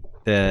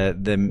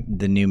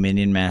new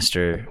Minion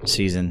Master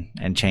season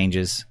and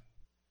changes?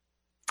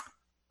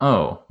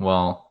 Oh,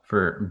 well,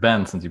 for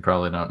Ben, since you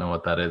probably don't know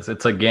what that is,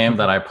 it's a game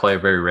that I play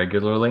very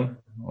regularly.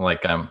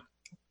 Like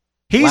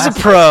he's a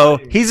pro,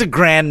 he's a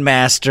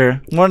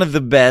grandmaster, one of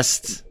the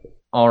best.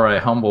 All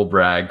right, humble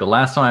brag. The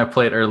last time I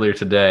played earlier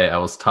today, I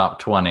was top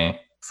 20,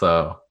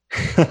 so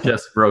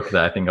just broke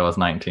that. I think I was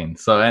 19.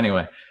 So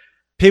anyway,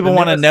 people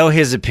want to know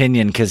his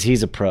opinion because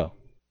he's a pro.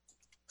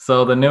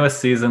 So the newest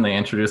season, they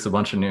introduce a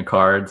bunch of new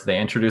cards. They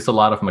introduce a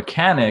lot of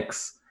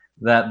mechanics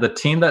that the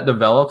team that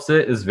develops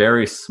it is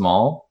very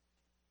small,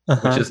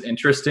 which is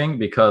interesting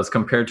because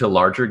compared to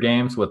larger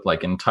games with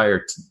like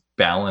entire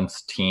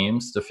balanced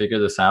teams to figure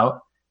this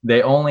out,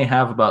 they only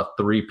have about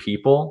 3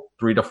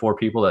 to 4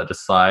 people that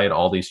decide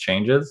all these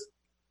changes.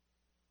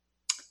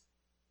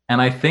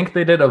 And I think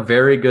they did a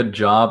very good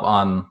job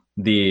on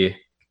the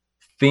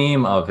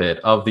theme of it,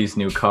 of these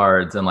new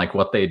cards and like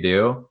what they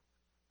do.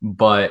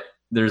 But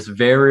there's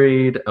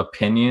varied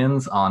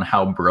opinions on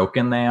how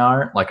broken they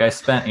are. Like I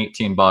spent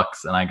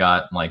 $18 and I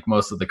got like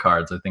most of the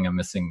cards. I think I'm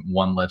missing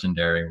 1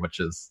 legendary, which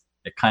is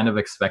kind of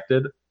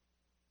expected.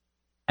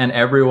 And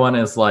everyone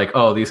is like,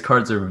 oh, these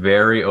cards are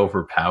very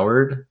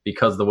overpowered,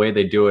 because the way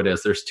they do it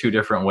is there's 2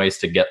 different ways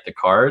to get the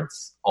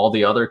cards. All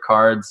the other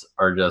cards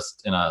are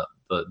just in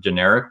the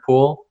generic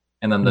pool.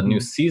 And then the new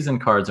season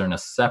cards are in a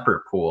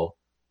separate pool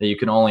that you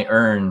can only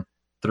earn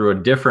through a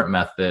different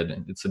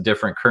method. It's a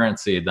different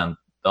currency than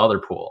the other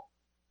pool.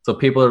 So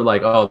people are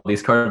like, oh,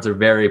 these cards are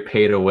very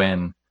pay to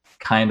win,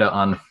 kind of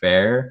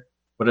unfair.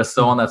 But as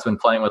someone that's been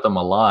playing with them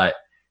a lot,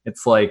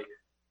 it's like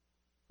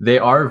they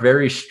are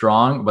very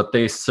strong, but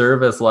they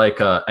serve as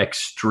like a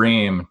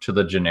extreme to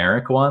the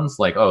generic ones.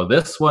 Like, oh,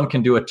 this one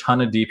can do a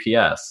ton of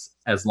DPS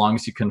as long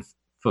as you can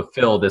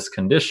fulfill this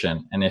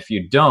condition. And if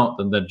you don't,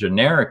 then the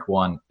generic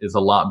one is a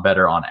lot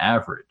better on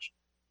average.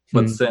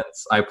 But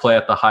since I play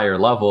at the higher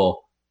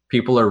level,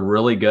 people are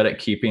really good at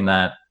keeping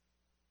that,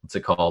 what's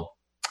it called?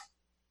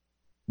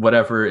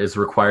 Whatever is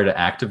required to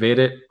activate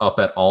it up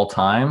at all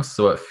times.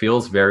 So it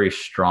feels very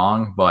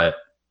strong. But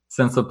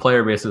since the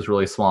player base is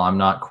really small, I'm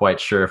not quite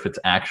sure if it's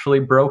actually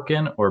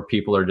broken or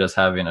people are just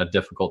having a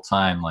difficult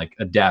time like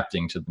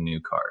adapting to the new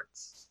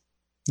cards.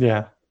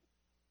 Yeah.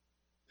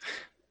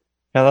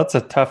 Yeah,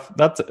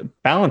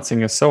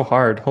 balancing is so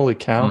hard. Holy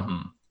cow.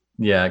 Mm-hmm.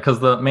 Yeah, because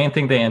the main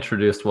thing they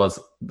introduced was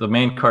the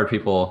main card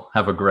people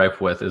have a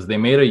gripe with is they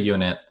made a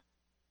unit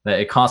that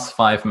it costs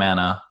 5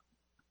 mana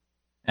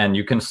and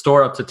you can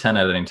store up to 10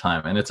 at any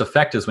time. And its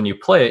effect is when you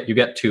play it, you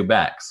get 2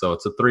 back. So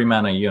it's a 3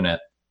 mana unit,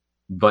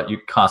 but you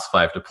cost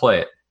 5 to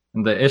play it.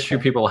 And the issue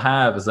people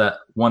have is that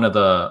one of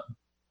the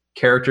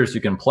characters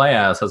you can play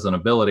as has an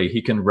ability,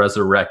 he can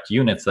resurrect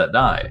units that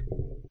die.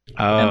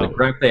 Oh. And the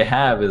gripe they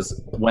have is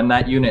when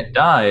that unit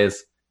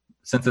dies,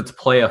 since its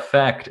play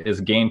effect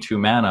is gain 2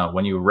 mana,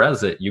 when you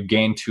res it, you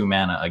gain 2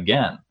 mana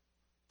again.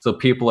 So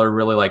people are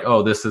really like,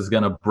 oh, this is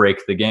going to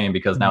break the game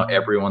because now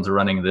everyone's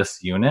running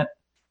this unit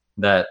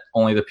that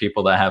only the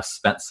people that have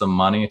spent some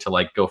money to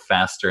like go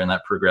faster in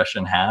that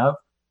progression have.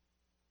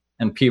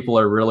 And people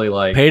are really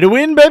like... Pay to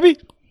win, baby!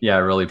 Yeah,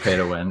 really pay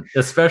to win.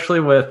 Especially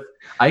with...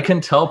 I can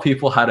tell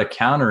people how to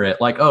counter it.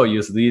 Like, oh,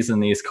 use these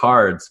and these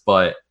cards,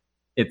 but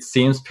it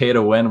seems pay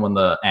to win when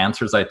the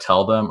answers I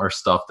tell them are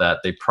stuff that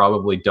they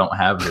probably don't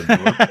have the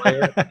newer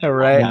player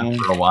right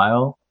for a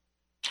while.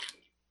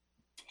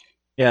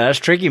 Yeah, that's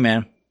tricky,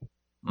 man.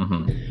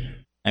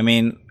 I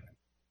mean,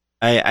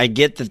 I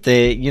get that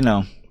they,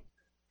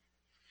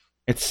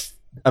 it's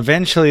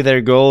eventually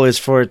their goal is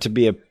for it to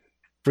be a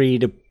free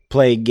to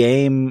play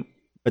game,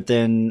 but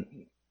then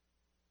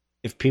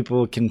if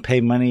people can pay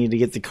money to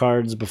get the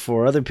cards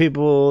before other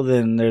people,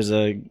 then there's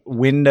a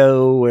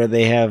window where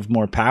they have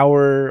more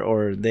power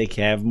or they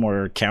can have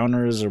more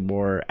counters or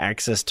more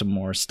access to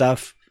more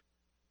stuff.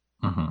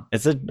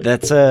 That's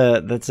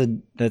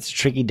a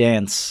tricky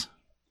dance.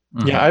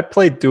 Yeah, I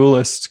played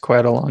Duelist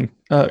quite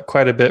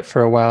a bit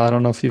for a while. I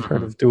don't know if you've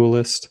heard of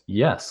Duelist.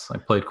 Yes, I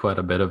played quite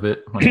a bit of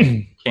it when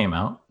it came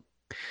out.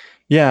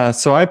 Yeah,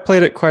 so I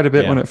played it quite a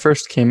bit when it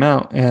first came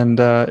out, and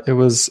it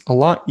was a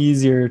lot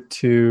easier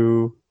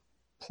to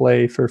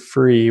play for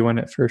free when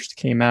it first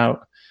came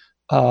out.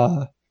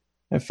 I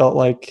felt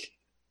like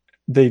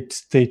they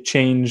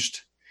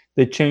changed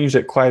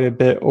it quite a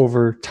bit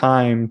over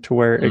time to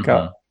where it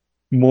got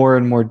more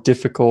and more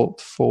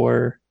difficult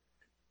for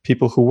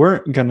people who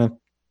weren't gonna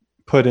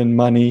put in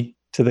money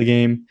to the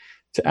game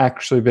to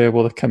actually be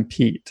able to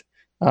compete.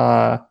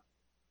 And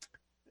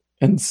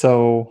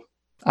so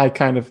I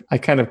kind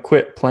of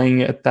quit playing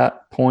it at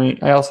that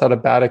point. I also had a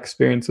bad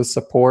experience with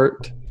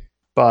support,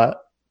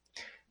 but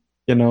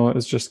it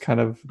was just kind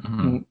of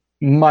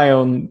my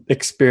own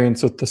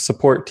experience with the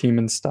support team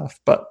and stuff.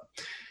 But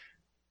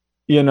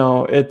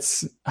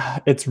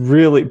it's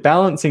really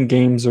balancing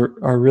games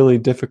are really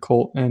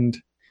difficult, and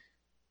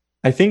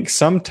I think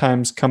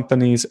sometimes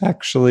companies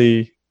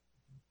actually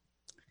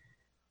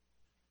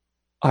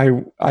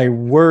I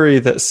worry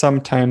that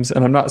sometimes,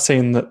 and I'm not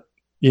saying that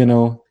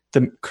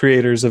the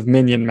creators of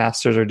Minion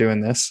Masters are doing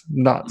this.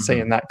 I'm not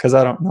saying that because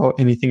I don't know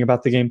anything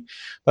about the game.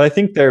 But I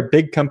think there are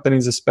big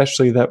companies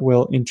especially that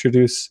will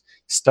introduce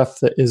stuff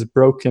that is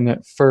broken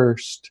at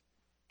first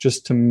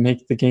just to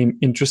make the game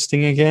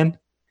interesting again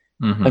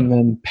and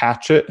then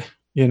patch it.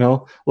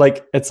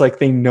 Like it's like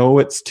they know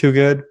it's too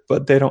good,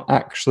 but they don't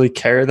actually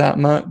care that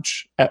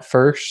much at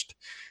first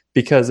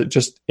because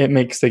it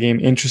makes the game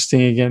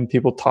interesting again.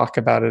 People talk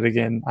about it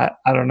again.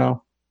 I don't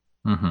know.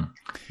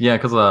 Yeah,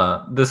 because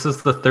this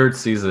is the 3rd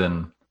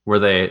season where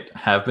they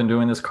have been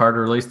doing this card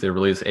release. They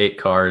release 8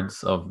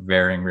 cards of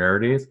varying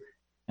rarities,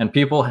 and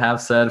people have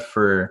said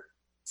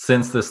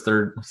since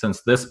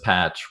this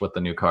patch with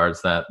the new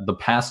cards that the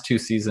past 2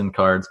 season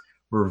cards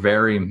were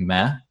very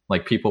meh.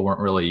 Like people weren't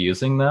really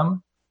using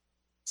them.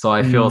 So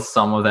I feel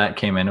some of that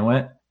came into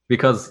it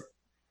because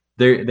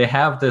they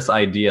have this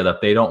idea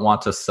that they don't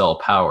want to sell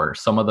power.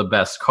 Some of the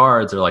best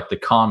cards are like the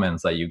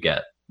commons that you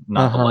get,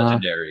 not the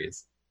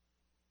legendaries.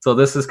 So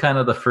this is kind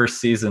of the first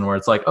season where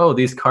it's like, oh,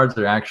 these cards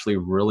are actually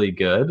really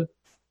good.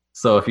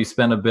 So if you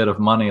spend a bit of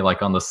money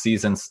like on the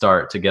season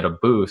start to get a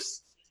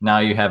boost, now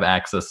you have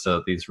access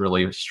to these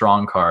really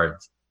strong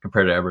cards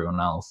compared to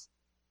everyone else.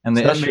 And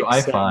the issue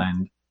I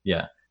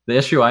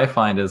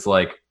find is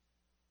like,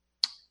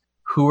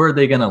 who are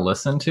they going to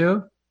listen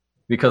to?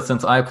 Because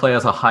since I play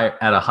at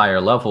a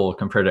higher level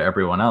compared to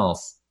everyone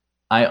else,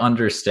 I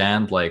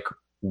understand like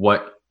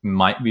what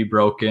might be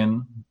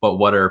broken, but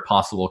what are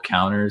possible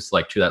counters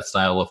like to that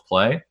style of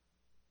play.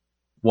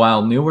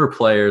 While newer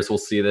players will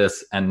see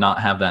this and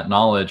not have that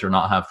knowledge or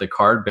not have the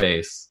card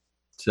base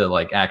to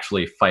like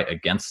actually fight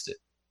against it.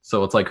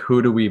 So it's like,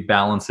 who do we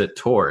balance it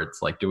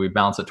towards? Like, do we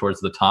balance it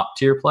towards the top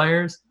tier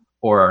players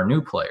or our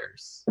new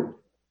players?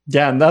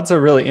 Yeah, and that's a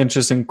really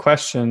interesting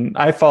question.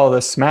 I follow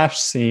the Smash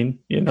scene,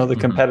 the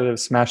competitive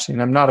Smash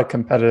scene. I'm not a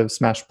competitive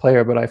Smash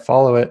player, but I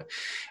follow it.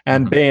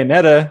 And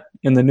Bayonetta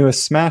in the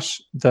newest Smash,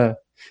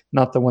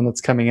 not the one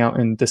that's coming out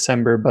in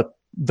December, but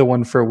the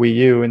one for Wii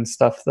U and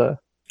stuff, the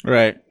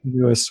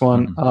newest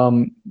one,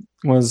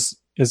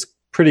 is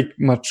pretty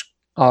much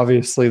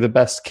obviously the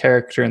best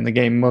character in the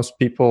game. Most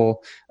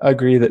people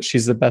agree that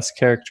she's the best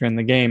character in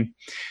the game.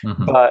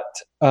 But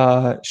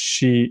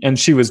she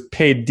was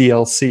paid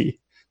DLC.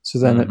 So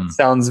then it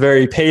sounds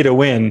very pay to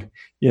win,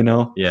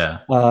 Yeah.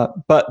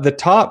 But at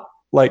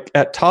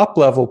top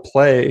level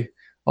play,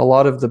 a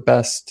lot of the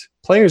best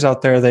players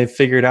out there, they've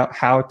figured out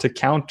how to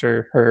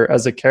counter her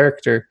as a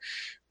character.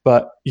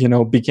 But,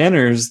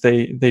 beginners,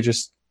 they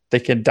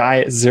can die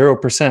at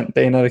 0%.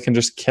 Bayonetta can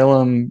just kill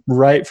them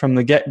right from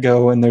the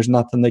get-go, and there's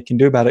nothing they can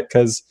do about it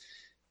because,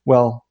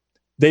 well,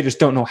 they just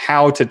don't know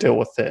how to deal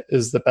with it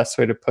is the best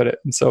way to put it.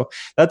 And so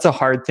that's a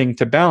hard thing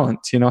to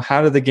balance.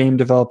 How do the game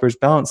developers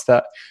balance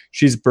that?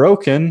 She's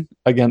broken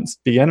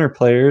against beginner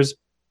players,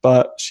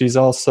 but she's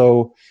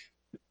also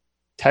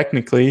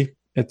technically,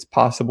 it's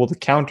possible to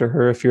counter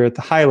her if you're at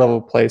the high level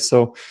play.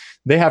 So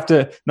they have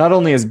to, not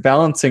only is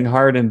balancing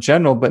hard in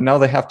general, but now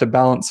they have to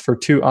balance for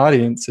two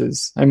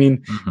audiences. I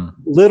mean,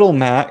 Little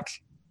Mac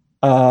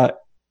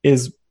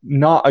is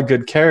not a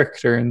good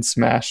character in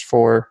Smash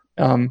for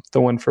the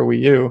one for Wii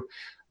U.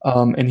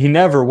 And he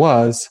never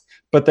was,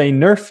 but they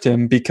nerfed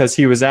him because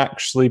he was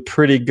actually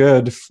pretty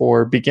good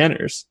for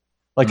beginners.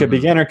 Like a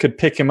beginner could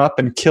pick him up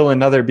and kill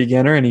another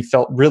beginner, and he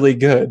felt really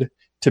good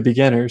to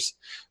beginners.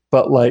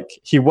 But like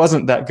he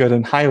wasn't that good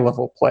in high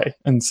level play,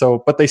 and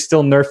so but they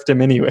still nerfed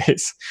him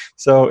anyways.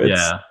 So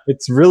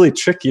it's really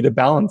tricky to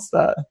balance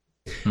that.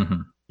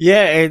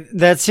 Yeah,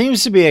 that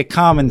seems to be a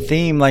common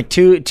theme. Like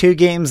two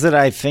games that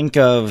I think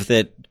of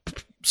that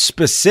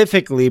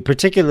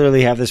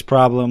particularly have this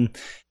problem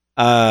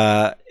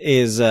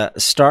is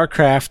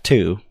StarCraft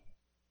 2.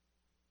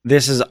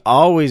 This has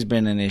always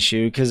been an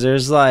issue because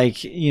there's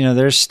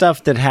there's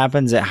stuff that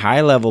happens at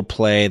high level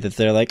play that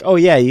they're like, oh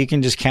yeah, you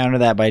can just counter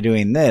that by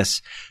doing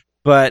this.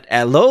 But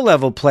at low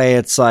level play,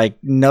 it's like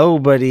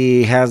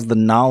nobody has the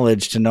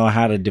knowledge to know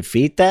how to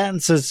defeat that.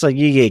 And so it's like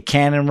you get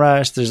cannon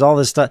rush. There's all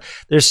this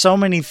stuff. There's so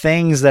many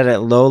things that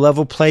at low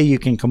level play you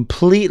can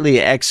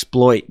completely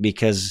exploit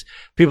because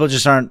people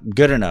just aren't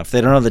good enough. They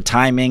don't know the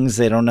timings.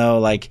 They don't know,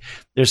 like,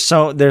 there's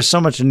so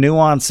much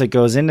nuance that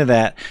goes into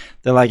that.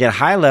 That like at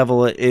high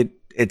level,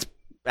 it's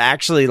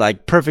actually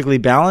like perfectly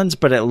balanced,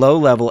 but at low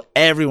level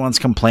everyone's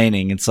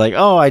complaining. It's like,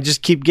 oh, I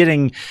just keep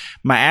getting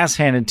my ass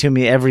handed to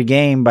me every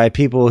game by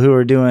people who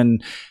are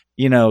doing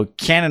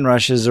cannon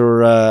rushes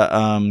or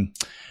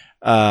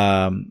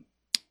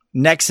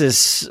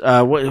Nexus,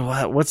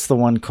 what's the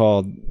one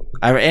called?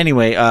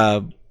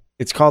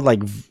 It's called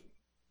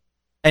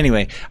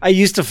anyway, I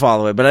used to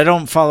follow it, but I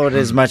don't follow it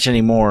as much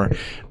anymore.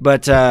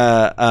 But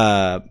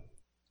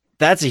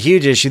that's a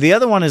huge issue. The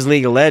other one is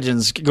League of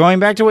Legends. Going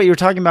back to what you were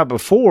talking about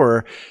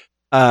before,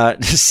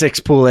 6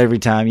 pool every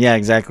time. Yeah,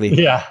 exactly.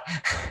 Yeah.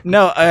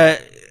 No,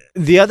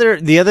 the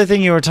other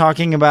thing you were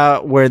talking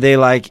about where they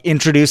like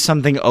introduce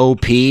something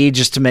OP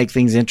just to make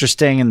things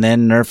interesting and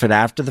then nerf it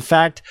after the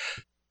fact.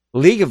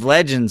 League of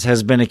Legends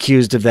has been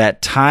accused of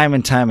that time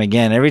and time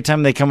again. Every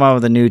time they come out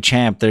with a new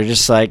champ, they're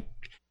just like,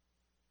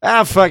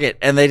 fuck it.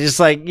 And they just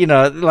like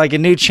a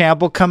new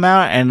champ will come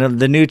out and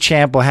the new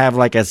champ will have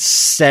like a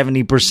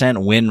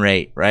 70% win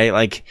rate, right?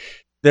 Like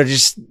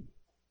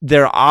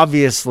they're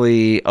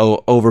obviously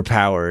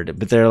overpowered,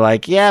 but they're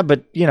like, yeah,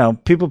 but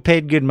people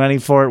paid good money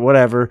for it,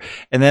 whatever.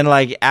 And then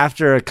like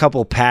after a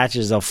couple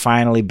patches, they'll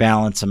finally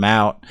balance them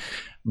out.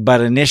 But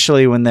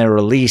initially when they're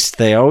released,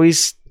 they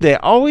always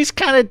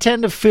kind of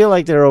tend to feel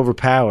like they're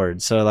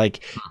overpowered. So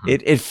like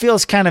it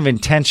feels kind of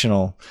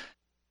intentional,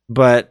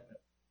 but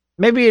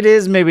maybe it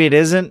is, maybe it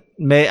isn't.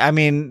 I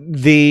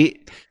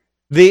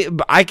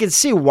could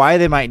see why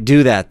they might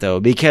do that though,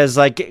 because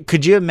like,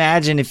 could you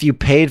imagine if you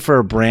paid for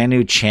a brand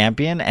new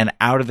champion and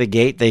out of the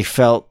gate they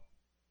felt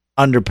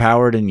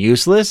underpowered and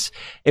useless?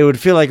 It would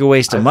feel like a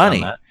waste of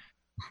money,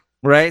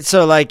 right?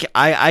 So like,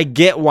 I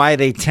get why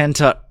they tend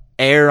to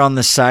err on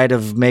the side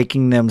of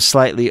making them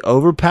slightly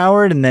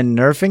overpowered and then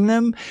nerfing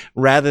them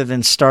rather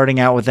than starting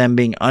out with them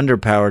being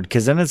underpowered.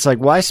 Because then it's like,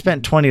 well, I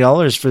spent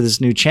 $20 for this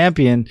new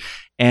champion,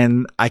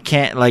 and I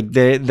can't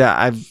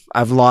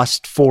I've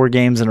lost 4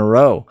 games in a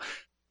row.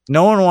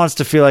 No one wants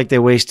to feel like they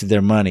wasted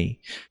their money.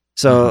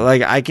 So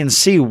like I can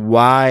see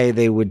why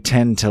they would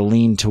tend to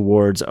lean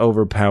towards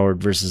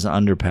overpowered versus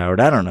underpowered.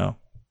 I don't know.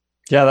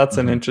 Yeah, that's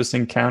an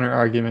interesting counter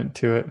argument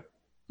to it.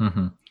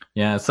 Mm-hmm.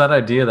 Yeah, it's that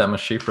idea that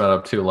Mashif brought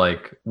up too.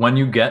 Like when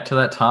you get to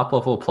that top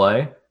level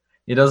play,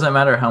 it doesn't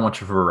matter how much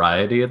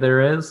variety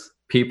there is.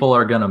 People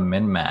are going to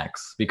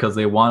min-max because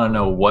they want to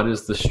know what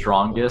is the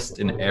strongest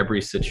in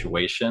every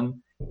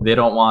situation. They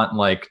don't want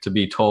like to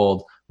be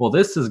told, well,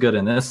 this is good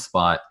in this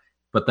spot,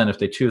 but then if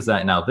they choose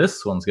that, now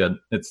this one's good.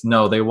 It's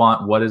no, they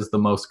want what is the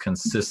most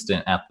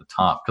consistent at the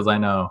top. Because I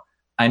know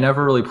I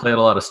never really played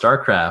a lot of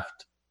StarCraft,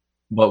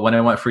 but when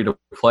I went free to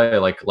play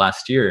like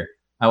last year,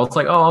 I was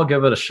like, oh, I'll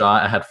give it a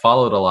shot. I had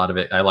followed a lot of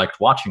it. I liked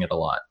watching it a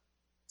lot.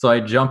 So I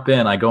jump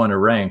in, I go into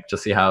rank to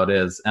see how it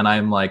is. And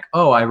I'm like,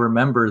 oh, I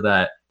remember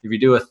that if you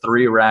do a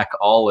 3-rack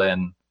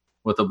all-in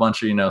with a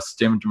bunch of,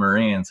 stimmed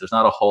Marines, there's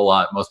not a whole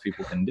lot most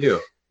people can do.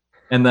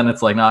 And then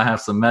it's like, now I have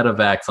some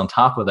metavacs on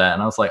top of that.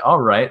 And I was like, all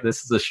right,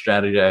 this is a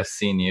strategy I've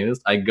seen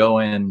used. I go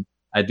in,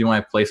 I do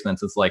my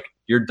placements. It's like,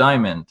 you're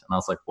diamond. And I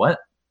was like, what?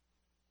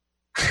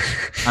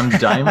 I'm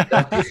diamond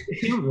at this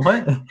game?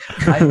 What?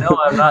 I know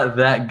I'm not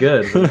that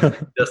good.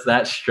 Just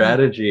that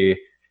strategy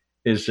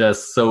is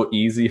just so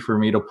easy for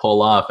me to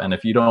pull off. And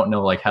if you don't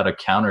know like how to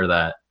counter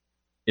that,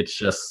 it's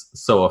just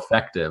so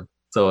effective.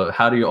 So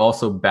how do you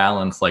also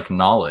balance like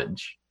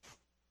knowledge?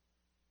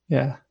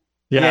 Yeah.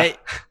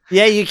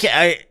 You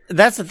can.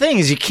 That's the thing,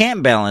 is you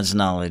can't balance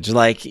knowledge.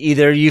 Like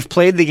either you've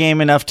played the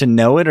game enough to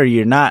know it, or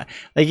you're not.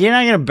 Like you're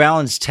not going to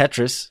balance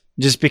Tetris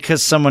just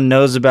because someone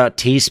knows about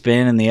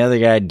T-spin and the other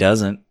guy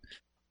doesn't.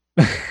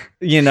 Like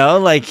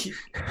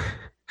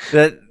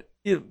that.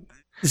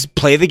 Just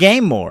play the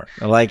game more.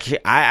 Like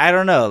I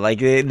don't know. Like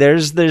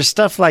there's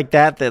stuff like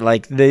that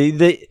like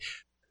they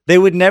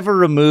would never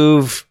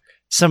remove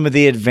some of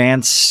the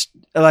advanced.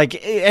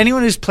 Like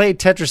anyone who's played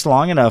Tetris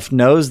long enough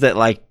knows that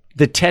like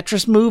the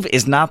Tetris move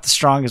is not the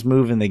strongest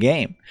move in the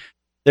game.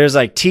 There's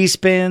like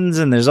T-spins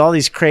and there's all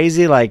these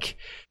crazy like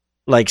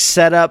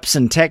setups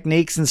and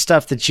techniques and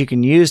stuff that you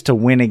can use to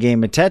win a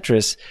game of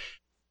Tetris.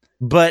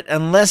 But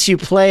unless you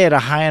play at a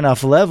high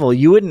enough level,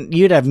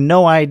 you'd have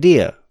no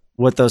idea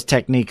what those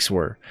techniques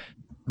were.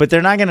 But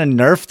they're not going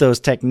to nerf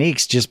those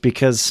techniques just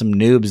because some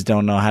noobs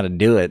don't know how to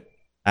do it.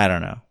 I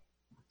don't know.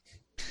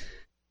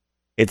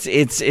 It's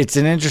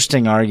an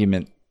interesting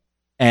argument.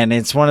 And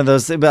it's one of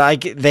those, but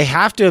like they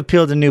have to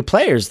appeal to new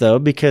players though,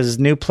 because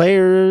new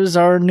players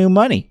are new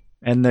money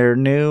and they're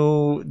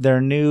new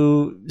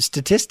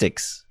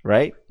statistics,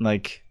 right?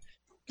 Like,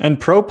 and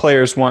pro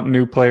players want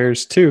new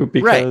players too,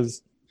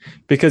 because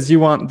you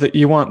want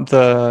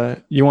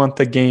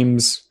the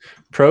game's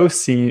pro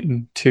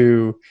scene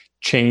to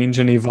change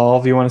and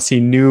evolve. You want to see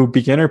new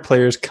beginner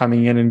players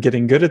coming in and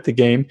getting good at the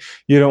game.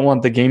 You don't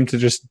want the game to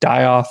just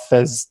die off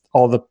as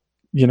all the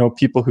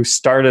people who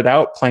started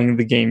out playing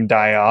the game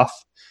die off.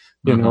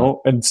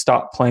 And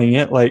stop playing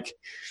it. Like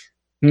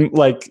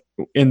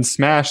in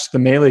Smash, the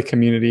Melee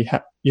community,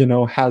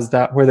 has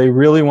that where they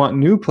really want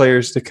new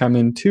players to come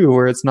in too,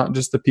 where it's not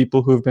just the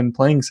people who have been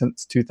playing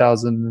since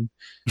 2000,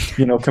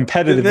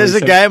 competitively. There's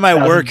a guy at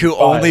my work who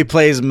only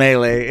plays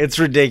Melee. It's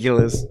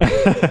ridiculous.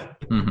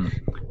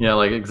 Yeah,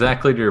 like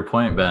exactly to your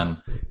point,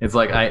 Ben. It's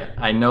like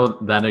I know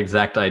that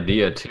exact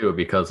idea too,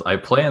 because I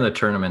play in the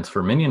tournaments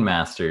for Minion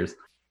Masters.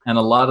 And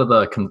a lot of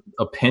the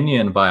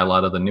opinion by a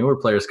lot of the newer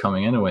players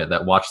coming into it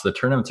that watch the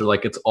tournaments are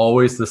like, it's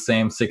always the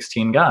same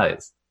 16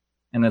 guys.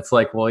 And it's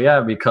like, well, yeah,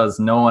 because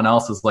no one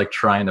else is like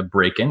trying to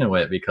break into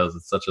it because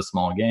it's such a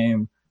small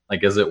game.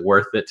 Like, is it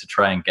worth it to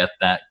try and get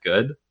that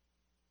good?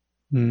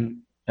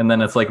 And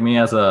then it's like me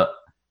at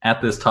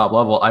this top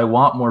level, I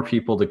want more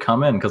people to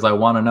come in because I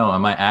want to know,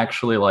 am I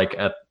actually like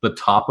at the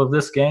top of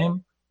this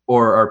game,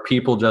 or are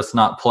people just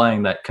not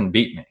playing that can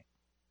beat me?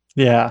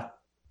 Yeah.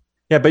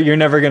 Yeah, but you're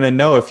never going to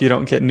know if you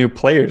don't get new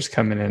players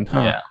coming in, huh?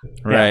 Yeah.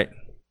 Right.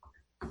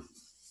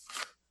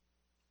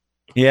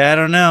 Yeah, I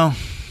don't know.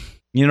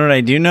 You know what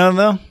I do know,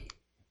 though?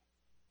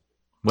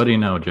 What do you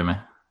know, Jimmy?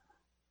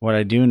 What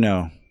I do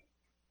know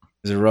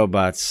is the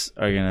robots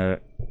are going to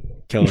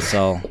kill us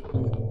all.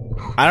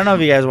 I don't know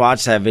if you guys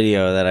watched that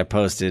video that I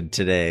posted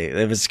today.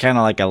 It was kind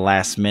of like a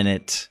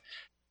last-minute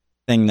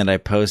thing that I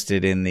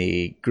posted in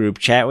the group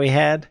chat we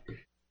had.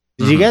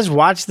 Did you guys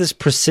watch this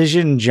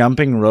precision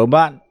jumping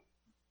robot?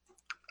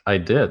 I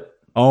did.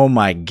 Oh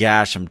my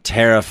gosh, I'm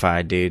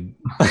terrified, dude.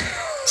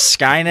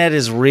 Skynet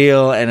is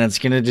real and it's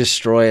going to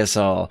destroy us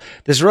all.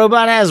 This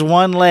robot has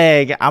one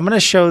leg. I'm going to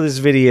show this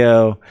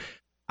video.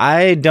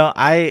 I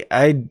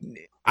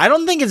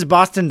don't think it's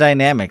Boston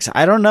Dynamics.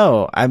 I don't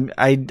know. I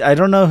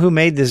don't know who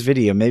made this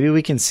video. Maybe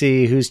we can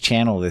see whose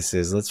channel this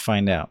is. Let's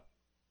find out.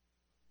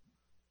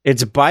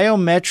 It's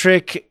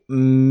Biometric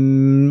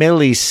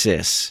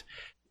Millisys.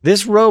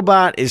 This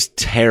robot is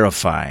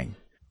terrifying.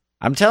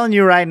 I'm telling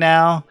you right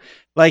now,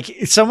 Like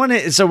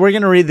someone, so we're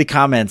gonna read the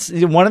comments.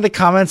 One of the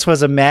comments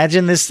was,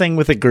 "Imagine this thing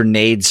with a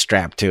grenade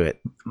strapped to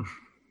it."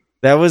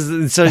 That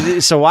was so.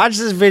 So watch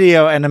this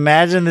video and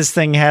imagine this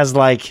thing has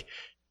like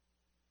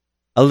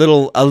a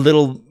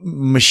little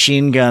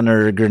machine gun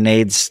or a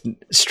grenade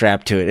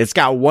strapped to it. It's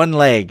got one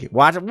leg.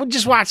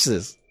 Just watch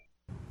this.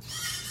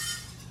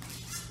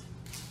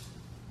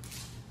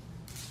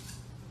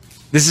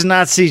 This is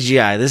not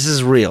CGI. This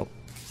is real.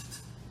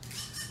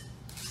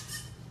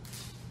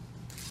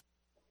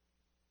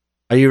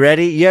 Are you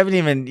ready? You don't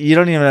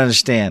even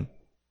understand.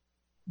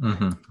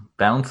 Mm-hmm.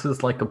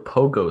 Bounces like a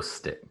pogo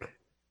stick.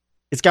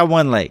 It's got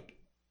one leg.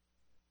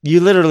 You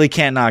literally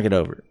can't knock it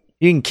over.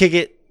 You can kick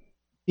it.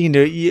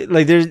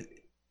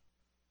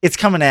 It's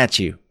coming at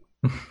you.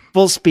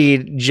 Full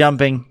speed,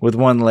 jumping with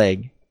one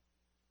leg.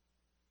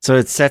 So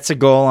it sets a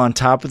goal on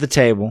top of the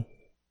table.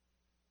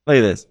 Look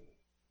at this.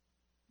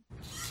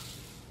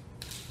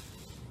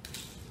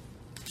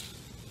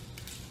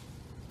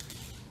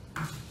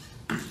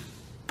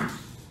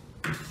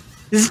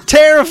 This is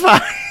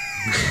terrifying.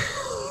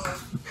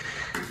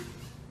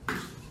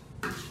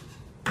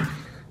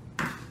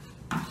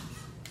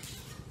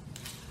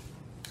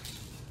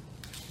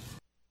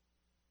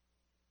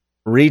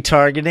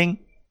 Retargeting.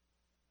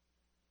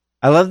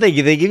 I love they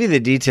give you the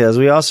details.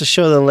 We also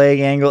show the leg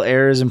angle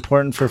error is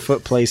important for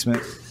foot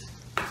placement.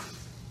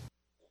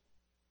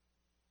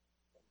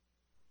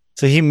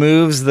 So he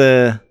moves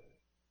the...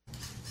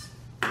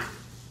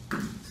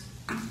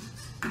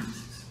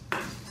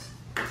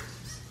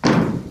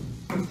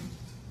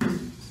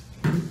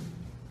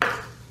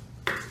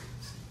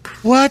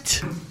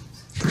 What?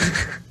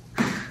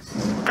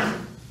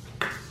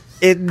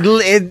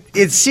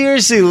 It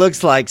seriously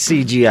looks like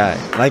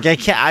CGI. Like I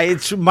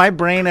can't. My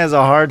brain has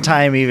a hard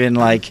time even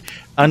like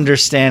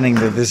understanding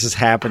that this is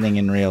happening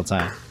in real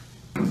time.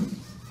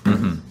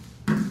 Mm-hmm.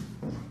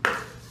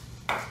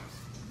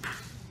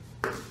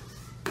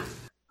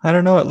 I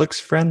don't know. It looks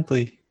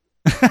friendly.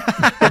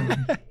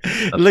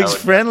 It looks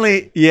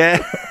friendly.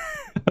 Yeah.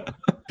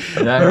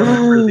 Yeah, I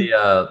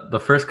remember the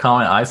first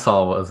comment I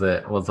saw was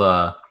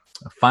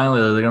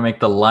finally they're gonna make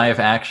the live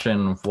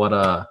action. What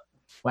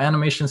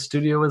animation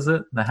studio is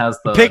it that has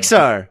the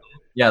Pixar?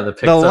 Yeah, the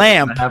Pixar. The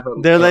lamp.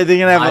 They're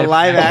gonna have a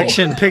live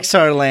action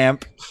Pixar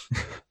lamp.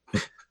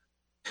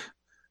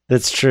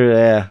 That's true.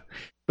 Yeah.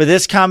 But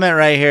this comment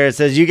right here, it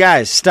says, "You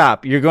guys,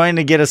 stop. You're going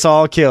to get us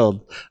all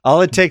killed.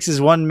 All it takes is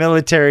one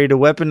military to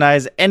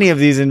weaponize any of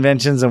these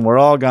inventions and we're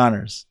all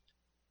goners.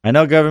 I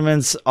know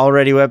governments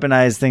already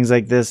weaponize things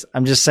like this.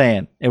 I'm just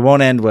saying, it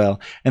won't end well."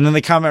 And then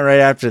the comment right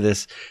after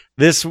this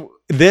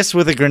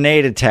with a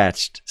grenade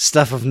attached,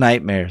 stuff of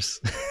nightmares.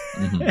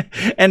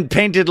 Mm-hmm. And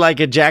painted like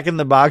a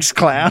Jack-in-the-Box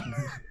clown.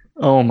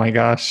 Oh my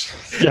gosh.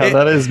 Yeah,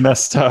 that is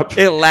messed up.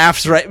 It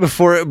laughs right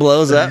before it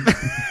blows up.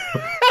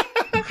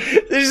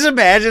 Just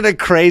imagine a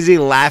crazy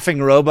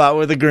laughing robot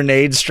with a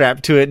grenade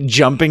strapped to it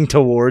jumping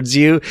towards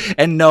you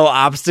and no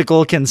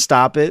obstacle can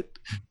stop it.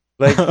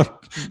 Like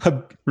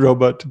a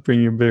robot to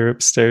bring your beer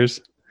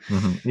upstairs.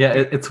 Mm-hmm. Yeah,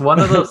 it's one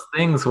of those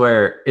things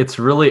where it's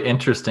really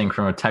interesting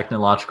from a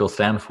technological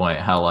standpoint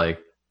how like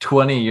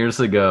 20 years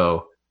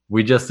ago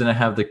we just didn't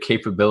have the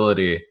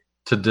capability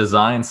to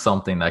design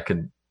something that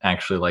could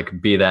actually like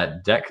be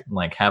that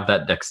have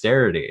that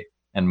dexterity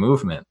and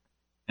movement.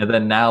 And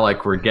then now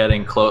like we're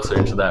getting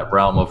closer to that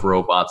realm of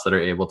robots that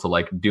are able to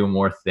like do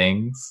more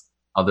things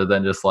other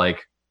than just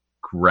like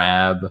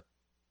grab,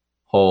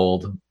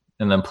 hold,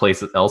 and then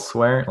place it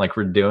elsewhere. Like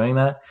we're doing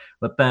that.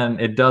 But then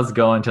it does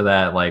go into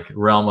that like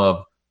realm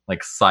of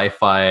like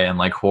sci-fi and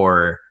like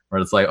horror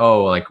where it's like,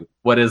 oh, like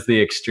what is the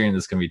extreme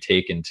this can be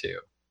taken to?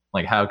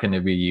 Like how can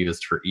it be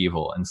used for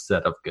evil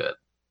instead of good?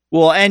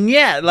 Well, and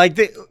yeah, like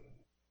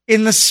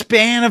in the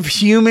span of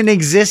human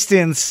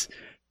existence,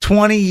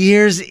 20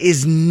 years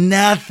is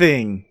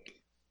nothing.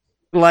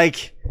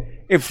 Like,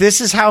 if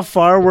this is how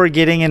far we're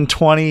getting in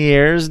 20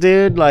 years,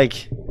 dude,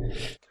 like,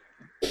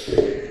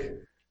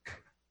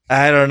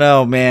 I don't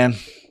know, man.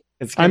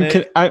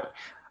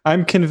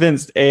 I'm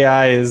convinced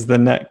AI is the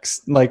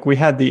next. Like, we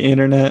had the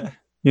internet,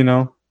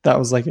 that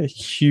was like a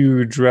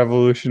huge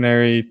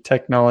revolutionary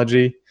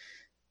technology.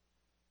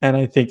 And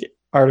I think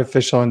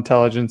artificial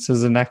intelligence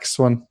is the next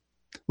one.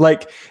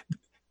 Like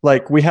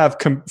we have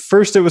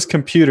first it was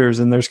computers,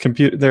 and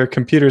there are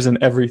computers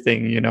in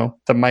everything,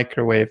 the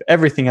microwave,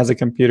 everything has a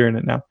computer in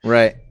it now.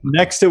 Right.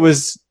 Next it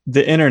was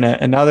the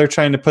internet, and now they're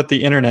trying to put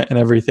the internet in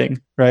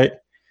everything, right?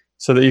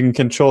 So that you can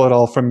control it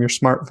all from your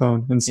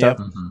smartphone and stuff.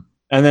 Yep. Mm-hmm.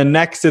 And then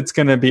next it's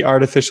going to be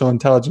artificial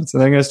intelligence, and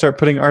they're going to start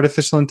putting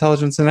artificial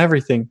intelligence in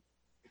everything.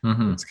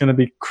 Mm-hmm. It's going to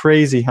be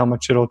crazy how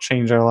much it'll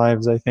change our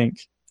lives, I think.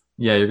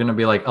 Yeah, you're going to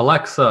be like,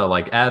 Alexa,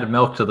 like add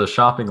milk to the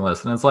shopping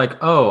list. And it's like,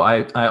 oh,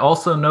 I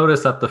also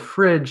noticed that the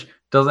fridge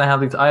doesn't have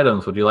these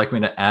items. Would you like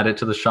me to add it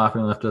to the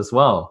shopping list as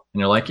well?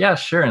 And you're like, yeah,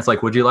 sure. And it's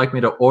like, would you like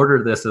me to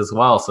order this as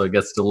well so it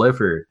gets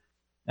delivered?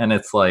 And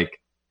it's like,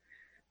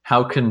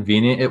 how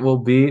convenient it will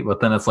be. But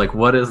then it's like,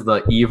 what is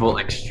the evil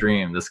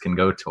extreme this can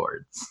go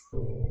towards?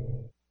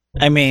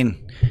 I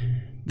mean,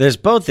 There's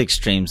both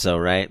extremes, though,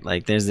 right?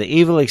 Like, there's the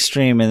evil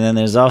extreme, and then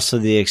there's also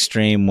the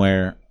extreme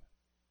where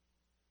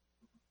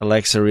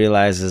Alexa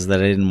realizes that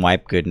I didn't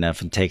wipe good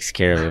enough and takes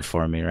care of it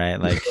for me, right?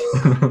 Like,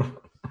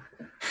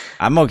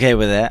 I'm okay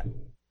with that.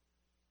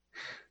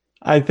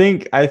 I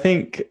think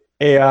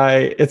AI,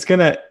 it's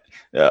gonna.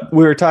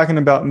 We were talking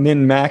about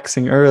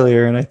min-maxing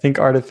earlier, and I think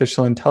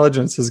artificial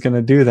intelligence is going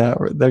to do that.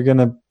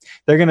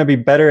 They're gonna be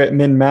better at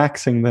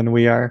min-maxing than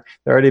we are.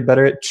 They're already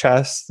better at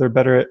chess.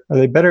 Are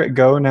they better at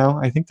Go now?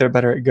 I think they're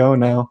better at Go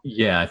now.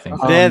 Yeah, I think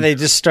so. Yeah, they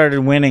just started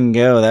winning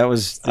Go. That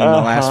was in the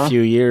last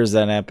few years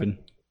that happened.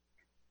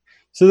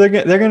 So they're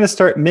going to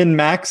start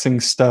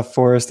min-maxing stuff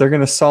for us. They're going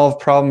to solve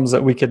problems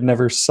that we could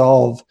never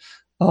solve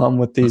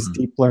with these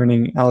deep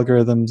learning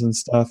algorithms and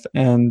stuff.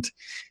 And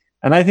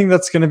I think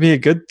that's going to be a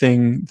good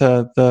thing.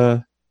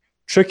 The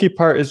tricky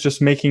part is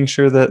just making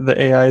sure that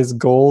the AI's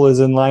goal is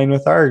in line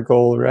with our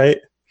goal, right?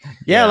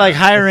 Yeah, like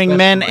hiring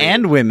men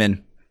and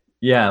women.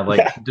 Yeah,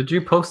 like, did you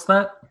post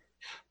that?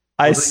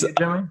 Was it you,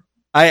 Jimmy?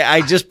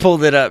 I just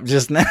pulled it up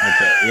just now.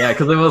 Okay, yeah,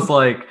 because it was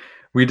like,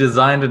 we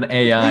designed an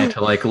AI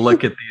to like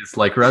look at these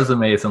like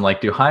resumes and like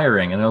do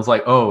hiring, and it was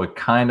like, oh, it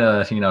kind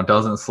of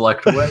doesn't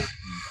select women,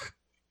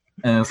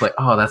 and it's like,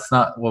 oh, that's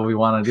not what we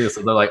want to do.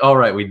 So they're like, all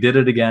right, we did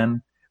it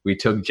again. We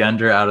took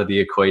gender out of the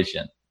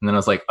equation, and then I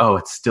was like, oh,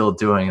 it's still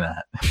doing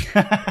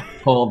that.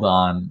 Hold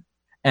on,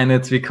 and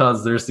it's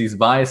because there's these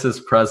biases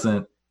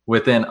present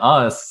within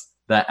us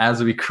that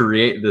as we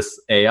create this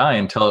AI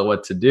and tell it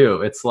what to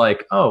do, it's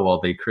like, oh, well,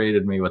 they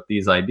created me with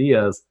these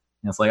ideas,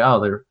 and it's like,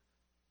 oh, they're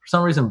for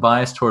some reason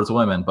biased towards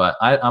women, but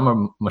I'm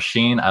a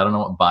machine. I don't know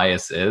what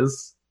bias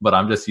is, but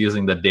I'm just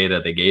using the data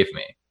they gave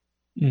me.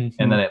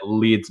 Mm-hmm. And then it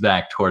leads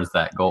back towards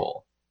that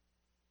goal.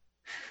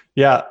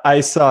 Yeah,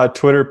 I saw a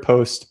Twitter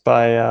post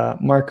by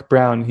Mark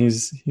Brown.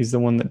 He's the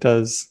one that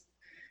does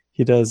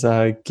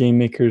Game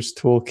Maker's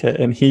Toolkit,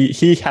 and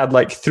he had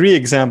like 3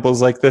 examples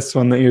like this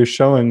one that you're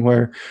showing,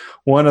 where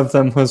one of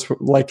them was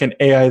like an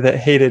AI that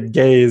hated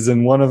gays,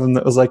 and one of them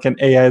that was like an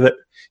AI that,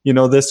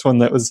 this one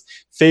that was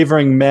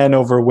favoring men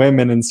over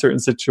women in certain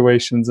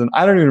situations. And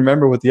I don't even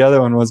remember what the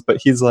other one was, but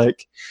he's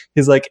like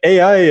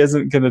AI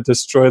isn't going to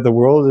destroy the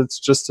world. It's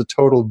just a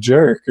total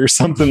jerk or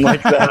something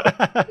like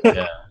that.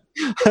 Yeah.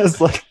 I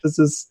was like,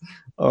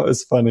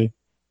 it's funny.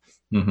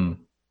 Mm-hmm.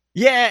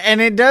 Yeah,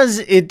 and it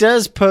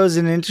does pose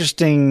an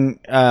interesting,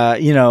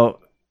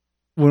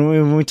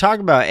 when we talk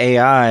about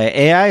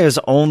AI is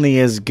only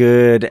as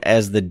good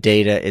as the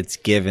data it's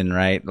given,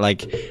 right?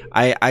 Like,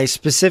 I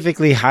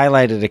specifically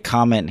highlighted a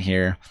comment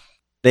here.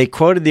 They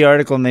quoted the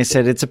article and they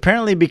said, it's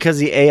apparently because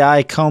the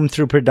AI combed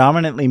through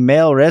predominantly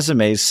male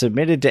resumes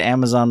submitted to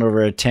Amazon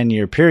over a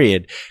 10-year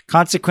period.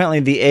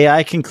 Consequently, the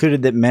AI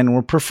concluded that men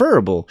were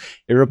preferable.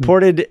 It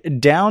reported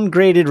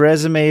downgraded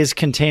resumes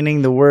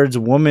containing the words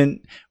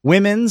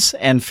women's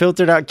and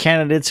filtered out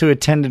candidates who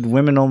attended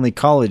women-only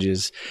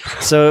colleges.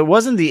 So it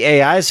wasn't the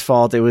AI's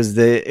fault. It was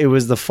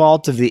the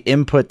fault of the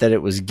input that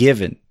it was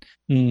given.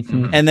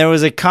 Mm-hmm. And there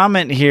was a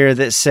comment here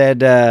that said,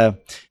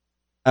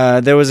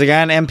 there was a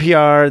guy on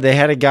NPR. They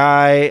had a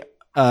guy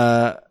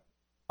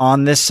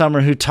on this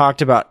summer who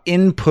talked about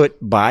input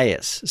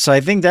bias. So I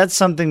think that's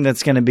something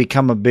that's going to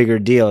become a bigger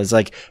deal. It's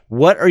like,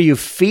 what are you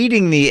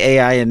feeding the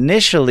AI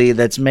initially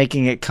that's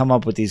making it come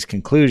up with these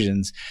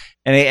conclusions?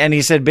 And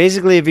he said,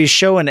 basically, if you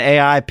show an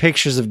AI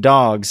pictures of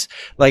dogs,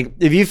 like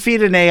if you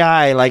feed an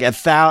AI like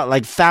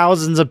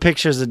thousands of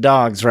pictures of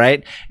dogs,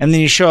 right? And then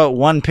you show it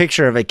one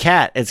picture of a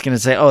cat, it's going to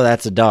say, oh,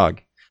 that's a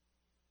dog.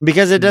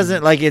 Because it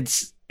doesn't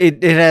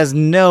it has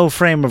no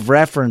frame of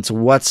reference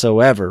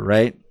whatsoever,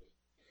 right?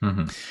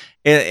 Mm-hmm.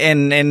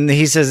 And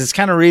he says it's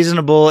kind of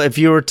reasonable if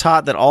you were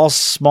taught that all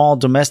small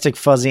domestic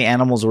fuzzy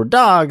animals were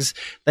dogs,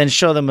 then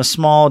show them a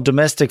small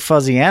domestic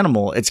fuzzy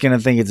animal, it's going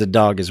to think it's a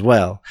dog as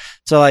well.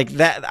 So like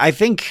that, I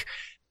think,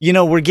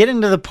 we're getting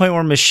to the point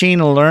where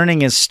machine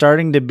learning is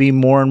starting to be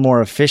more and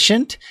more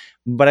efficient,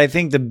 but I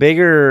think the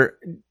bigger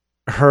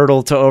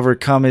hurdle to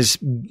overcome is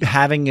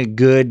having a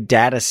good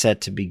data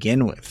set to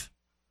begin with.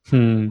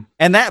 And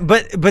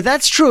but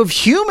that's true of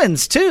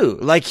humans too.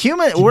 Like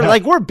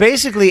we're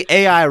basically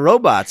AI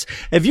robots.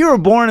 If you were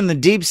born in the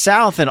deep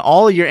South and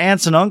all your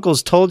aunts and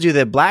uncles told you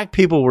that black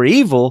people were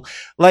evil,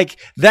 like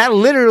that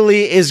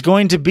literally is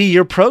going to be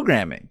your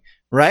programming,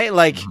 right?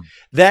 Like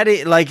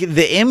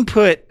the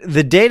input,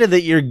 the data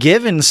that you're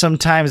given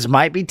sometimes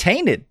might be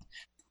tainted.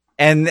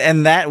 And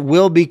that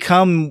will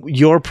become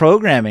your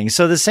programming.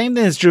 So the same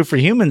thing that's true for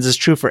humans is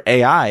true for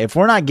AI. If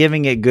we're not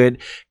giving it good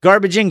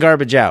garbage in,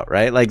 garbage out,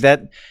 right? Like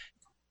that.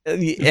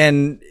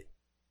 And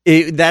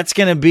that's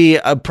going to be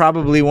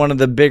probably one of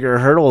the bigger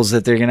hurdles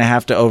that they're going to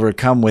have to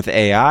overcome with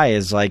AI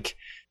is like,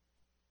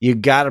 you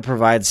got to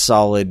provide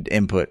solid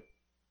input.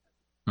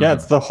 Yeah,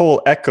 it's the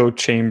whole echo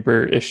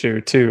chamber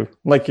issue too.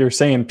 Like you're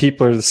saying,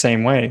 people are the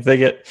same way. They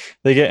get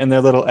in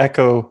their little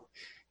echo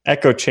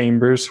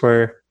chambers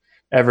where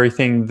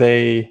everything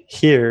they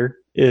hear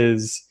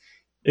is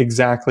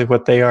exactly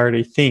what they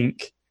already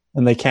think.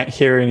 And they can't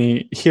hear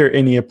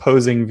any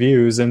opposing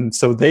views, and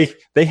so they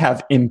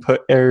have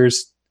input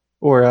errors,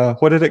 or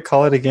what did it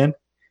call it again?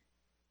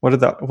 what did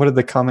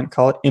the comment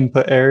call it?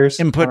 Input errors,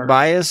 Input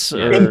bias,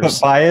 or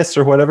input bias,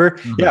 or whatever.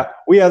 Mhm. Yeah,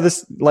 we have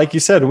this. Like you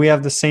said, we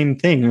have the same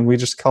thing, and we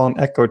just call them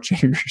echo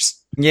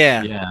chambers.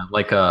 yeah. Yeah,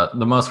 like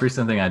the most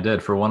recent thing I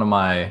did for one of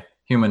my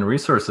human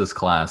resources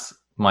class,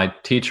 my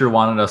teacher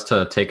wanted us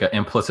to take an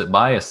implicit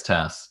bias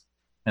test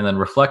and then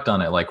reflect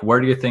on it. Like, where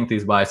do you think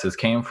these biases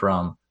came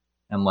from?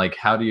 And like,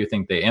 how do you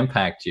think they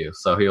impact you?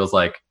 So he was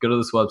like, go to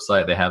this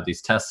website. They have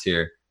these tests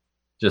here.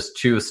 Just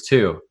choose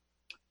two.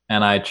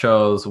 And I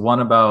chose one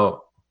about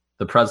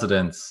the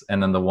presidents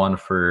and then the one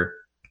for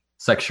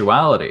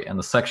sexuality. And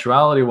the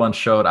sexuality one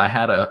showed I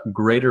had a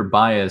greater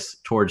bias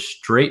towards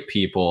straight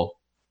people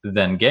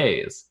than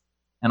gays.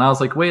 And I was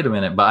like, wait a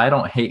minute, but I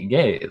don't hate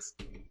gays.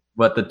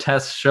 But the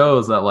test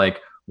shows that, like,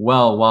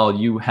 well, while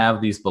you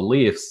have these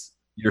beliefs,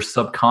 your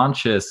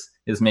subconscious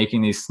is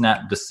making these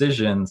snap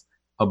decisions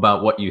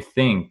about what you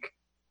think.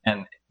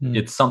 And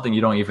it's something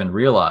you don't even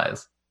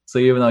realize. So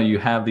even though you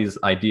have these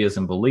ideas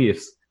and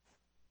beliefs,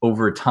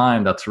 over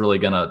time, that's really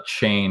going to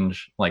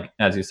change, like,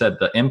 as you said,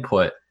 the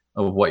input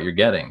of what you're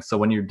getting. So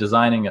when you're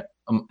designing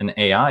an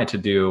AI to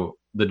do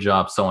the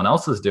job someone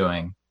else is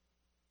doing,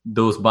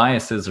 those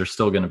biases are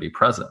still going to be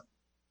present.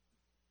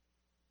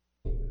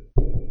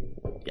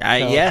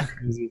 Yeah.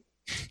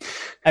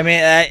 I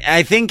mean,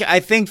 I think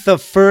the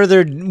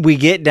further we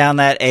get down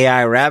that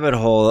AI rabbit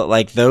hole,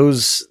 like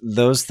those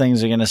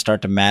things are going to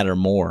start to matter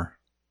more.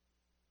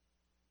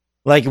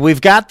 Like we've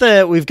got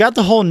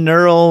the whole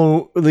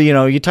neural,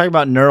 you talk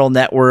about neural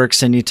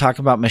networks and you talk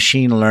about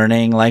machine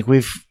learning. Like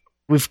we've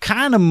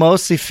kind of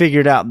mostly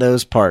figured out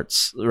those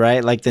parts,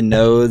 right? Like the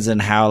nodes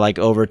and how, like,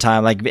 over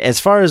time, like as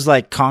far as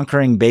like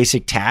conquering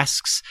basic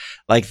tasks,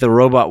 like the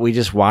robot we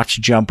just watched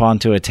jump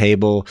onto a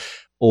table.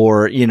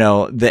 Or,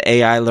 the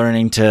AI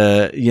learning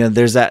to,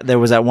 there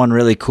was that one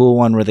really cool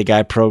one where the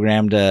guy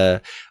programmed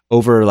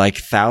over like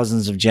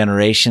thousands of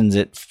generations,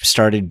 it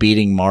started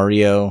beating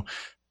Mario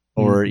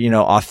or,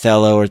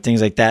 Othello or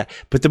things like that.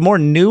 But the more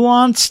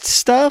nuanced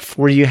stuff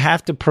where you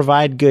have to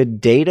provide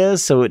good data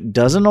so it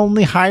doesn't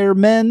only hire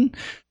men,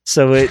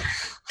 so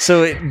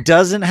it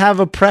doesn't have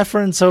a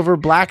preference over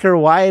black or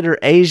white or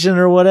Asian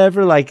or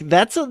whatever. Like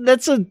I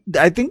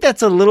think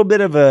that's a little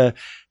bit of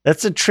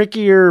that's a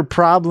trickier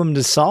problem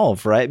to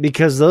solve, right?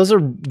 Because those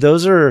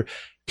are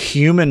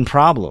human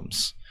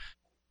problems.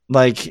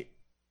 Like,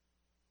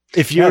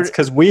 if you're, it's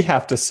because we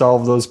have to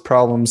solve those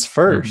problems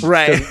first,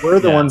 right? We're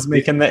the ones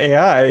making the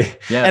AI.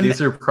 Yeah, and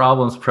these are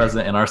problems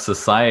present in our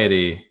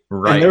society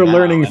right and they're now.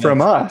 learning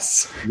from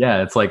us.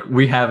 Yeah, it's like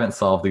we haven't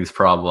solved these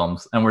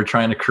problems, and we're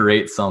trying to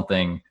create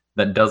something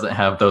that doesn't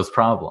have those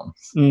problems.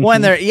 Mm-hmm. Well,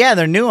 and they're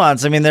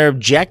nuanced. I mean, they're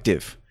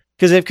objective.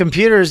 Because if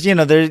computers,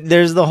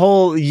 there's the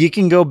whole, you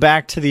can go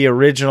back to the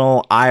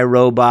original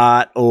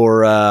iRobot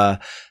or,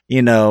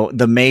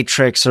 the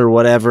Matrix or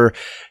whatever.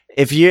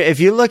 If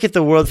you look at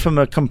the world from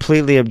a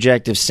completely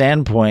objective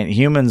standpoint,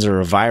 humans are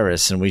a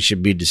virus and we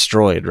should be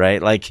destroyed,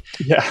 right? Like,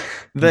 yeah.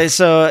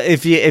 So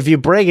if you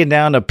break it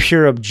down to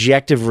pure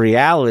objective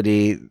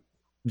reality,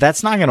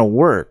 that's not going to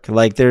work.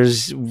 Like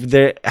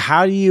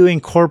how do you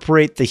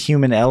incorporate the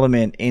human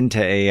element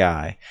into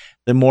AI?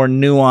 The more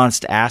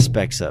nuanced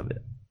aspects of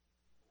it.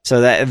 So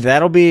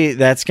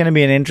that's going to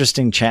be an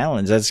interesting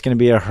challenge. That's going to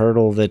be a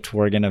hurdle that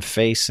we're going to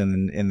face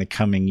in the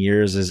coming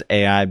years as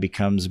AI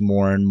becomes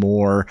more and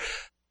more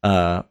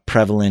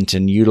prevalent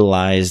and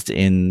utilized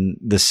in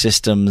the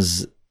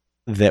systems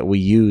that we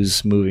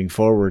use moving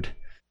forward.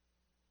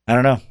 I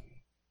don't know.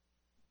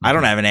 I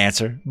don't have an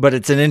answer, but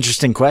it's an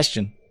interesting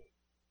question.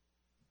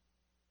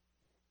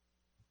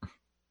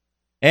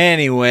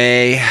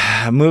 Anyway,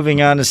 moving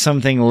on to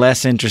something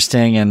less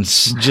interesting and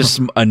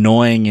just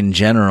annoying in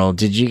general.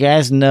 Did you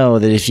guys know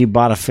that if you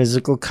bought a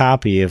physical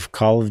copy of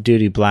Call of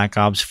Duty Black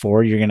Ops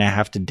 4, you're going to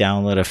have to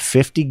download a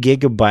 50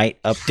 gigabyte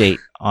update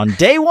on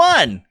day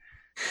one?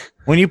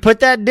 When you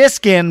put that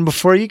disc in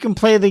before you can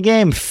play the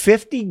game,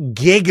 50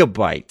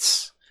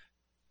 gigabytes.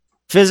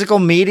 Physical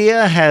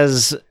media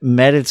has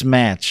met its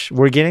match.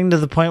 We're getting to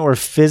the point where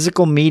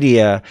physical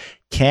media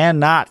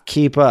cannot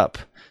keep up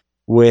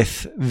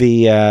with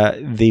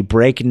the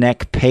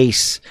breakneck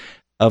pace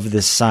of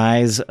the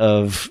size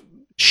of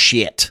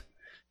shit.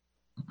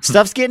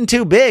 Stuff's getting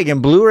too big,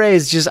 and Blu-ray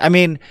is just, I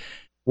mean,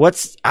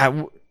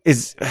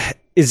 is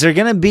there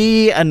going to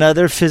be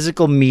another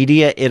physical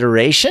media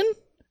iteration?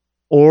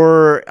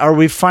 Or are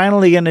we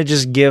finally going to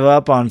just give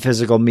up on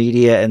physical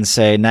media and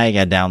say, now you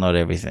got to download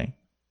everything?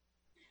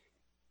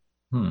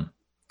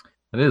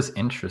 It is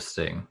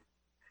interesting.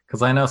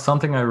 Because I know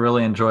something I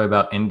really enjoy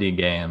about indie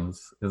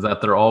games is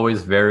that they're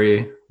always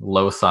very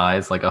low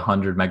size, like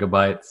 100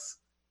 megabytes.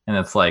 And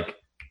it's like,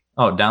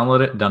 oh,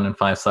 download it, done in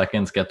 5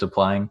 seconds, get to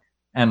playing.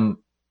 And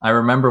I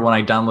remember when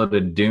I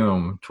downloaded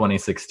Doom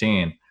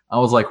 2016, I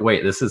was like,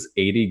 wait, this is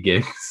 80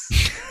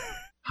 gigs?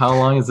 How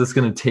long is this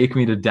going to take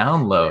me to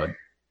download?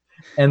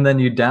 And then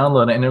you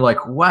download it and you're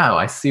like, wow,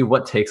 I see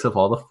what takes up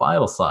all the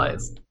file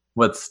size.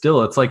 But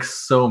still, it's like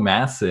so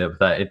massive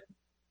that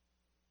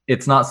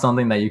it's not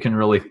something that you can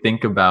really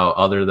think about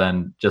other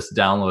than just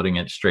downloading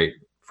it straight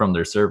from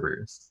their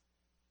servers.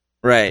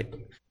 Right.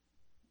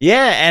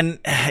 Yeah, and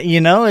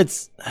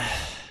it's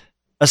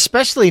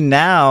especially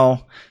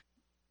now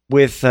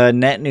with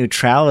net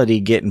neutrality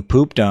getting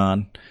pooped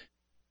on.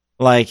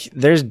 Like,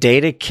 there's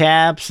data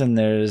caps and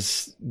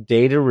there's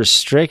data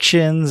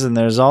restrictions and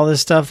there's all this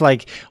stuff.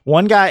 Like,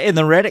 one guy in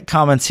the Reddit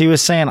comments, he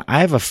was saying, I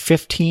have a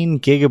 15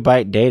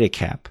 gigabyte data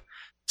cap.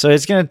 So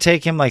it's going to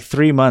take him like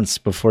 3 months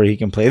before he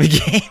can play the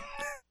game.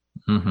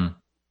 Mm-hmm.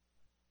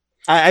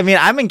 I mean,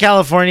 I'm in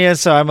California,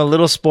 so I'm a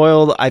little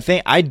spoiled. I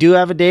think I do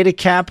have a data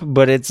cap,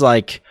 but it's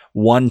like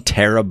 1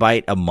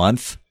 terabyte a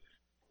month.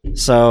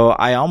 So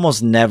I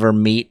almost never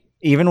meet.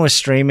 Even with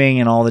streaming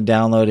and all the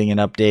downloading and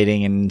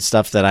updating and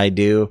stuff that I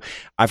do,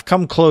 I've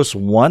come close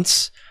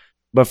once,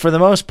 but for the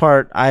most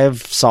part, I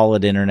have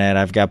solid internet.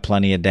 I've got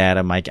plenty of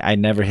data. I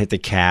never hit the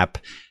cap,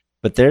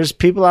 but there's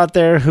people out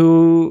there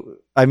who,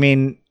 I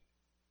mean,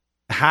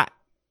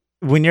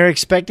 when you're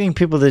expecting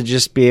people to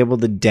just be able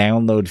to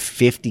download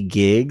 50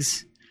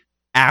 gigs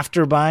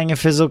after buying a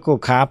physical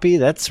copy,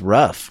 that's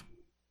rough.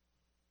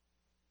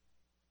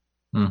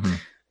 Mm-hmm.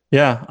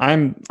 Yeah,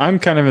 I'm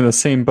kind of in the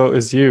same boat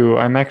as you.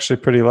 I'm actually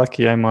pretty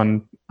lucky.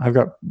 I've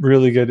got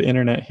really good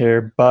internet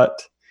here, but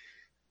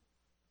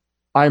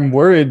I'm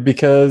worried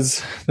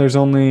because there's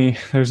only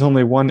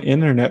one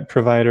internet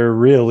provider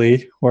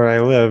really where I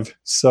live.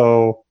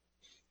 So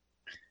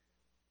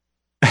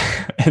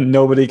and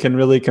nobody can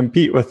really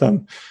compete with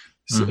them.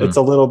 So it's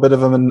a little bit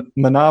of a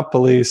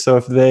monopoly. So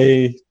if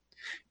they,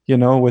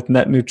 with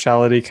net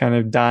neutrality kind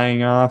of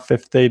dying off,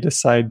 if they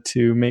decide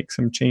to make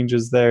some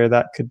changes there,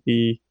 that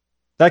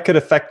could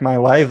affect my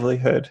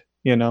livelihood.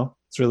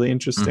 It's really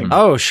interesting. Mm-hmm.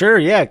 Oh, sure.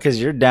 Yeah. Cause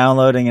you're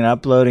downloading and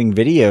uploading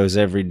videos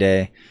every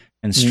day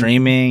and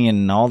streaming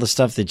and all the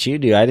stuff that you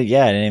do. I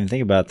didn't even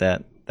think about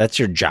that. That's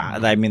your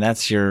job. I mean,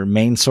 that's your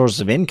main source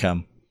of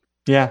income.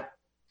 Yeah.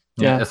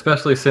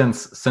 Especially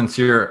since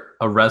you're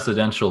a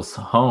residential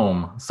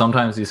home,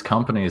 sometimes these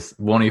companies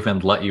won't even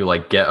let you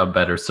like get a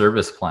better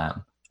service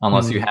plan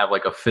unless you have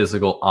like a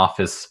physical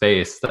office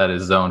space that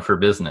is zoned for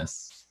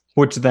business,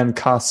 which then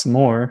costs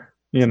more,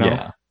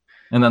 Yeah.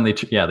 And then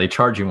they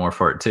charge you more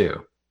for it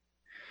too.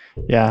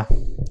 Yeah.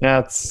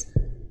 It's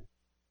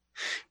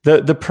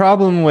the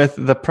problem with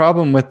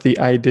the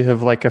idea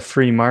of like a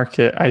free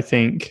market, I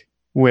think,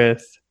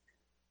 with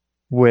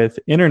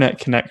internet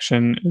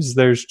connection is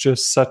there's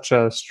just such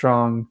a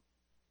strong.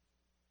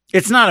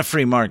 It's not a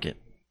free market.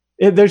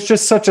 There's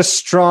just such a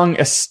strong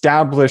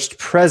established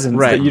presence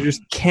that you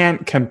just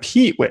can't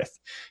compete with.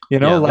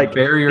 Like the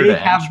barrier they to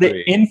have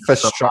entry the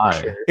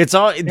infrastructure. It's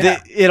all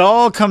it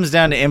all comes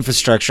down to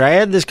infrastructure. I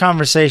had this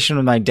conversation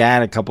with my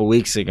dad a couple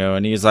weeks ago,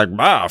 and he was like,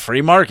 "Wow,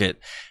 free market,"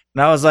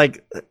 and I was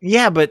like,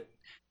 "Yeah, but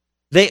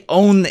they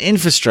own the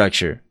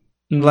infrastructure.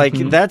 Like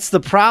that's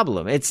the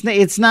problem. It's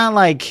not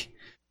like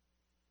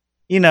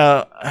you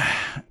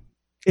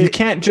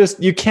can't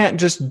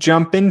just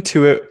jump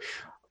into it.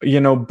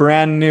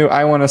 Brand new.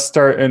 I want to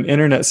start an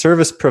internet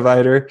service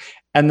provider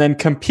and then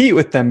compete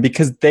with them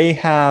because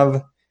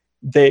the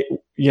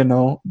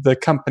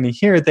company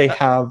here, they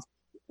have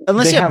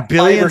unless you have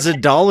billions of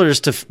dollars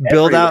to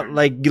build out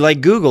like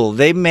Google.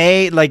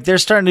 They're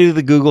starting to do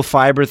the Google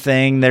Fiber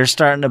thing. They're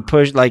starting to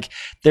push,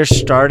 they're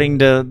starting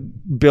to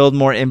build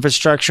more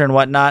infrastructure and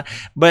whatnot.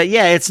 But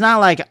yeah, it's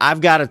not like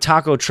I've got a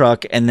taco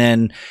truck and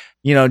then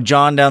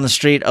John down the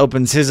street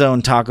opens his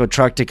own taco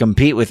truck to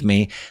compete with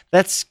me.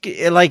 That's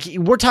like,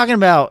 we're talking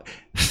about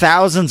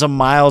thousands of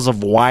miles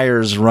of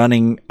wires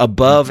running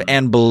above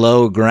and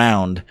below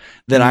ground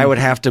that I would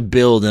have to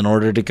build in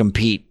order to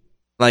compete.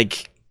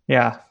 It's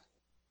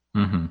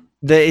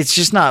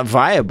just not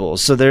viable.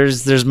 So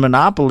there's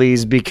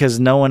monopolies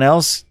because no one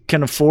else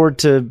can afford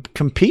to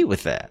compete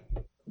with that.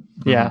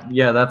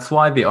 Yeah, that's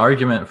why the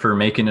argument for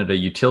making it a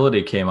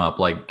utility came up,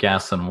 like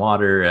gas and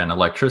water and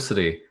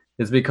electricity,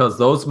 is because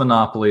those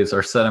monopolies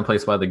are set in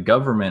place by the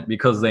government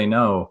because they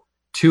know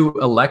two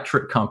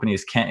electric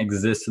companies can't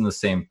exist in the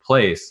same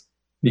place,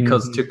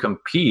 because to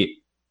compete,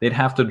 they'd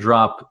have to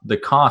drop the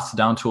costs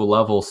down to a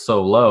level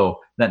so low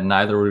that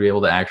neither would be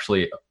able to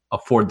actually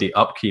afford the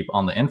upkeep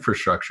on the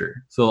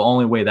infrastructure. So the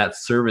only way that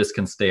service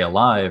can stay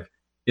alive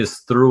is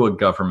through a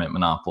government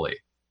monopoly.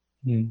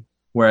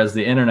 Whereas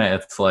the internet,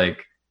 it's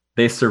like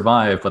they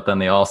survive, but then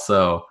they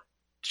also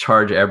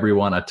charge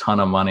everyone a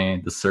ton of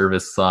money. The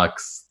service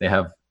sucks. They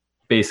have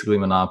basically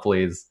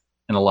monopolies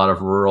in a lot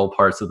of rural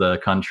parts of the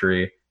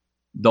country.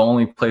 The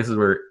only places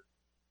where,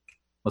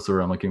 what's the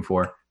word I'm looking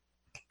for,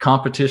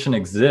 competition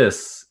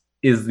exists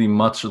is the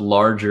much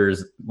larger,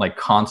 like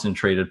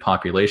concentrated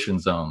population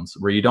zones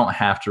where you don't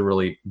have to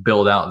really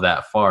build out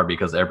that far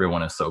because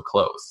everyone is so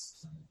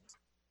close.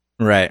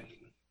 Right.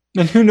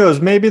 And who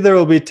knows, maybe there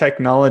will be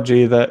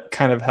technology that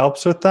kind of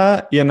helps with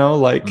that,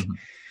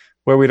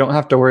 where we don't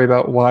have to worry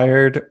about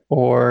wired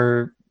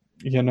or,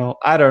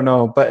 I don't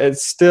know, but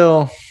it's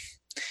still,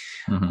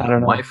 I don't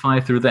know. Wi-Fi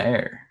through the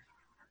air.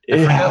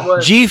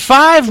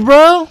 G5,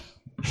 bro.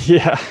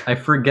 Yeah. I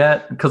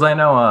forget, because I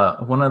know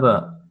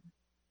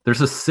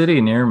there's a city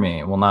near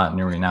me, well, not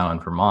near me now in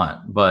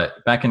Vermont,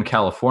 but back in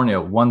California,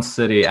 one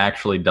city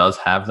actually does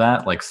have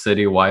that, like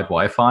citywide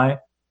Wi-Fi.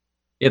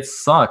 it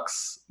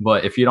sucks,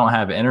 but if you don't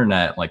have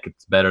internet, like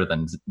it's better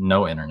than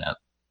no internet.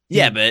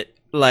 Yeah, but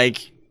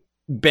like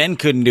Ben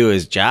couldn't do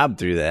his job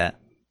through that.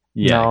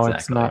 Yeah, no, exactly.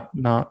 it's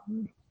not.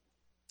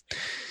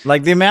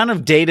 Like the amount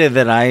of data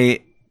that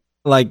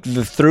like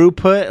the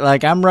throughput,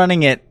 like I'm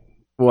running at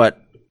what,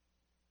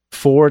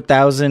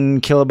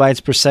 4,000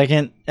 kilobytes per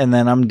second, and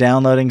then I'm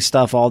downloading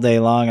stuff all day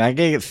long. I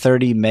get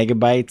 30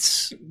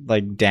 megabytes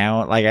like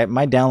down. Like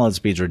my download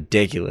speed's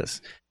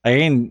ridiculous. I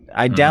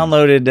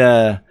downloaded.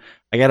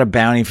 I got a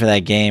bounty for that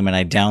game, and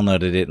I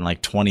downloaded it in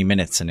like 20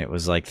 minutes, and it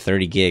was like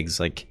 30 gigs.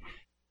 Like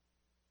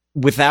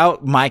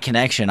without my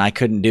connection, I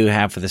couldn't do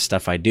half of the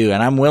stuff I do,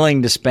 and I'm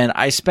willing to spend.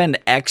 I spend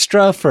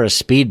extra for a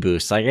speed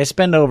boost. Like I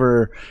spend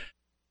over.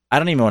 I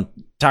don't even want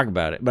to talk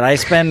about it, but I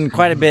spend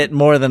quite a bit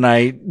more than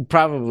I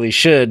probably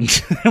should,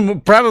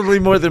 probably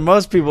more than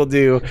most people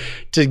do,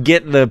 to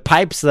get the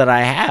pipes that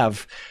I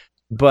have.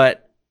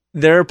 But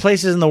there are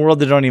places in the world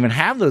that don't even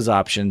have those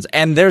options,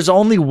 and there's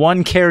only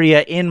one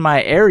carrier in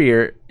my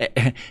area.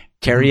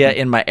 There's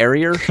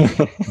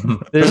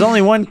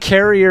only one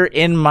carrier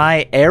in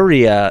my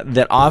area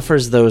that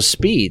offers those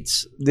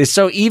speeds.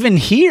 So even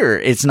here,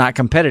 it's not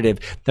competitive.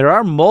 There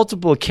are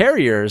multiple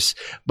carriers,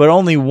 but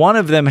only one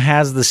of them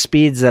has the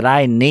speeds that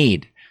I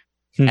need.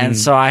 And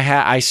so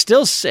I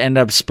still end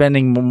up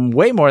spending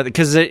way more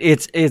because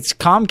it's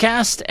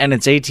Comcast and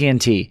it's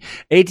AT&T.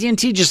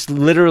 AT&T just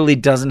literally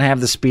doesn't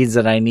have the speeds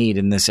that I need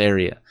in this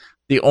area.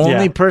 The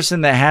only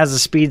person that has the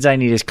speeds I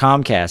need is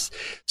Comcast.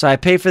 So I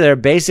pay for their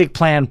basic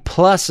plan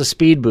plus a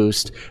speed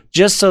boost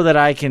just so that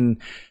I can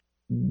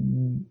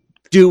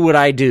do what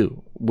I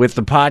do with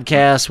the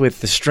podcast, with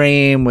the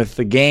stream, with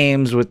the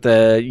games, with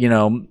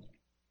the,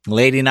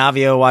 Lady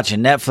Navio watching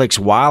Netflix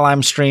while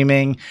I'm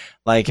streaming.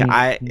 Like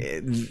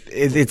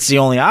it's the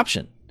only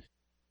option.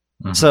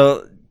 Mm-hmm.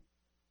 So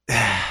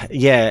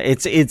yeah,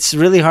 it's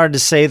really hard to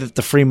say that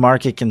the free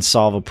market can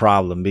solve a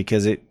problem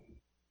because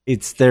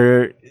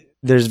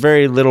there's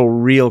very little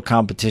real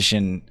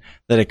competition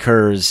that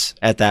occurs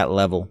at that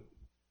level.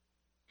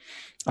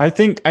 I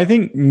think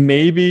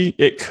maybe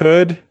it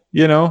could,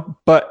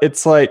 but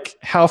it's like,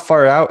 how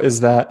far out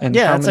is that? And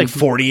yeah, it's like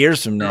 40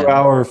 years from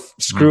now.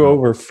 Screw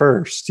over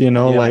first,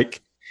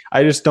 like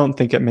I just don't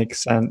think it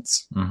makes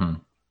sense. Mm-hmm.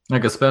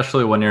 Like,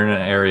 especially when you're in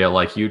an area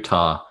like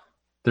Utah,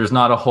 there's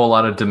not a whole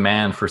lot of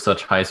demand for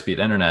such high-speed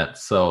internet,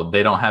 so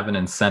they don't have an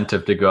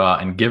incentive to go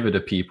out and give it to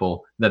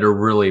people that are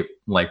really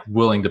like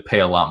willing to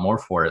pay a lot more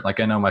for it. Like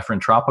I know my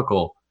friend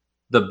Tropical,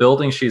 the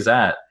building she's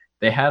at,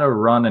 they had to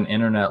run an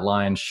internet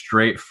line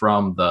straight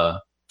from the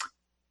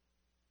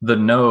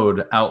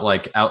node out,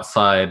 like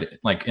outside,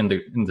 like in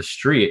the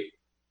street,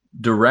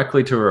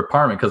 directly to her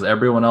apartment, because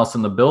everyone else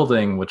in the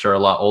building, which are a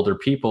lot older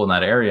people in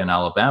that area in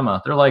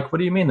Alabama, they're like, what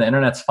do you mean the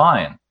internet's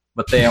fine?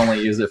 But they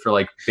only use it for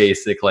like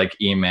basic like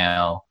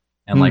email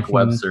and like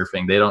web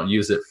surfing. They don't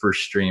use it for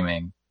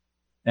streaming.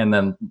 And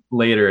then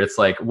later it's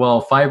like, well,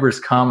 fiber's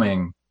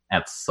coming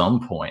at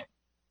some point,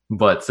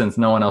 but since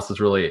no one else is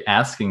really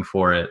asking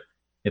for it,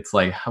 it's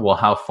like, well,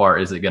 how far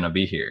is it going to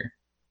be here?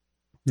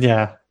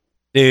 Yeah,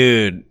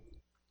 dude.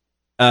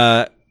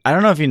 I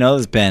don't know if you know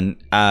this, Ben.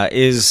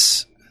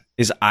 Is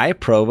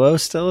iProvo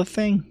still a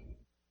thing?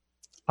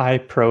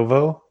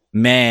 iProvo?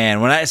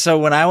 Man, when I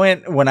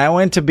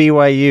went to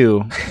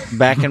BYU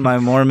back in my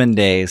Mormon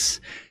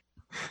days,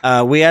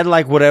 we had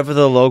like whatever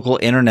the local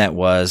internet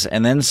was,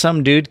 and then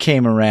some dude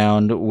came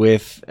around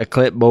with a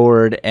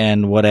clipboard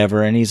and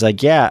whatever, and he's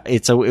like, "Yeah,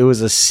 it was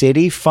a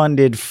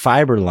city-funded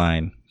fiber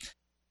line."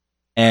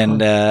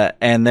 And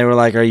they were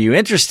like, "Are you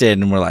interested?"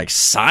 And we're like,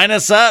 "Sign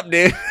us up,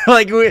 dude!"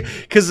 Like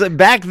because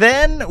back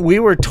then we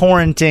were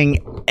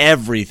torrenting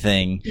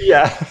everything.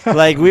 Yeah,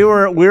 like we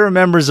were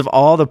members of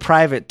all the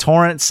private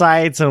torrent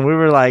sites, and we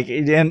were like,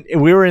 and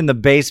we were in the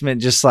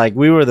basement, just like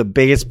we were the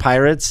biggest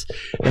pirates.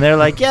 And they're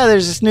like, "Yeah,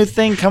 there's this new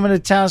thing coming to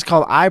town. It's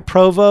called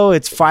iProvo.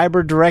 It's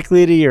fiber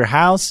directly to your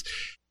house."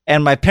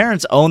 And my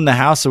parents owned the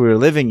house that we were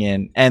living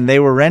in, and they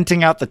were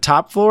renting out the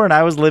top floor, and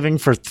I was living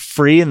for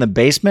free in the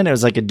basement. It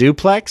was like a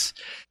duplex.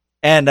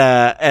 And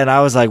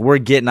I was like, we're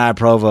getting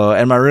iProvo.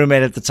 And my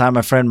roommate at the time,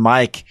 my friend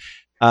Mike,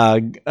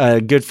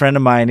 a good friend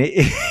of mine, we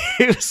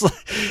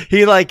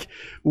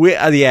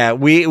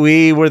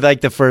were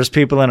like the first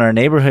people in our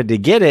neighborhood to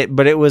get it,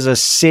 but it was a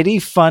city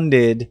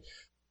funded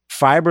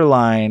fiber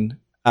line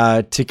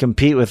to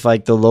compete with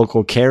like the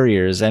local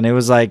carriers, and it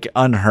was like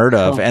unheard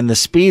of, and the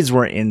speeds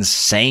were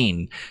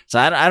insane. So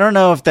I don't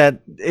know if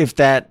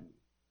that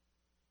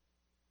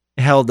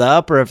held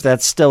up or if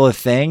that's still a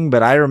thing,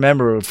 but I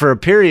remember for a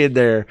period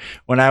there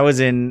when I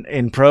was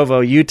in Provo,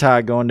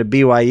 Utah, going to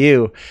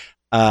BYU,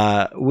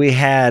 we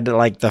had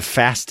like the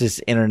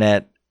fastest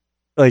internet.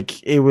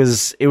 Like it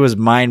was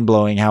mind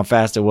blowing how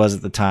fast it was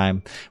at the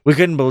time. We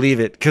couldn't believe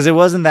it because it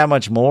wasn't that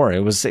much more.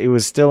 It was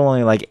still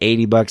only like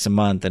 $80 a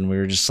month, and we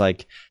were just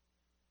like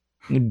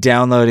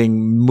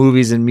downloading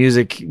movies and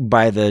music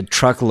by the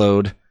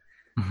truckload.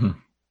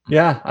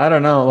 Yeah, I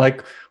don't know.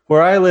 Like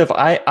where I live,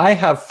 I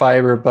have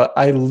fiber, but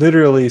I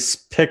literally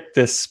picked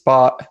this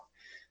spot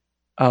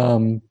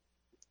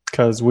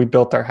because we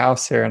built our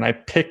house here, and I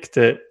picked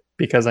it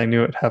because I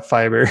knew it'd have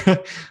fiber.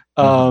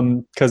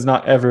 Because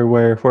not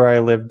everywhere where I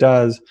live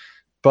does.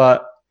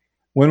 But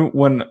when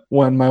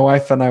my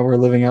wife and I were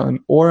living out in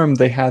Orem,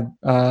 they had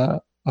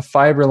a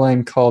fiber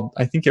line called,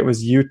 I think it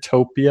was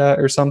Utopia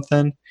or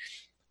something.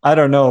 I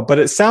don't know, but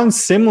it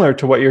sounds similar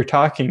to what you're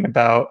talking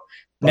about.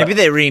 Maybe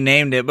they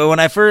renamed it, but when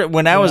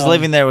I was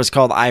living there, it was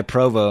called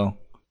iProvo.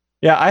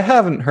 Yeah, I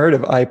haven't heard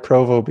of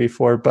iProvo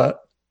before, but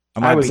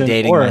I was be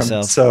dating Orem,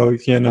 myself. So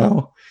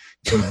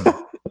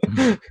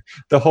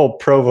the whole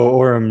Provo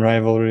Orem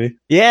rivalry.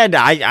 Yeah,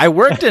 I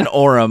worked in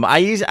Orem.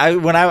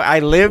 When I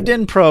lived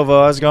in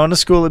Provo, I was going to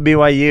school at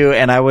BYU,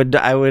 and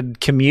I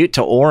would commute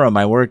to Orem.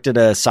 I worked at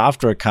a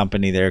software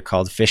company there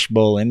called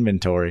Fishbowl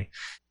Inventory.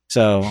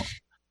 So,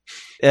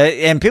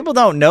 and people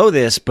don't know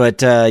this,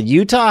 but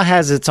Utah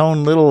has its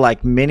own little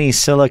like mini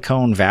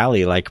Silicon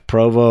Valley, like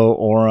Provo,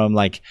 Orem,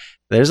 like.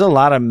 There's a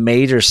lot of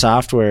major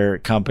software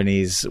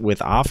companies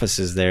with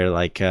offices there,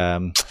 like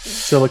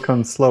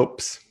Silicon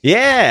Slopes.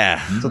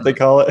 Yeah, that's what they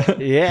call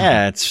it.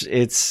 Yeah,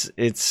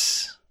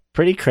 it's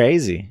pretty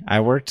crazy.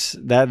 I worked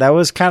that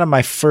was kind of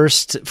my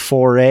first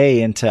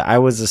foray into. I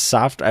was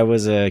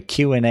a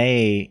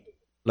Q&A,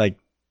 like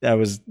I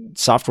was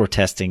software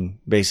testing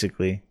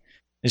basically.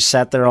 Just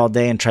sat there all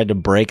day and tried to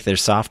break their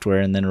software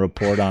and then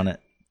report on it.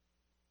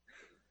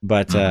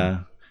 But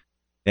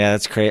yeah,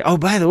 that's crazy. Oh,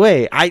 by the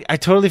way, I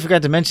totally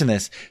forgot to mention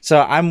this. So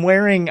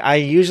I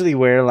usually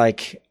wear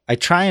I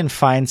try and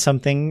find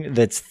something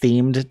that's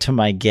themed to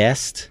my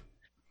guest.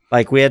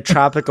 Like we had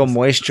tropical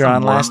moisture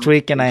on last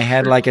week and I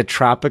had like a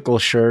tropical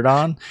shirt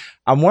on.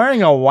 I'm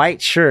wearing a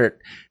white shirt.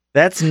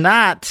 That's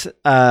not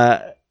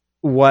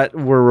what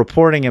we're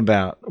reporting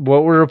about.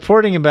 What we're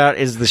reporting about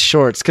is the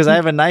shorts because I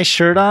have a nice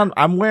shirt on.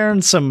 I'm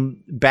wearing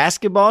some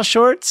basketball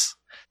shorts,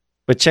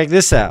 but check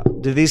this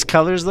out. Do these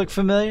colors look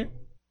familiar?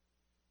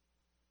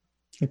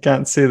 I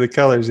can't see the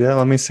colors yet.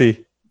 Let me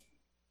see.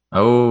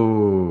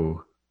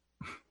 Oh.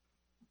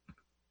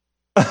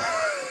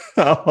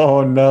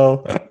 Oh,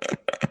 no.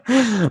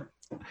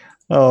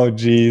 Oh,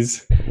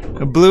 geez.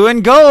 Blue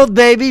and gold,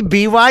 baby.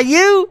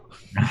 BYU.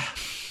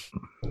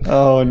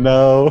 Oh,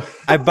 no.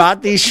 I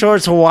bought these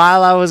shorts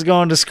while I was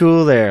going to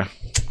school there.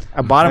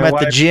 I bought them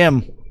at the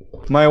gym.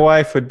 My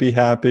wife would be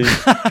happy.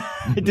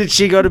 Did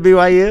she go to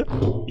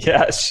BYU?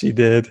 Yes, she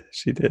did.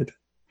 She did.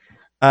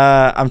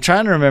 I'm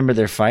trying to remember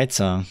their fight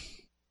song.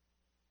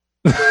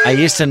 I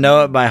used to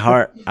know it by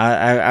heart.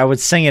 I would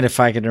sing it if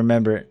I could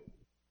remember it.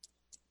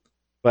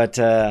 But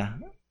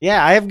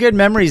yeah, I have good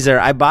memories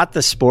there. I bought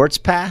the sports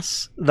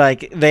pass.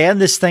 Like they had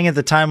this thing at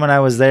the time when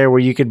I was there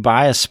where you could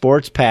buy a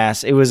sports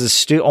pass. It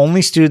was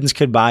only students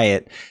could buy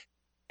it.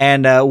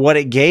 And what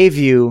it gave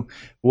you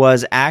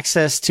was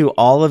access to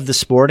all of the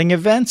sporting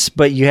events,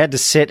 but you had to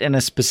sit in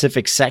a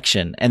specific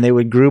section and they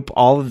would group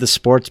all of the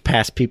sports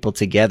pass people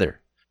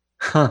together.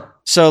 Huh.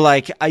 So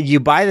like you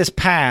buy this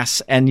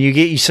pass and you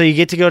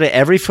get to go to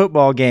every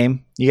football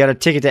game. You got a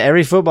ticket to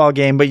every football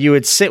game, but you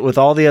would sit with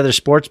all the other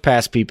sports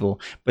pass people,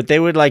 but they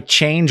would like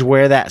change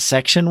where that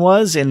section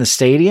was in the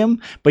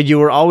stadium, but you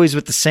were always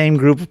with the same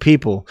group of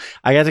people.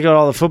 I got to go to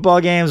all the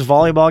football games,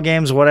 volleyball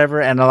games,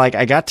 whatever. And like,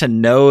 I got to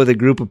know the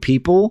group of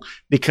people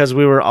because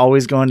we were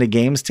always going to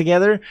games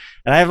together.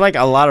 And I have like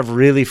a lot of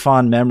really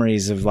fond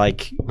memories of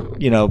like,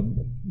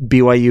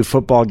 BYU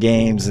football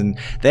games, and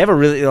they have a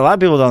lot of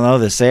people don't know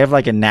this. They have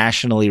like a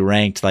nationally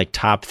ranked like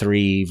top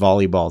 3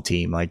 volleyball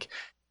team. Like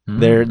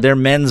their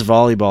men's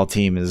volleyball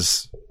team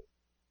is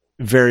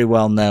very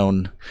well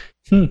known.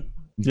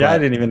 Yeah, I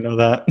didn't even know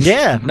that.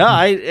 Yeah, no,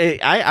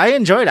 I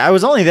enjoyed it. I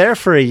was only there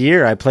for a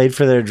year. I played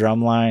for their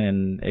drum line,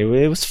 and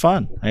it was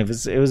fun. It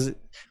was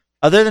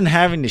other than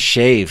having to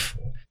shave.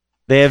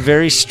 They have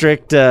very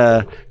strict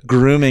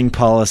grooming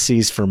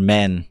policies for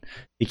men.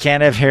 You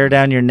can't have hair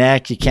down your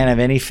neck. You can't have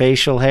any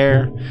facial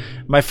hair.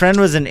 My friend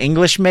was an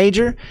English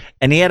major,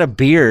 and he had a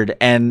beard,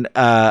 and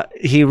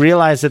he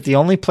realized that the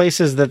only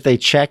places that they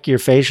check your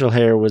facial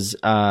hair was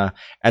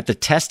at the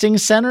testing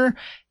center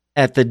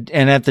and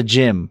at the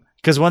gym.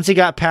 Because once he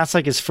got past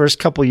like his first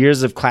couple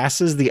years of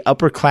classes, the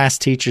upper class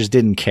teachers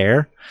didn't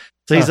care.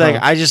 So he's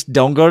like, I just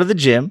don't go to the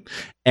gym,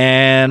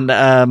 and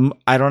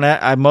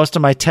most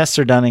of my tests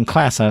are done in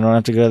class. I don't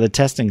have to go to the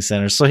testing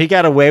center. So he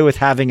got away with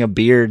having a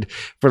beard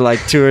for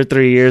like 2 or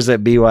 3 years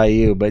at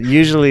BYU, but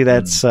usually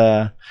that's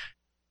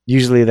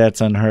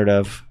unheard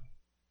of.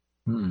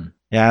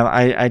 Yeah,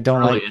 I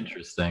don't really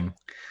interesting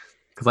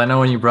because I know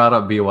when you brought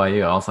up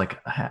BYU, I was like,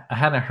 I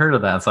hadn't heard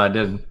of that, so I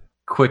did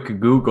quick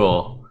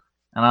Google,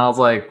 and I was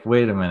like,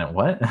 wait a minute,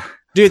 what?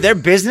 Dude, their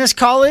business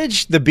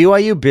college, the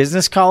BYU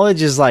Business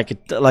College, is like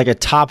a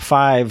top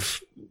 5.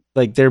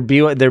 Like their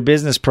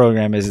business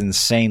program is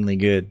insanely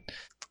good,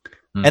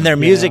 and their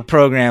music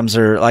programs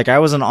are like. I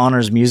was an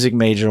honors music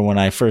major when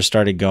I first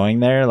started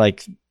going there.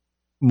 Like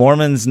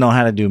Mormons know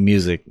how to do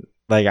music.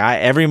 Like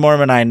every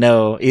Mormon I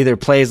know either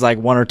plays like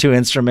 1 or 2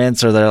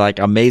 instruments, or they're like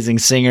amazing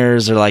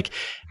singers, or like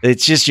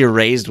it's just you're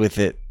raised with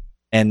it.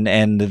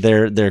 And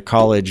their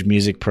college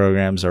music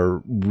programs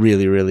are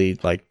really, really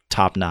like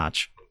top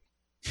notch.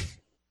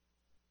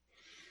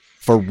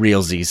 For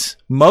realsies.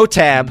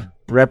 Motab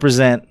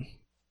represent.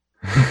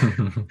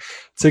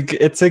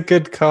 It's a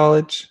good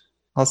college.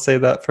 I'll say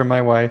that for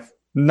my wife.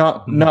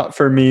 Not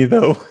for me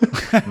though.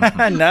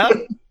 No?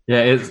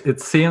 Yeah,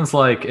 it seems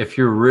like if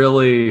you're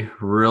really,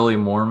 really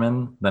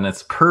Mormon, then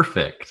it's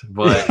perfect.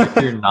 But if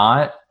you're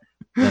not,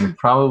 then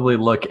probably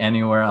look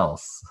anywhere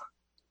else.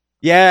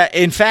 Yeah,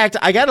 in fact,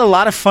 I got a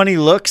lot of funny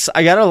looks.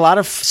 I got a lot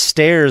of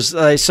stares.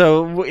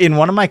 So in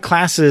one of my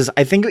classes,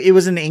 I think it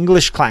was an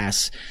English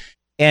class,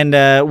 and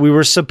we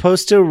were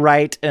supposed to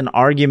write an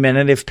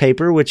argumentative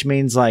paper, which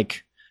means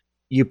like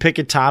you pick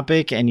a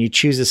topic and you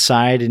choose a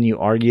side and you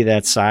argue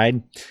that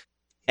side.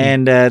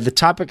 And the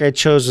topic I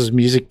chose was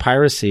music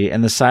piracy,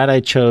 and the side I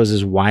chose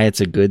is why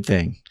it's a good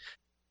thing.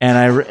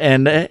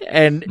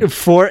 And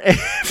for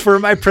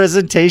my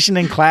presentation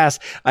in class,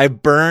 I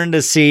burned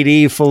a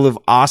CD full of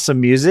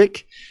awesome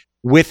music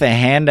with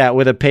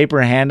a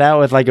paper handout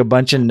with like a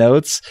bunch of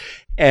notes.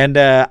 And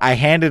I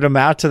handed them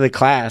out to the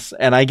class,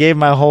 and I gave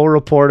my whole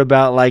report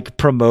about like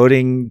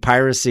promoting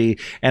piracy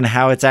and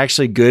how it's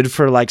actually good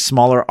for like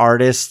smaller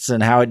artists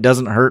and how it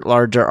doesn't hurt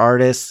larger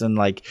artists. And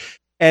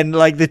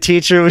the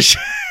teacher was,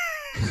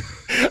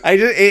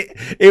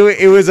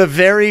 it was a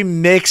very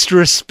mixed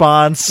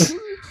response.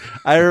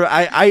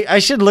 I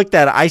should look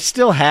that up. I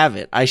still have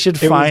it. I should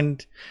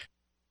find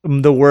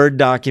the Word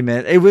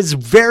document. It was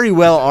very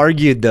well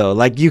argued, though.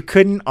 Like, you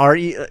couldn't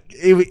argue.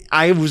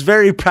 I was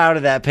very proud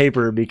of that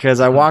paper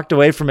because I walked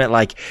away from it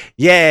like,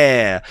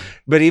 yeah.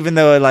 But even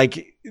though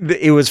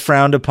it was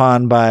frowned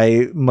upon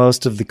by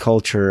most of the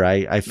culture,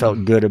 I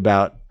felt good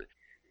about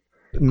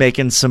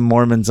making some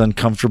Mormons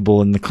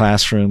uncomfortable in the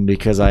classroom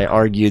because I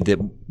argued that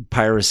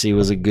piracy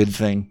was a good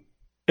thing.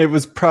 It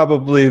was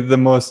probably the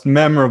most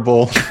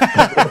memorable.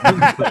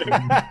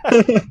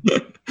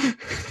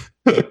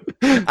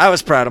 I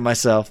was proud of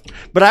myself,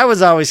 but I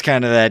was always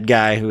kind of that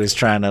guy who was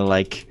trying to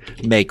like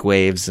make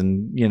waves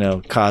and,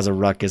 cause a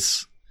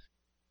ruckus.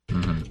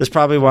 Mm-hmm. That's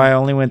probably why I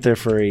only went there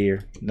for a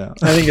year. No,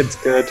 I think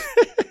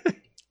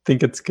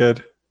it's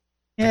good.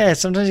 Yeah,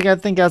 sometimes you got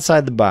to think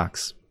outside the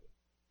box.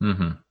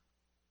 Mm-hmm.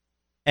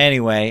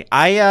 Anyway,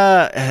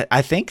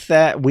 I think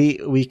that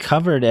we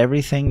covered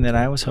everything that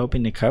I was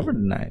hoping to cover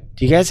tonight.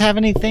 Do you guys have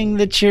anything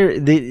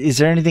is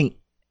there anything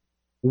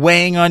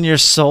weighing on your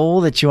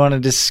soul that you want to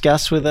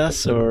discuss with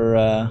us,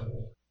 or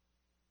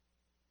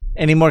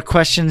any more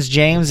questions,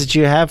 James, that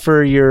you have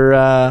for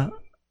your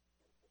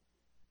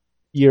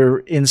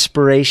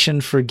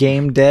inspiration for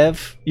game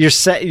dev?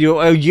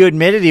 You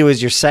admitted he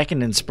was your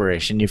second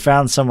inspiration. You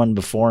found someone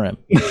before him.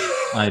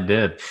 I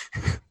did.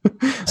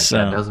 So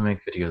Dad doesn't make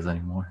videos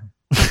anymore.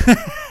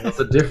 It's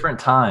a different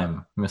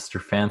time,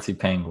 Mr. Fancy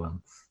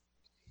Penguins.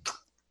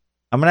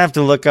 I'm gonna have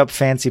to look up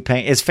Fancy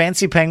Penguin. Is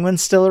Fancy Penguin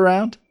still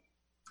around?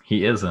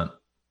 He isn't.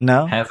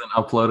 No? Hasn't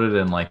uploaded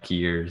in like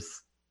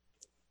years.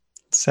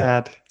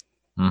 Sad.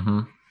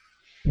 Mm-hmm.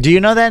 Do you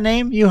know that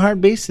name, You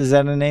Heart Beast? Is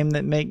that a name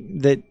that?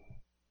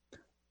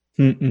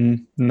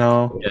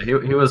 No. Yeah,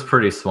 he was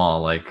pretty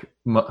small. Like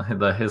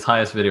his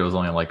highest video was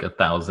only like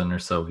 1,000 or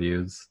so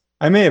views.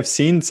 I may have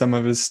seen some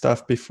of his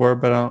stuff before,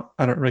 but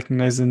I don't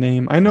recognize the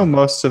name. I know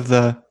most of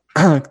the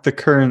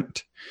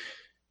current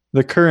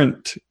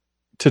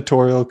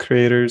tutorial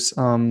creators.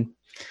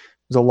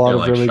 There's a lot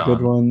of really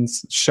good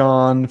ones.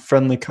 Sean,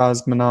 Friendly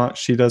Cosmonaut,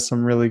 she does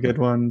some really good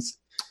ones.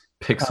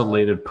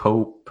 Pixelated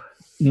Pope.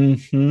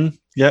 Mm-hmm.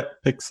 Yep,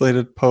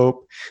 Pixelated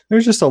Pope.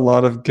 There's just a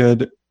lot of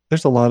good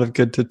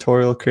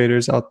tutorial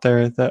creators out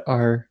there that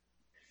are,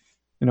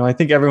 I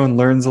think everyone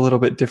learns a little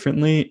bit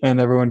differently, and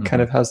everyone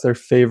kind of has their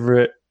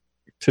favorite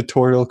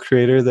tutorial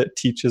creator that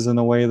teaches in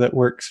a way that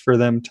works for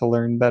them to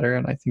learn better,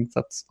 and I think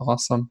that's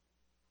awesome.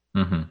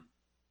 Mm-hmm.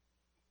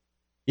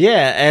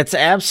 Yeah, it's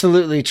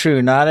absolutely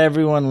true. Not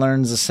everyone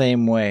learns the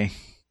same way.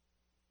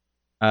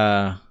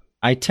 I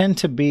tend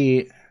to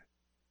be,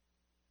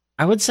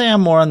 I would say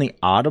I'm more on the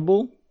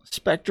audible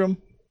spectrum,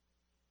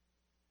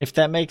 if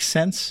that makes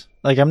sense.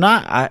 Like I'm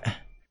not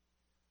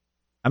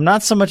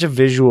so much a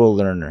visual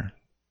learner,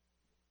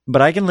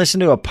 but I can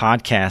listen to a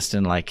podcast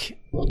and like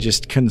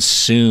just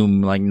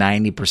consume like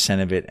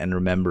 90% of it and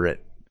remember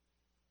it.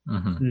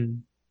 Mm-hmm.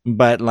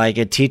 But like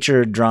a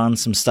teacher drawing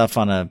some stuff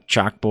on a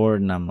chalkboard,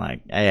 and I'm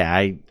like,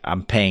 hey,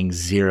 I'm paying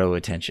zero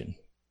attention.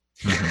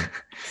 Mm-hmm.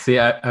 See,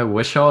 I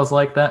wish I was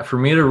like that. For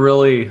me to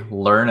really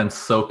learn and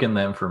soak in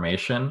the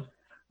information,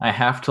 I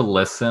have to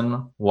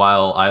listen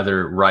while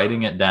either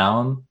writing it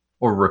down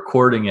or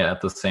recording it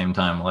at the same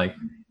time. Like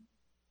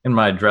in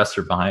my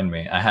dresser behind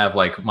me, I have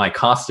like my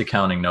cost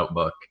accounting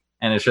notebook,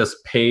 and it's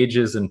just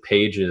pages and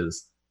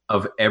pages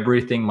of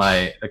everything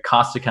my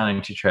cost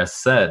accounting teacher has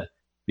said,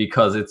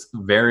 because it's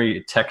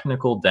very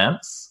technical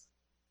dense.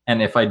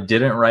 And if I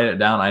didn't write it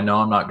down, I know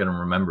I'm not going to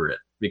remember it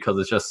because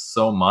it's just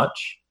so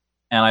much.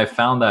 And I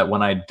found that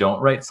when I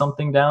don't write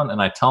something down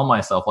and I tell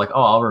myself like,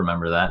 oh, I'll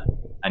remember that,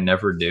 I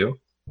never do.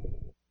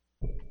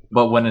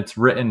 But when it's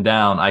written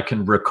down, I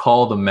can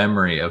recall the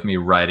memory of me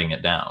writing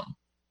it down.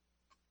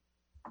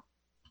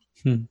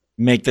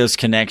 Make those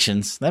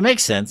connections. That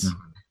makes sense.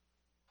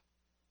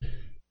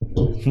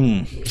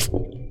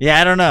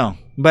 Yeah, I don't know.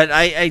 But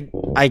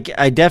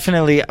I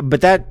definitely,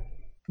 but that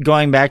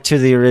going back to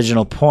the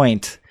original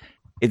point,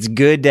 it's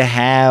good to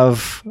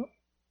have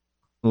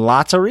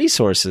lots of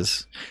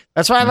resources.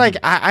 That's why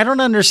I don't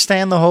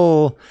understand the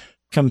whole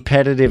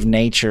competitive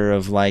nature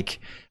of like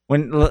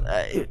when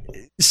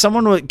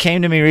someone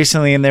came to me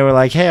recently and they were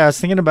like, hey, I was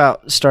thinking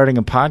about starting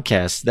a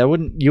podcast.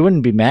 You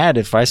wouldn't be mad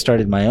if I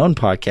started my own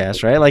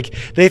podcast, right?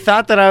 Like they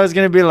thought that I was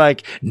going to be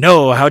like,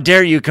 no, how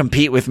dare you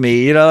compete with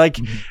me? You know, like,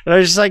 and I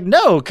was just like,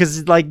 no,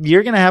 because like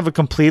you're going to have a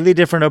completely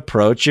different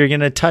approach. You're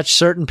going to touch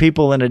certain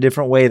people in a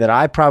different way that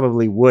I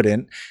probably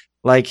wouldn't.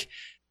 Like,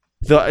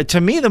 to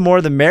me, the more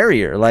the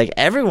merrier. Like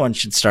everyone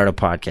should start a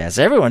podcast.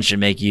 Everyone should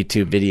make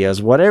YouTube videos.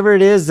 Whatever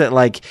it is that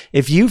like,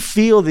 if you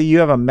feel that you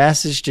have a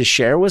message to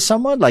share with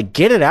someone, like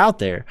get it out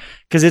there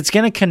because it's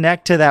going to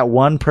connect to that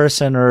one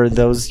person or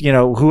those, you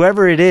know,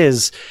 whoever it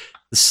is.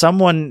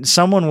 Someone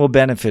will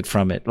benefit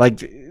from it.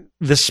 Like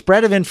the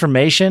spread of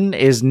information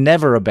is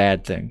never a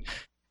bad thing.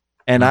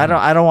 And I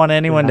don't want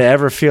anyone to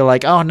ever feel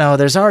like, oh no,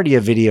 there's already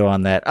a video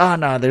on that. Oh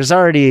no, there's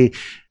already.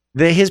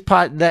 His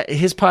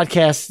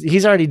podcast,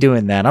 he's already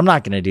doing that. I'm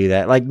not going to do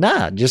that. Like,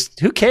 nah, just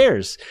who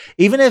cares?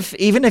 Even if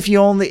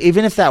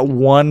that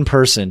one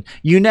person,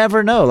 you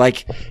never know.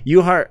 Like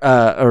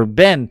or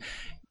Ben,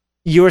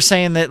 you were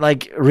saying that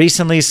like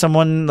recently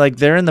someone like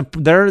they're on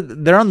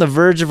the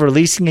verge of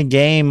releasing a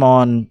game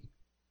on,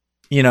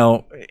 you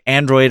know,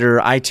 Android or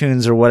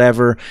iTunes or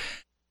whatever.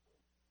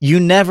 You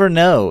never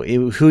know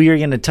who you're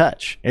going to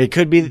touch. It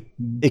could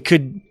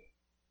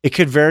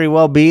very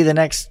well be the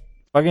next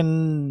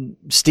fucking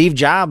Steve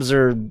Jobs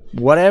or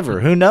whatever.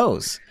 Who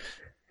knows?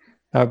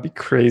 That would be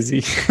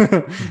crazy.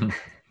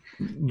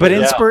 But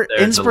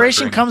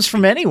inspiration comes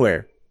from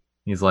anywhere.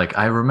 He's like,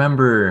 I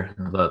remember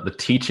the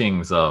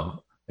teachings of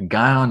a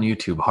guy on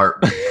YouTube,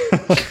 Hartman.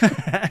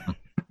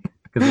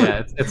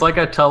 Because it's like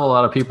I tell a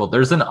lot of people,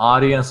 there's an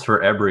audience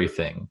for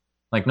everything.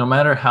 Like no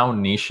matter how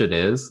niche it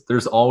is,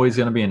 there's always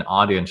going to be an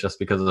audience just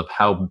because of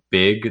how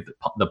big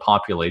the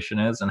population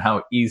is and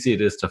how easy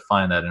it is to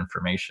find that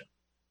information.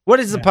 What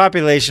is the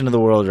population of the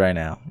world right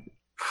now?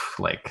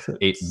 Like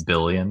 8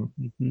 billion.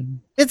 Mm-hmm.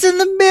 It's in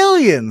the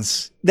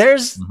millions.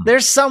 There's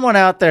someone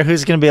out there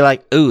who's going to be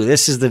like, "Ooh,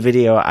 this is the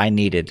video I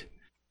needed."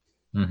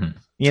 Mm-hmm.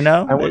 You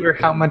know? I wonder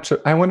how much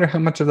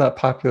of that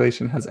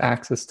population has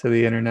access to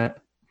the internet.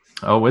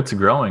 Oh, it's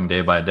growing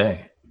day by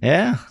day.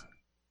 Yeah.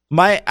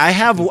 I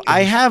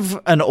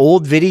have an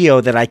old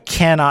video that I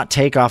cannot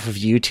take off of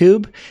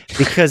YouTube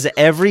because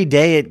every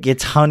day it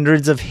gets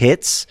hundreds of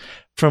hits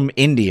from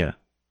India.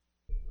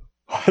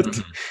 What?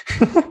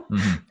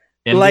 Mm-hmm.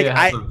 India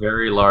has a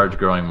very large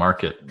growing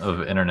market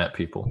of internet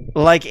people.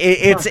 Like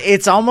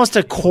it's almost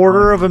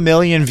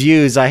 250,000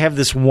 views. I have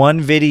this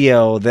one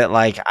video that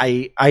like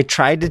I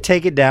tried to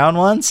take it down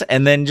once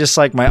and then just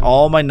like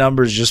all my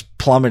numbers just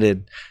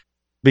plummeted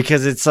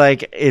because it's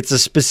like it's a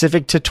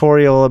specific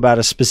tutorial about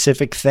a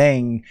specific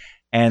thing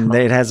and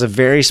it has a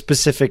very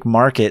specific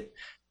market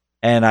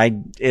and I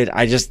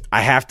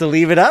have to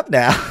leave it up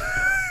now.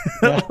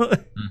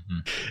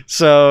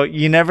 So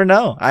you never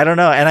know. I don't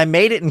know. And I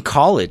made it in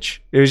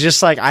college. It was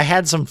just like I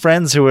had some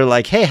friends who were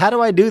like, hey, how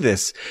do I do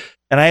this?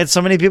 And I had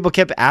so many people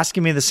kept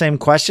asking me the same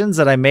questions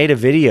that I made a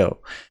video.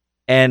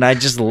 And I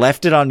just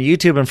left it on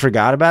YouTube and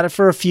forgot about it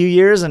for a few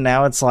years. And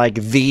now it's like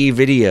the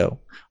video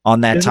on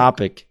that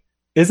topic.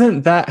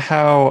 Isn't that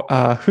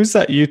how, who's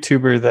that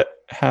YouTuber that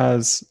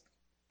has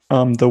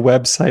the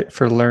website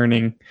for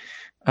learning?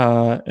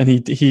 And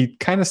he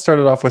kind of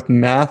started off with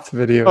math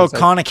videos. Oh,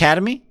 Khan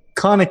Academy?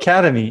 Khan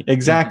Academy,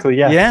 exactly.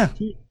 Yeah, yeah.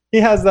 He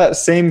has that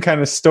same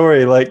kind of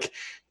story. Like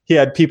he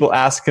had people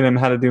asking him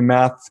how to do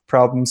math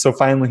problems, so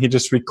finally he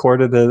just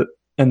recorded it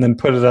and then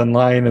put it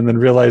online, and then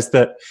realized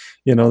that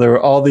there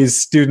were all these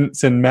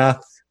students in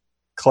math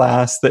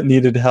class that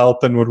needed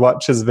help and would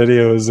watch his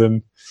videos,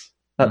 and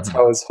that's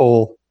how his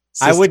whole.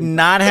 I would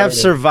not have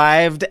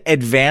survived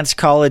advanced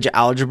college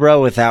algebra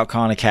without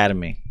Khan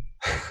Academy.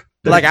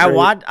 Like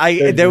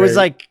there was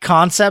like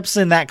concepts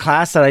in that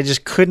class that I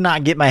just could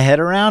not get my head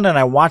around, and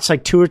I watched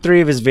like 2 or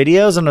 3 of his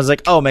videos and I was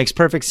like, oh, makes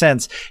perfect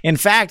sense. In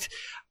fact,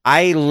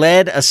 I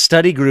led a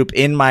study group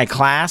in my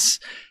class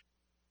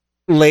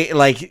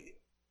like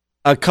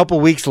a couple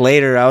weeks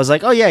later. I was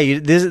like, oh yeah,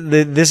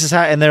 this is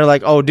how, and they're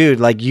like, oh dude,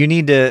 like you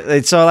need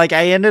to, so like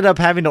I ended up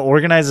having to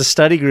organize a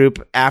study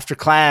group after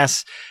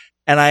class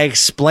and I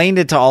explained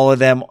it to all of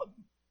them.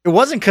 It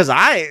wasn't because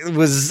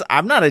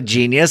I'm not a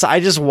genius.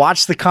 I just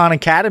watched the Khan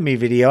Academy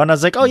video and I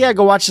was like, oh yeah,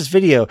 go watch this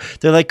video.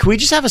 They're like, can we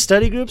just have a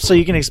study group so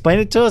you can explain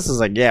it to us? I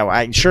was like,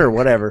 yeah, sure,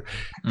 whatever.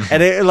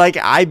 And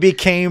I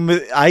became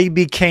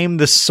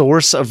the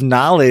source of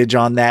knowledge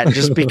on that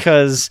just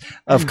because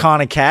of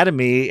Khan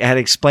Academy had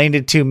explained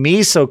it to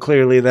me so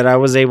clearly that I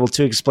was able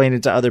to explain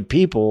it to other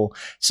people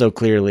so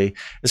clearly.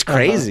 It's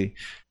crazy.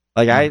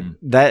 Like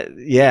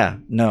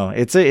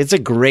it's a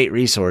great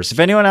resource. If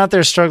anyone out there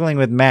is struggling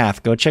with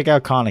math, go check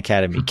out Khan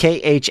Academy,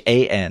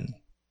 KHAN.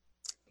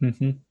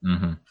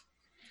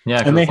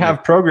 Yeah, and they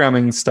have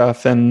programming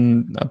stuff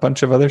and a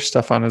bunch of other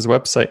stuff on his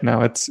website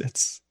now.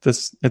 It's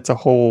a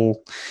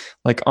whole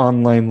like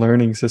online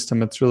learning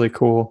system. It's really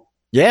cool.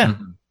 Yeah,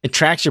 It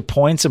tracks your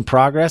points and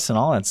progress and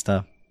all that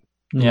stuff.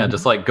 Yeah,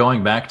 just like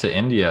going back to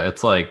India,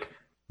 it's like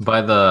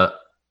by the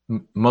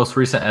most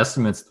recent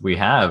estimates we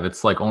have,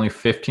 it's like only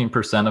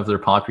 15% of their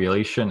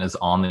population is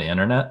on the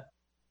internet,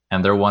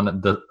 and they're one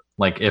of the,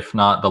 like, if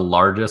not the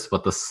largest,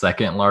 but the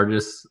second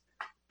largest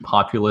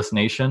populous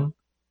nation.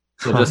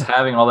 So just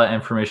having all that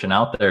information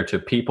out there to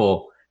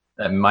people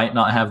that might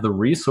not have the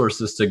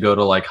resources to go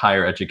to like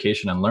higher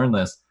education and learn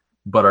this,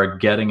 but are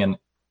getting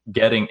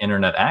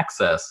internet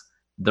access,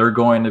 they're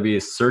going to be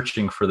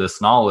searching for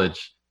this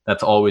knowledge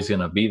that's always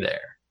going to be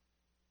there.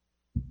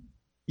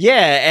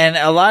 Yeah, and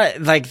a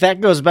lot like that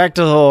goes back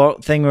to the whole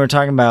thing we were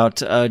talking about.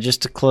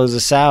 Just to close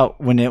this out,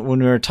 when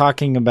we were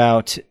talking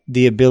about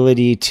the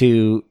ability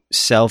to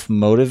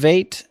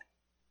self-motivate,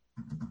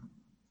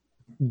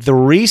 the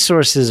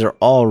resources are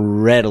all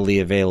readily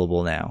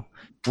available now.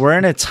 We're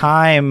in a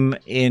time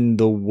in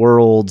the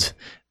world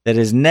that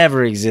has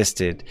never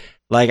existed.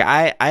 Like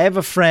I have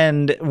a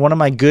friend, one of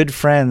my good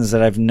friends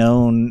that I've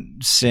known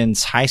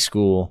since high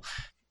school.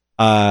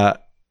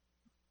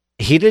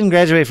 He didn't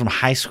graduate from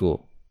high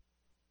school.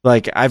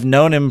 Like I've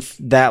known him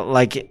that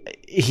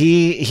like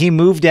he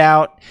moved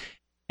out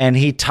and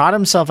he taught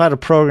himself how to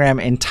program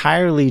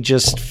entirely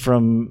just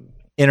from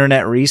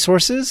internet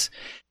resources.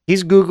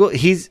 He's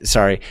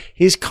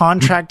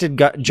contracted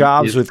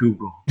jobs with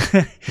Google.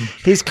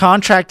 He's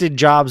contracted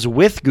jobs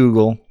with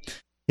Google.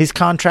 He's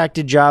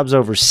contracted jobs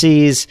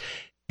overseas.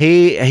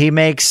 He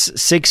makes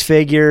six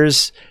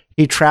figures.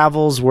 He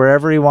travels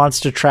wherever he wants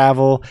to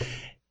travel.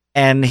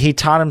 And he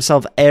taught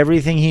himself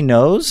everything he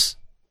knows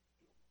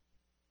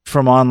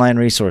from online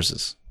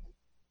resources.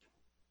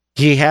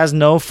 He has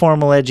no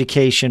formal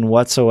education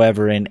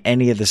whatsoever in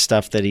any of the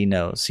stuff that he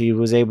knows. He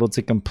was able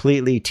to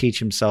completely teach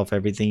himself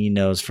everything he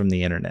knows from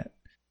the internet.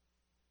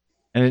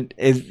 And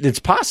it's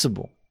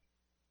possible.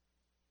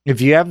 If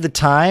you have the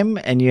time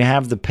and you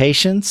have the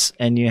patience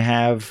and you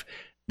have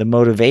the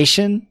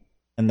motivation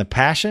and the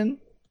passion,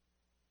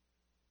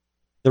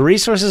 the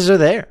resources are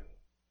there.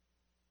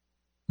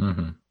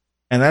 Mm-hmm.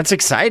 And that's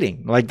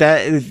exciting. Like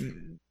that,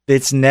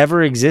 it's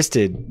never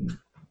existed.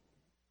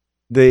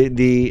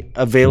 The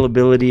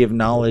availability of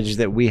knowledge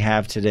that we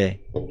have today.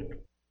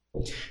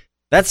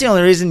 That's the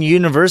only reason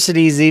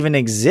universities even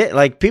exist.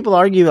 Like people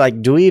argue,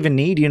 like, do we even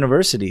need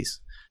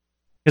universities?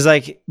 Because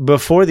like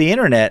before the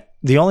internet,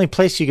 the only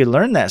place you could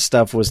learn that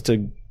stuff was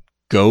to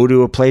go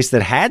to a place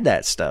that had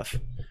that stuff.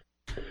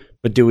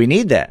 But do we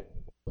need that?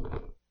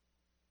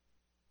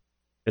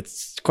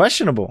 It's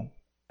questionable.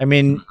 I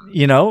mean,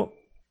 you know,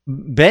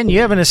 Ben, you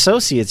have an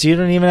associate's. You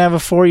don't even have a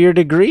 4-year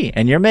degree,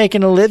 and you're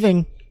making a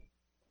living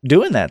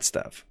doing that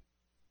stuff.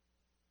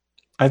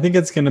 I think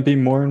it's going to be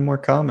more and more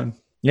common.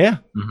 Yeah,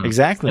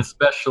 exactly.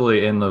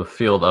 Especially in the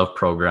field of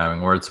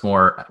programming, where it's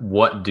more,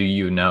 what do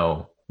you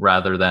know,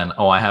 rather than,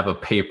 oh, I have a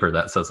paper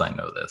that says I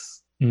know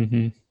this.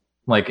 Mm-hmm.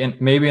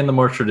 Like maybe in the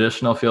more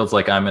traditional fields,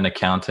 like I'm in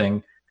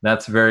accounting,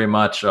 that's very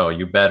much, oh,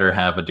 you better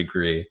have a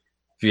degree.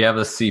 If you have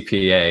a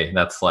CPA,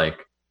 that's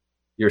like,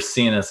 you're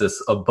seen as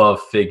this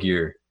above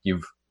figure.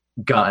 You've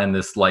gotten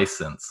this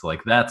license.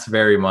 Like that's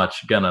very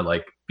much gonna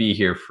like be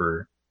here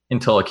for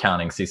until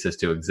accounting ceases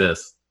to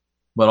exist.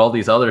 But all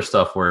these other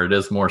stuff where it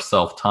is more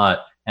self-taught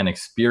and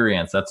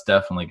experience, that's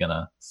definitely going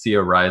to see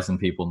a rise in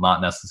people not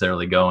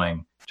necessarily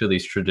going to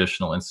these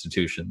traditional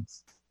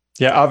institutions.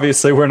 Yeah,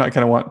 obviously we're not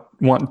going to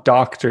want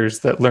doctors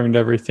that learned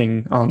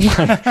everything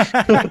online.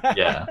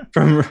 Yeah.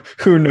 From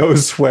who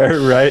knows where,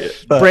 right?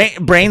 But,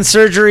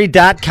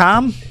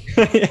 brainsurgery.com?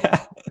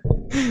 yeah.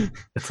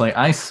 It's like,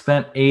 I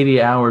spent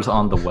 80 hours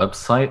on the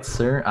website,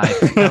 sir. I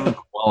think I'm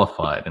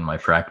qualified in my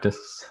practice.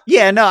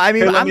 Yeah, no, I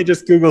mean, Let me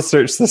just Google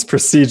search this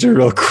procedure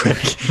real quick.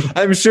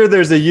 I'm sure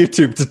there's a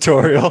YouTube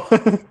tutorial.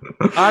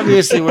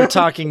 Obviously, we're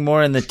talking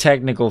more in the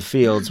technical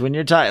fields. When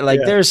you're talking, like,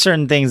 there are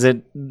certain things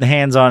that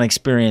hands-on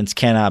experience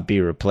cannot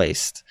be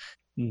replaced.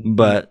 Mm-hmm.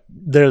 But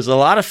there's a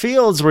lot of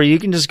fields where you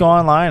can just go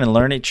online and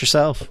learn it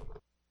yourself.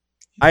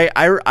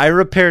 I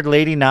repaired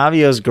Lady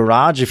Navio's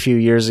garage a few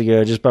years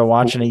ago just by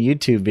watching a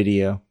YouTube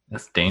video.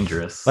 That's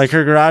dangerous. Like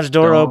her garage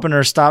door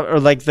opener stopped, or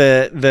like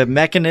the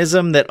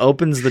mechanism that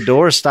opens the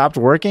door stopped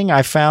working.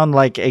 I found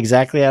like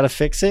exactly how to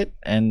fix it,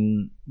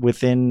 and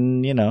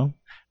within,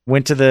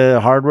 went to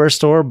the hardware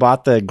store,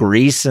 bought the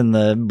grease and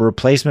the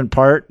replacement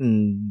part,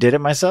 and did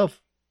it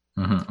myself.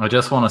 Mm-hmm. I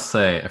just want to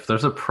say, if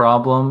there's a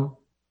problem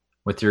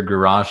with your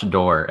garage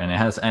door and it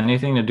has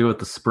anything to do with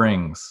the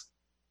springs,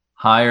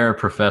 hire a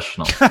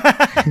professional.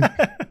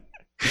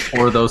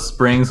 Or those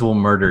springs will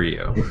murder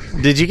you.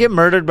 Did you get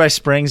murdered by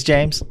springs,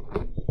 James?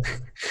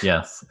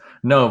 Yes.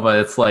 No, but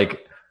it's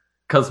like,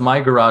 because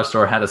my garage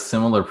door had a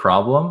similar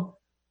problem,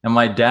 and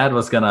my dad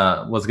was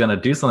gonna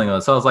do something with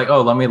it. So I was like,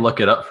 oh, let me look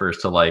it up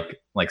first to like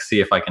see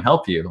if I can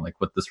help you like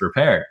with this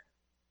repair.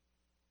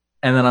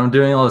 And then I'm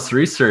doing all this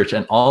research,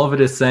 and all of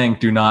it is saying,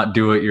 do not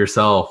do it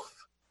yourself.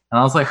 And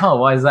I was like, oh,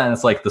 why is that? And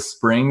it's like the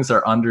springs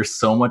are under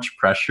so much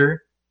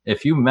pressure.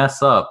 If you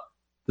mess up,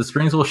 the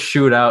springs will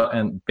shoot out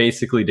and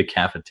basically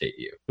decapitate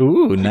you.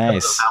 Ooh,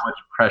 nice. Of how much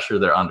pressure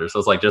they're under. So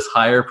it's like, just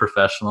hire a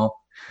professional.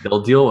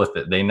 They'll deal with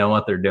it. They know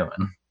what they're doing.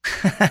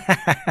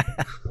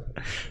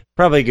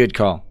 Probably a good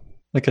call.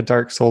 Like a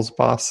Dark Souls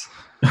boss.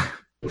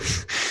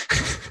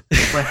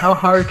 Like, how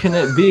hard can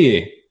it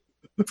be?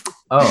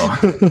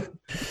 Oh.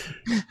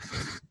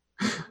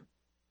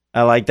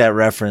 I like that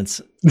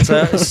reference.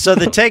 So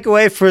the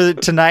takeaway for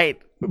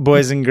tonight,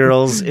 boys and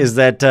girls, is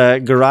that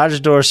garage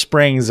door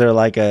springs are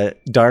like a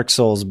Dark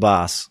Souls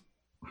boss.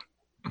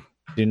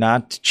 Do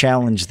not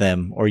challenge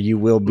them, or you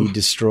will be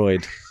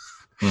destroyed.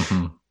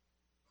 Mm-hmm.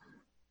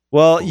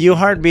 Well, you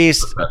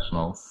Heartbeast,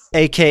 Professionals.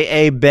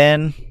 aka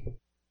Ben,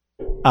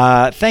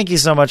 thank you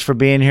so much for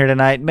being here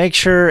tonight. Make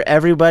sure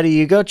everybody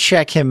you go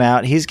check him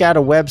out. He's got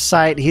a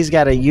website, he's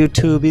got a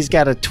YouTube, he's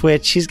got a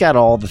Twitch, he's got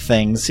all the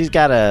things. He's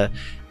got a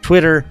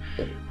Twitter.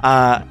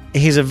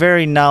 He's a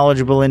very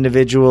knowledgeable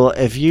individual.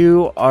 If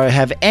you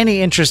have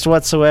any interest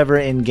whatsoever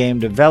in game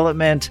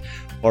development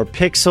or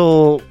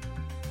pixel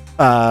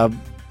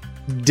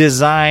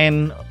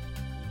design,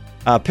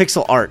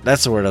 pixel art,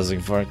 that's the word I was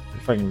looking for.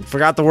 I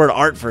forgot the word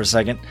art for a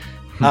second.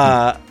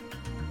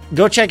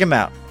 Go check him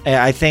out.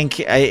 I think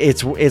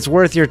it's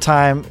worth your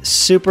time.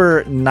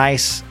 Super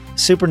nice,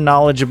 super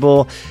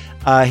knowledgeable.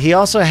 He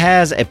also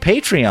has a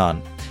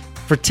Patreon.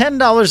 For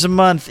 $10 a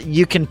month,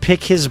 you can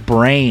pick his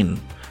brain.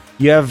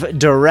 You have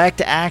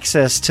direct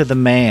access to the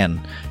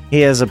man.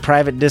 He has a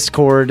private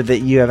Discord that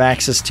you have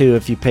access to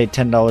if you pay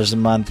 $10 a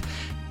month.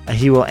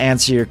 He will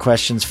answer your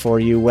questions for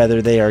you,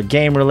 whether they are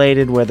game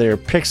related, whether they're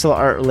pixel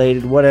art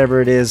related,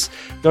 whatever it is.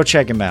 Go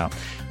check him out.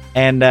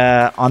 And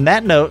on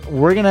that note,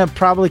 we're going to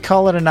probably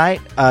call it a night.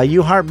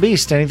 You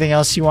Heartbeast, anything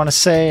else you want to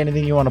say?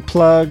 Anything you want to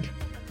plug?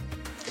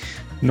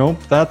 Nope,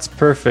 that's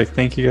perfect.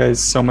 Thank you guys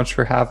so much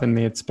for having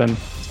me. It's been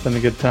a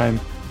good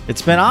time.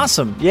 It's been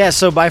awesome. Yeah,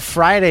 so by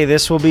Friday,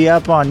 this will be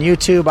up on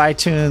YouTube,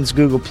 iTunes,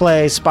 Google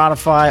Play,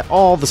 Spotify,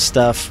 all the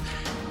stuff.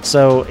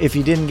 So if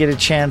you didn't get a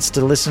chance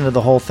to listen to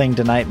the whole thing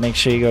tonight, make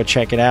sure you go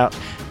check it out.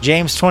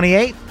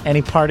 James28,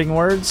 any parting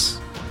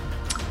words?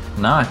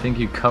 No, I think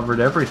you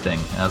covered everything,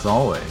 as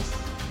always.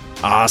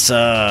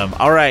 Awesome.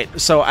 All right.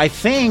 So I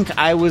think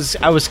I was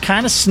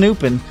kind of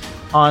snooping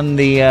on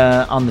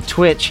the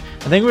Twitch.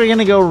 I think we're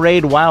gonna go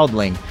raid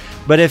Wildling.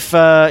 But if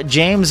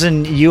James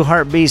and you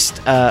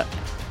Heartbeast,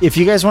 if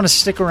you guys want to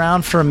stick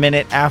around for a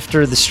minute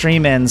after the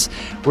stream ends,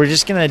 we're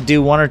just gonna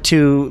do one or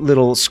two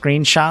little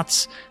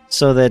screenshots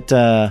so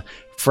that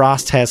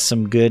Frost has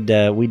some good.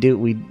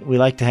 We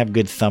like to have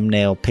good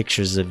thumbnail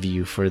pictures of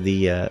you for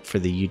the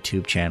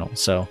YouTube channel.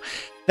 So.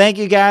 Thank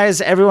you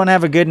guys. Everyone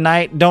have a good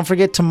night. Don't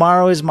forget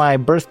tomorrow is my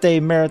birthday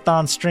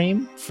marathon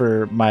stream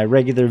for my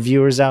regular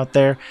viewers out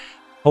there.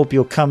 Hope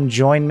you'll come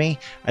join me.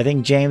 I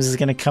think James is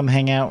going to come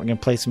hang out. We're going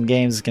to play some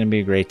games. It's going to be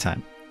a great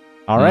time.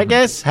 All right,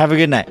 guys. Have a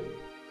good night.